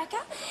crook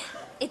cracker?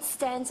 It's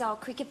Stan's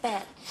old cricket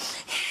bat.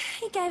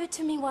 He gave it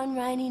to me one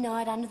rainy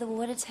night under the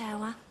water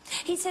tower.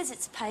 He says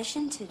it's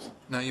patented.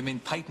 No, you mean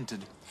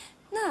patented.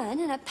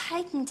 No,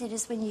 patented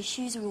is when your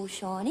shoes are all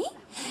shiny.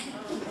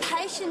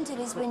 Patented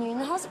is when you're in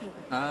the hospital.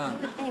 Ah.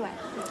 Anyway,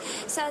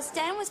 so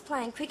Stan was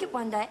playing cricket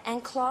one day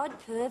and Clyde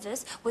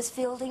Purvis was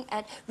fielding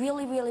at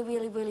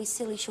really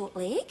silly short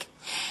leg.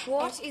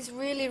 What is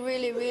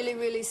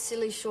really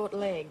silly short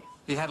leg?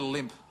 He had a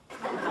limp.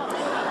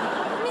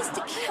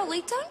 Mr.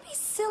 Kelly, don't be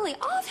silly.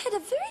 I've had a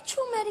very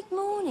traumatic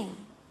morning.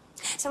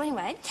 So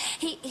anyway,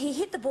 he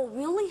hit the ball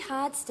really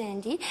hard,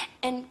 Stan did,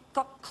 and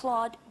got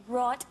Clyde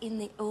right in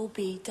the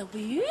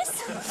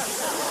LBWs.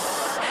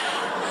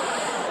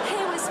 He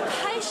was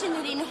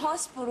patiented in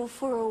hospital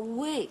for a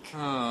week.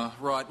 Oh,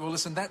 right. Well,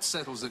 listen, that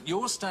settles it.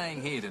 You're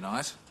staying here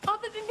tonight. Oh,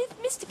 but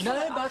Mr.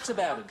 Kelly... No buts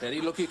about it,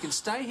 Betty. Look, you can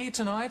stay here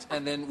tonight,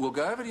 and then we'll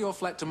go over to your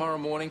flat tomorrow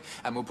morning,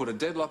 and we'll put a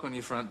deadlock on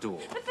your front door.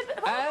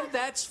 And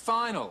that's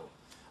final.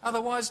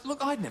 Otherwise,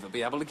 look, I'd never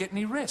be able to get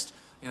any rest.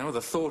 You know,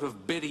 the thought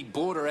of Betty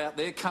Border out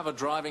there cover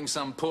driving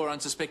some poor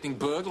unsuspecting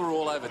burglar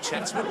all over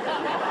Chatswood.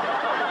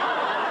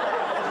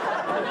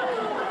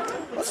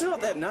 It's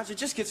not that nuts, it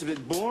just gets a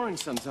bit boring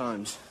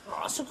sometimes.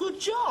 Oh, it's a good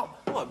job.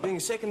 What, being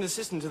second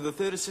assistant to the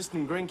third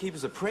assistant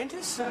greenkeeper's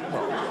apprentice?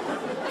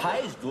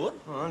 Pay's good.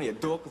 Oh, only a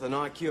dork with an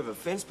IQ of a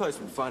fence post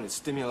would find it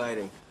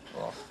stimulating.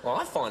 Oh, well,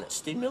 I find it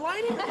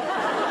stimulating.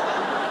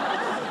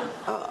 I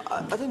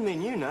didn't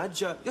mean you,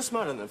 Nudge. You're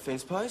smarter than a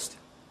fence post.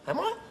 Am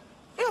I?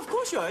 Yeah, of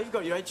course you are. You've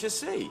got your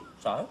HSC.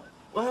 So?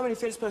 Well, how many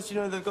fence posts do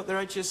you know they've got their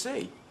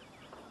HSC?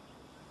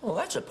 Well,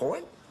 that's a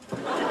point.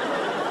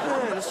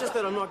 Man, it's just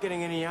that I'm not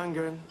getting any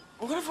younger and...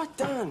 What have I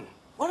done?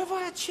 What have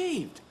I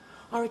achieved?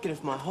 I reckon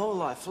if my whole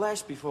life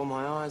flashed before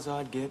my eyes,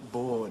 I'd get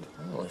bored.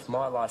 Well, if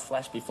my life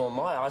flashed before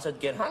my eyes, I'd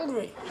get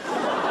hungry.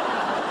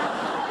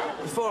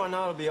 Before I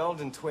know, I'll be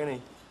old and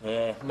 20.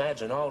 Yeah,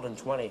 imagine old and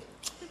 20.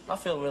 I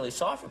feel really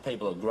sorry for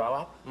people who grow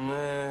up.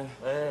 Yeah.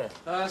 Yeah.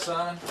 Hi,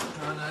 Simon.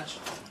 Hi, Nudge.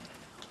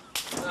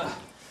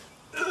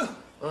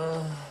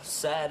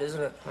 Sad,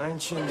 isn't it?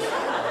 Ancient.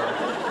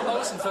 Oh,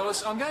 listen,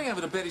 fellas, I'm going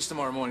over to Betty's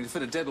tomorrow morning to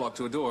fit a deadlock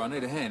to a door. I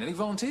need a hand. Any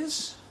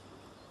volunteers?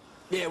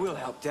 Yeah, we'll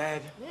help,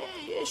 Dad. Yeah,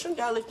 you shouldn't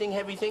go lifting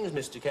heavy things,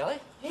 Mr. Kelly.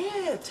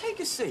 Yeah, take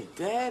a seat,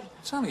 Dad.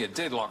 It's only a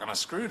deadlock and a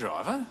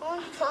screwdriver. Oh,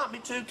 you can't be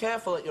too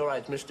careful at your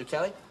age, Mr.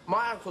 Kelly.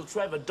 My Uncle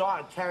Trevor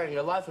died carrying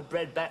a loaf of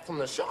bread back from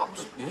the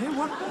shops. Yeah?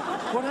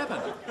 What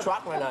happened?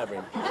 Truck went over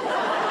him.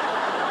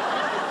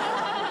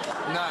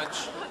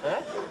 Nudge.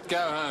 Eh? Go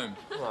home.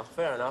 Well,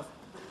 fair enough.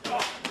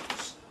 Oh,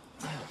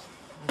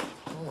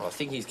 I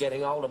think he's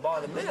getting older by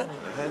the minute.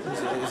 It happens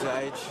at his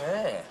age.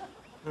 Yeah.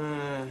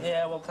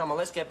 Yeah, well, come on,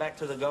 let's get back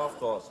to the golf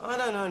course. I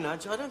don't know,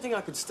 Nudge. I don't think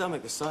I could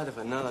stomach the sight of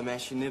another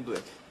mashy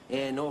niblick.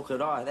 Yeah, nor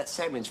could I. That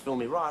segment's filled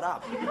me right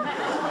up. The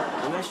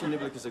Mash and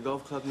Niblick is a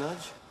golf club,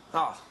 Nudge.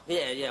 Oh,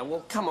 yeah,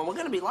 well, come on, we're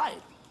going to be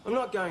late. I'm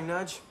not going,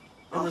 Nudge.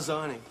 I'm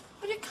resigning.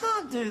 But you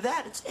can't do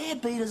that. It's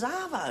Airbeaters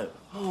Arvo.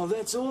 Oh,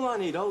 that's all I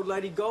need, old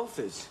lady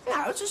golfers.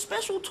 No, it's a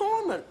special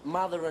tournament.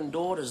 Mother and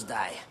Daughter's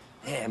Day.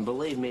 Yeah, and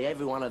believe me,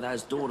 every one of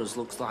those daughters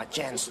looks like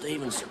Jan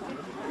Stevenson.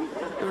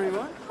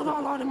 Everyone? Would I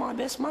lie to my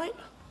best mate?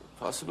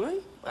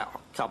 Possibly. Well,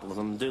 a couple of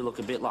them do look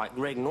a bit like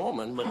Greg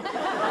Norman, but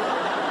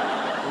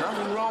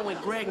nothing wrong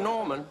with Greg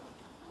Norman.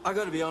 I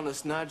gotta be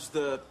honest, Nudge,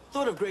 the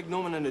thought of Greg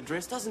Norman in a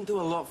dress doesn't do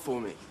a lot for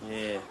me.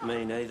 Yeah,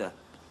 me neither.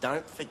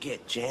 Don't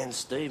forget Jan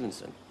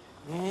Stevenson.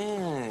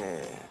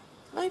 Yeah.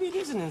 Maybe it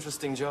is an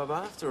interesting job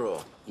after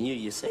all.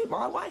 You see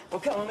my way? Well,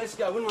 come on, let's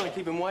go. Wouldn't want to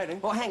keep him waiting.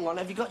 Well, hang on.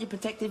 Have you got your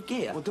protective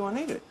gear? Well, do I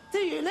need it? Do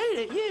you need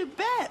it? You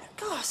bet.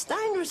 Gosh, it's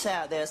dangerous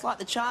out there. It's like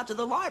the charge of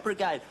the Light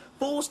Brigade.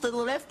 Force to the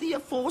left of you,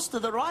 force to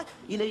the right.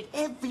 You need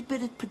every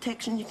bit of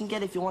protection you can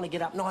get if you want to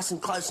get up nice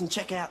and close and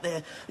check out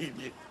their...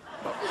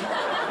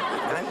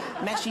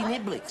 mashy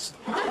niblicks.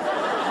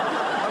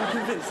 I'm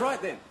convinced. Right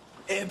then.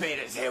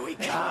 Airbeaters, here we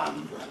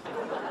come.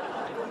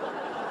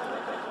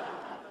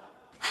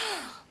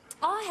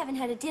 I haven't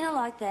had a dinner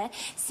like that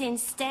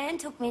since Stan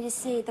took me to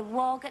see the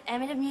Walgett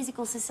Amateur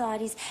Musical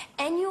Society's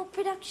annual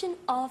production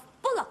of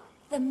Bullock,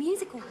 the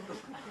musical.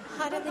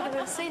 I don't think I've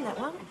ever seen that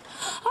one.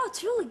 Oh,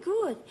 it's really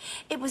good.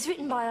 It was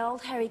written by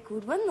old Harry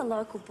Goodwin, the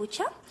local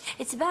butcher.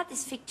 It's about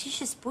this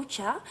fictitious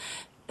butcher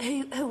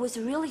who was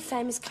a really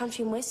famous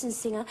country and western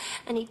singer,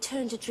 and he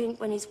turned to drink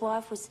when his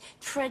wife was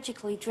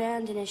tragically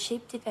drowned in a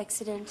sheep dip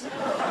accident.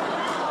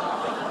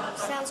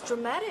 Sounds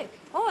dramatic.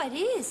 Oh, it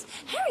is.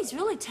 Harry's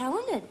really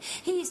talented.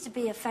 He used to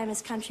be a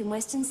famous country and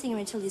western singer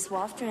until his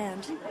wife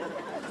drowned.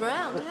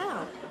 Drowned?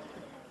 How?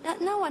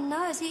 No one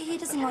knows. He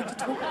doesn't like to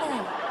talk about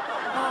it.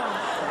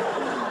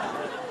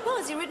 Oh. Well,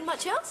 has he written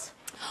much else?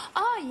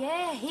 Oh,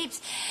 yeah,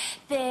 heaps.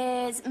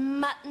 There's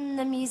Mutton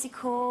the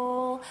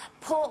musical,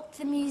 Pork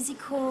the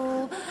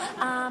musical,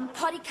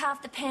 Potty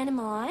Calf the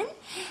pantomime,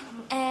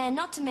 and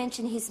not to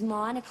mention his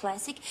minor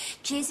classic,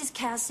 Jesus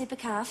Cow Super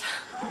Calf.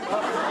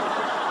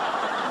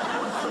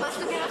 I must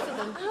look after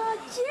them. Oh,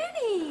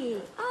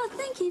 Jenny! Oh,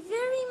 thank you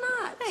very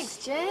much. Thanks,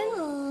 Jen.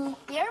 Oh.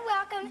 You're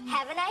welcome.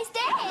 Have a nice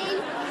day.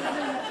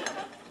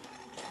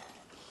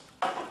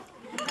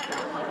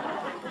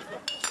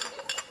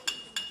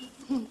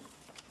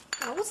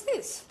 Oh, what's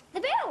this? The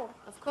bill.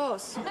 Of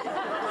course.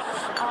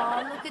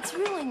 Oh, look, it's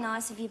really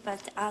nice of you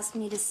both to ask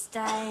me to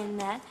stay and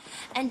that.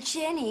 And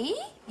Jenny,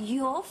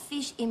 your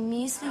fish in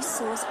muesli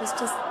sauce was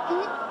just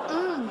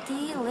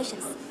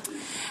delicious.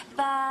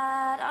 But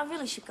I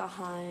really should go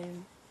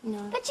home, you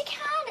know. But you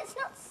can't. It's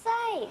not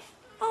safe.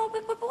 Oh,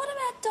 but what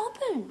about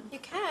Dobbin?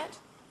 Your cat?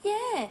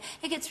 Yeah,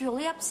 he gets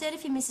really upset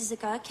if he misses a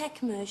Go-Cat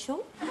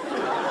commercial.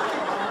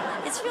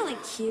 It's really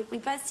cute. We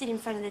both sit in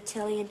front of the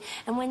telly,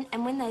 and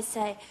when they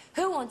say,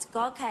 "Who wants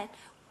Go-Cat?"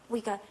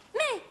 we go,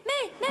 "Me,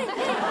 me, me, me, me,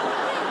 me."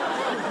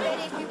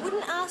 Betty, we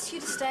wouldn't ask you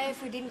to stay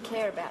if we didn't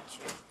care about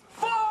you.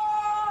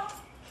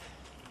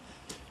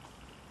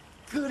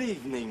 Good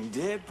evening,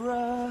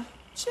 Deborah,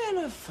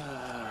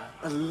 Jennifer,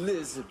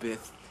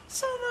 Elizabeth.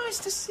 So nice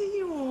to see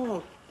you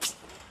all.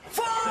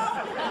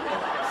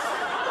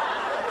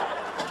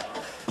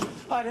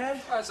 Hi,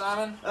 Dad. Hi,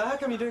 Simon. How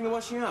come you're doing the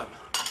washing up?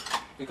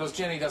 Because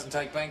Jenny doesn't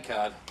take bank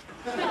card.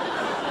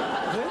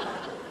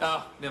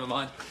 Oh, never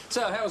mind.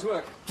 So, how was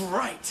work?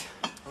 Great.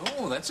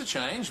 Oh, that's a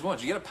change. What,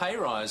 did you get a pay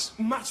rise?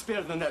 Much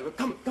better than that. Look,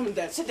 come on,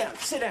 Dad. Sit down.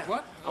 Sit down.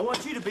 What? I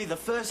want you to be the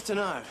first to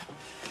know.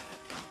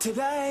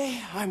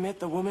 Today, I met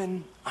the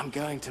woman I'm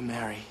going to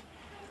marry.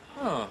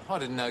 Oh, I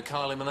didn't know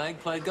Kylie Minogue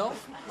played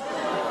golf.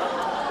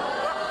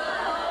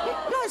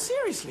 No,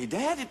 seriously,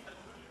 Dad.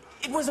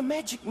 It was a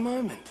magic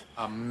moment.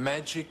 A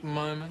magic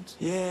moment?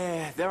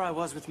 Yeah, there I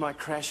was with my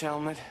crash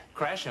helmet.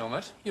 Crash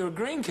helmet? You're a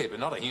greenkeeper,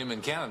 not a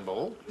human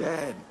cannonball.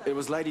 Dad, it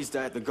was ladies'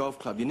 day at the golf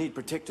club. You need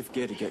protective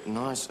gear to get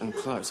nice and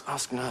close.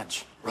 Ask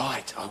Nudge.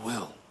 Right, I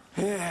will.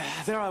 Yeah,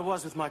 there I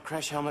was with my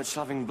crash helmet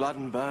shoving blood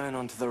and bone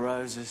onto the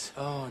roses.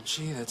 Oh,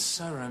 gee, that's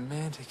so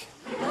romantic.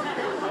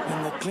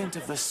 And the glint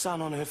of the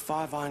sun on her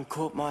 5-iron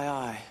caught my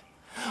eye.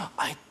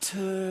 I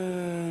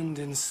turned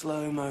in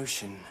slow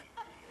motion.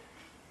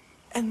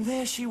 And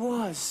there she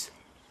was,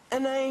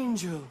 an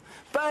angel,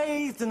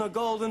 bathed in a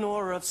golden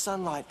aura of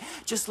sunlight,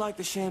 just like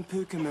the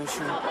shampoo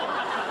commercial.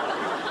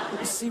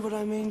 You see what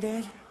I mean,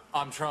 Dad?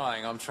 I'm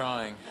trying.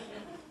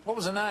 What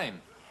was her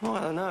name? Oh, I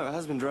don't know. Her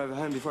husband drove her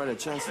home before I had a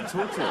chance to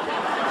talk to her.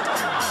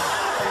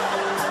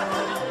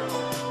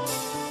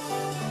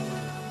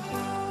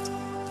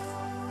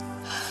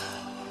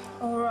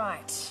 All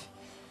right.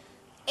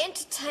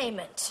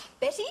 Entertainment.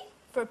 Betty,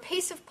 for a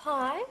piece of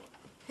pie,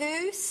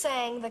 who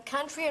sang the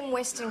country and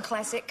western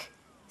classic,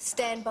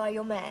 Stand By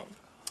Your Man?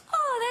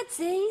 Oh, that's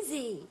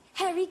easy.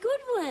 Harry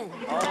Goodwin.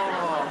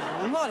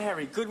 Oh, not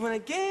Harry Goodwin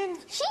again.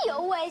 She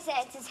always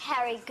answers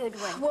Harry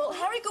Goodwin. Well,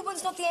 Harry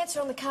Goodwin's not the answer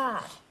on the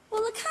card.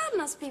 Well, the card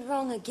must be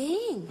wrong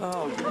again.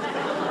 Oh,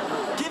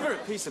 give her a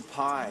piece of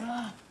pie.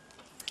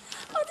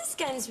 Oh, this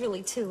game's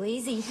really too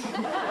easy.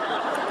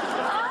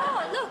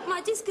 Oh, look, my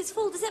my disc is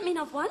full. Does that mean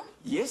I've won?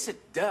 Yes,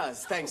 it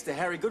does. Thanks to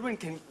Harry Goodwin.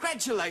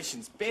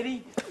 Congratulations,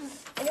 Betty.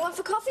 Anyone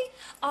for coffee?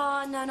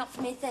 Oh, no, not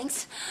for me,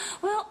 thanks.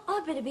 Well, I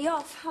better be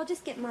off. I'll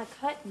just get my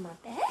coat and my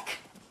bag.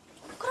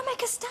 I've got to make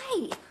her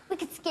stay. We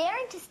could scare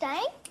him to stay.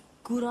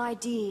 Good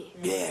idea.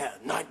 Yeah,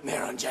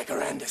 nightmare on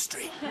Jacaranda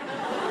Street.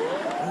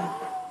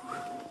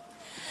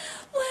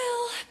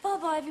 Well,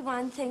 bye-bye,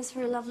 everyone. Thanks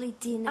for a lovely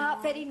dinner.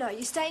 Betty, no,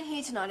 you're staying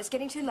here tonight. It's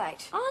getting too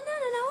late. Oh, no,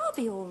 I'll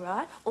be all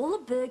right. All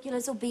the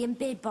burglars will be in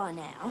bed by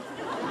now.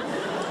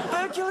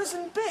 Burglars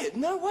in bed?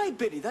 No way,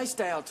 Betty. They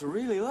stay out till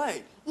really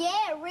late.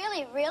 Yeah,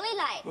 really, really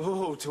late.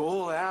 Oh, to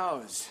all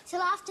hours.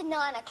 Till after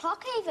 9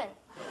 o'clock even.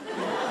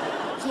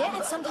 Yeah,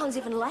 and sometimes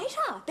even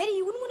later. Betty,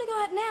 you wouldn't want to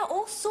go out now.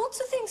 All sorts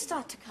of things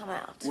start to come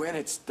out. When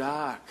it's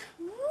dark.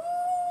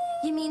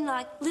 You mean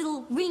like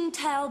little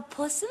ring-tailed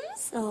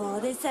possums? Oh,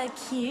 they're so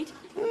cute.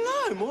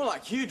 No, more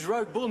like huge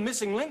rogue bull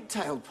missing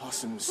link-tailed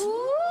possums.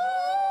 Ooh.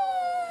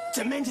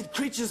 Demented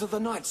creatures of the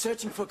night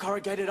searching for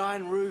corrugated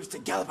iron roofs to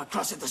gallop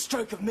across at the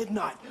stroke of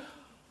midnight.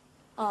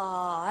 Oh,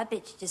 I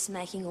bet you're just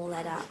making all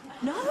that up.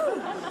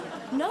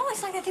 No,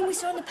 it's like that thing we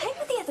saw in the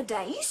paper the other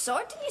day. You saw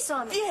it, didn't you,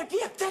 Simon?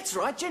 Yeah, that's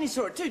right. Jenny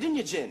saw it too, didn't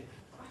you, Jen?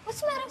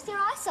 What's the matter with your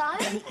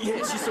eyesight? Yeah,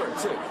 she saw it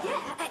too.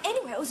 Yeah,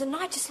 anyway, it was a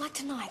night just like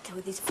tonight. There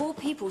were these 4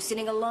 people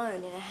sitting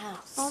alone in a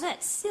house. Oh,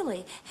 that's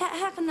silly.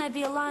 How can they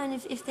be alone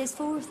if there's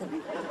 4 of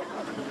them?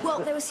 Well,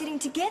 they were sitting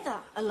together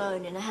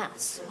alone in a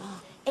house.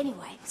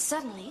 Anyway,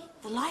 suddenly,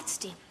 the lights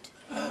dimmed.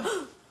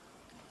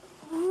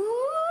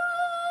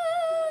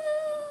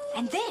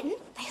 And then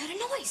they heard a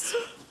noise.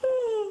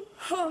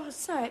 Oh,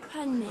 sorry,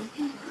 pardon me.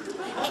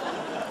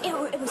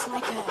 It was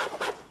like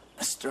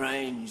A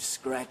strange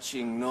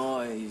scratching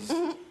noise.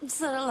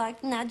 Sort of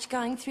like Nudge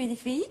going through the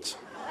fridge.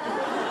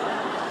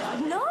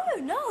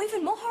 No,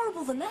 even more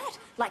horrible than that.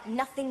 Like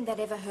nothing they'd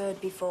ever heard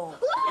before.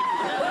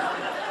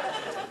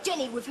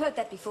 Jenny, we've heard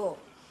that before.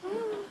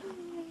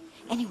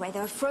 Anyway, they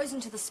were frozen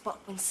to the spot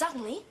when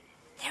suddenly,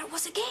 there it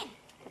was again.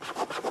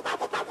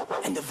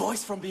 And the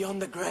voice from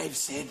beyond the grave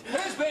said,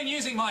 Who's been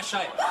using my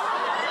shape?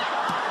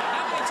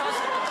 How many times?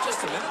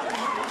 Just a minute.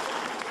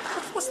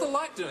 What's the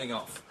light doing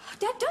off?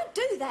 Dad, don't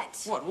do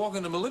that. What, walk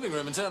into my living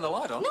room and turn the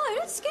light on? No,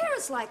 don't scare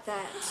us like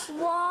that.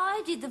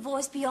 Why did the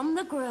voice beyond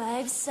the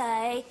grave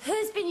say,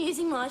 who's been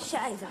using my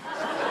shaver?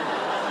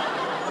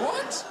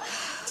 What?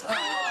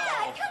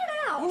 Dad, cut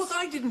it out. Well, look,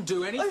 I didn't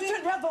do anything. "Who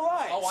turned out the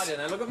lights?" Oh, I don't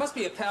know. Look, it must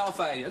be a power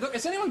failure. Look,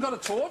 has anyone got a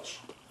torch?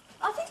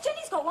 I think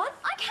Jenny's got one.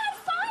 I can't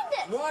find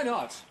it. Why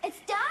not? It's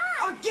dark.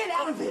 Oh, get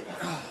out of it!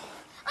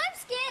 I'm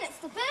scared it's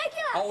the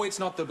burglar. Oh, it's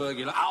not the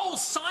burglar. Oh,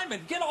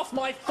 Simon, get off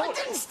my foot! I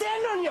didn't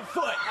stand on your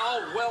foot!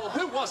 Oh, well,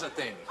 who was it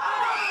then?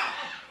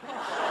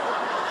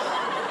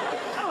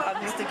 Hello,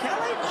 Mr.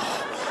 Kelly.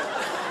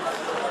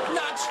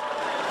 Nudge!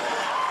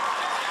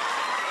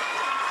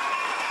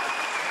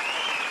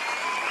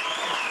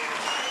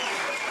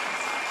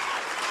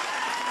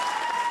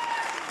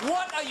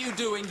 What are you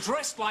doing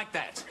dressed like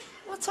that?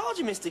 I told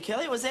you, Mr.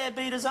 Kelly, it was Air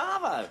Beaters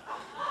Arvo.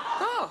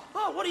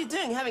 Oh, what are you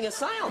doing? Having a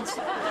seance?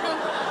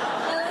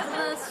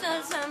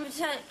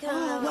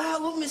 Oh, wow,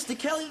 look, Mr.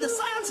 Kelly, the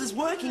seance is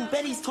working.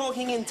 Betty's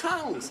talking in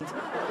tongues.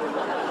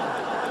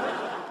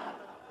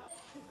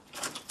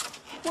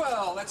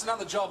 Well, that's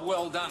another job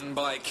well done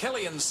by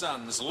Kelly and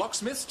Sons,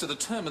 locksmiths to the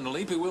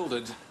terminally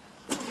bewildered.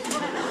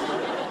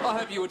 I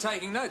hope you were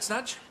taking notes,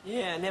 Nudge.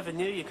 Yeah, I never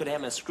knew you could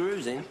hammer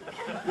screws in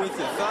with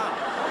your thumb.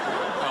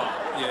 Oh,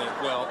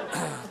 yeah, well,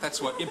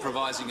 that's what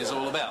improvising is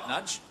all about,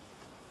 Nudge.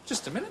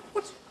 Just a minute.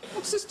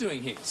 What's this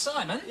doing here?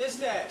 Simon? Yes,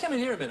 Dad? Come in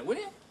here a minute, will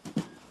you?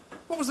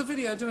 What was the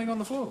video doing on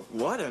the floor?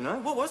 Well, I don't know.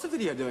 What was the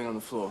video doing on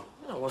the floor?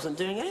 I wasn't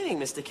doing anything,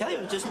 Mr. Kelly.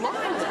 It was just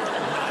lying.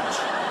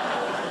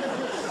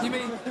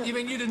 You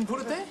mean you didn't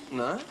put it there?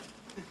 No.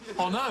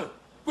 Oh, no.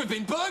 We've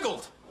been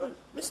burgled.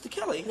 Mr.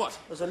 Kelly? What?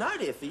 There's a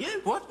note here for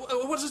you. What?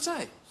 What does it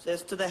say?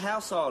 Says to the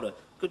householder,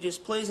 could you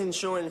please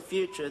ensure in the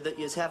future that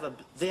you have a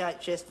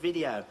VHS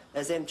video,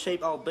 as them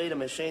cheap old beta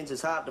machines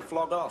is hard to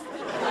flog off.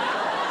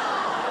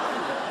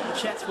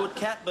 Chatswood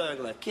cat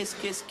burglar. Kiss,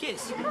 kiss,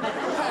 kiss.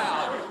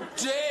 How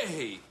dare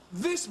he?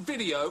 This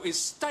video is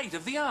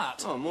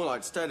state-of-the-art. Oh, more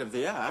like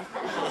state-of-the-art.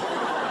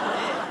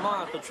 Yeah, my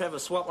Uncle Trevor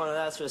swapped one of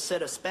those for a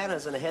set of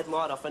spanners and a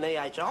headlight off an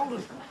E.H.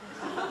 Holden.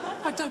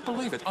 I don't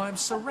believe it. I'm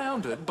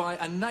surrounded by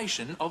a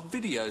nation of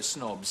video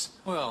snobs.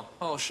 Well,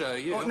 I'll show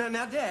you. Oh,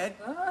 now, Dad.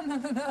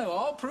 No,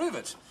 I'll prove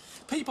it.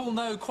 People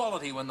know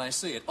quality when they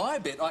see it. I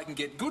bet I can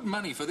get good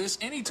money for this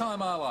any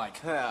time I like.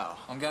 How?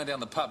 I'm going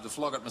down the pub to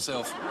flog it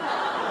myself.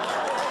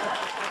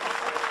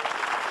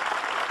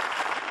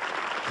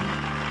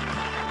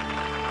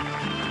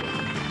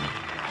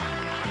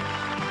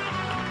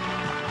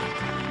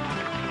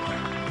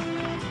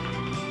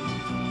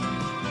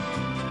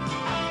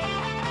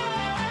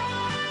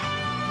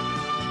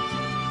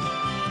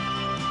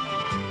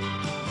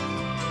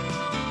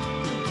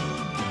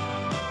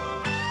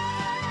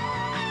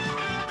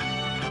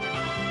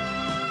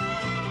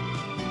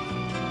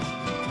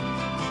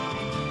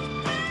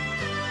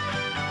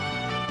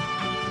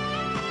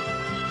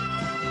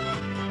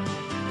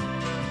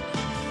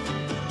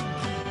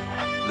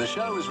 The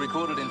show is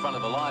recorded in front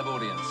of a live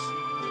audience.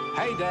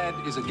 Hey Dad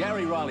is a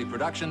Gary Riley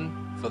production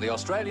for the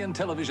Australian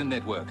Television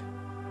Network.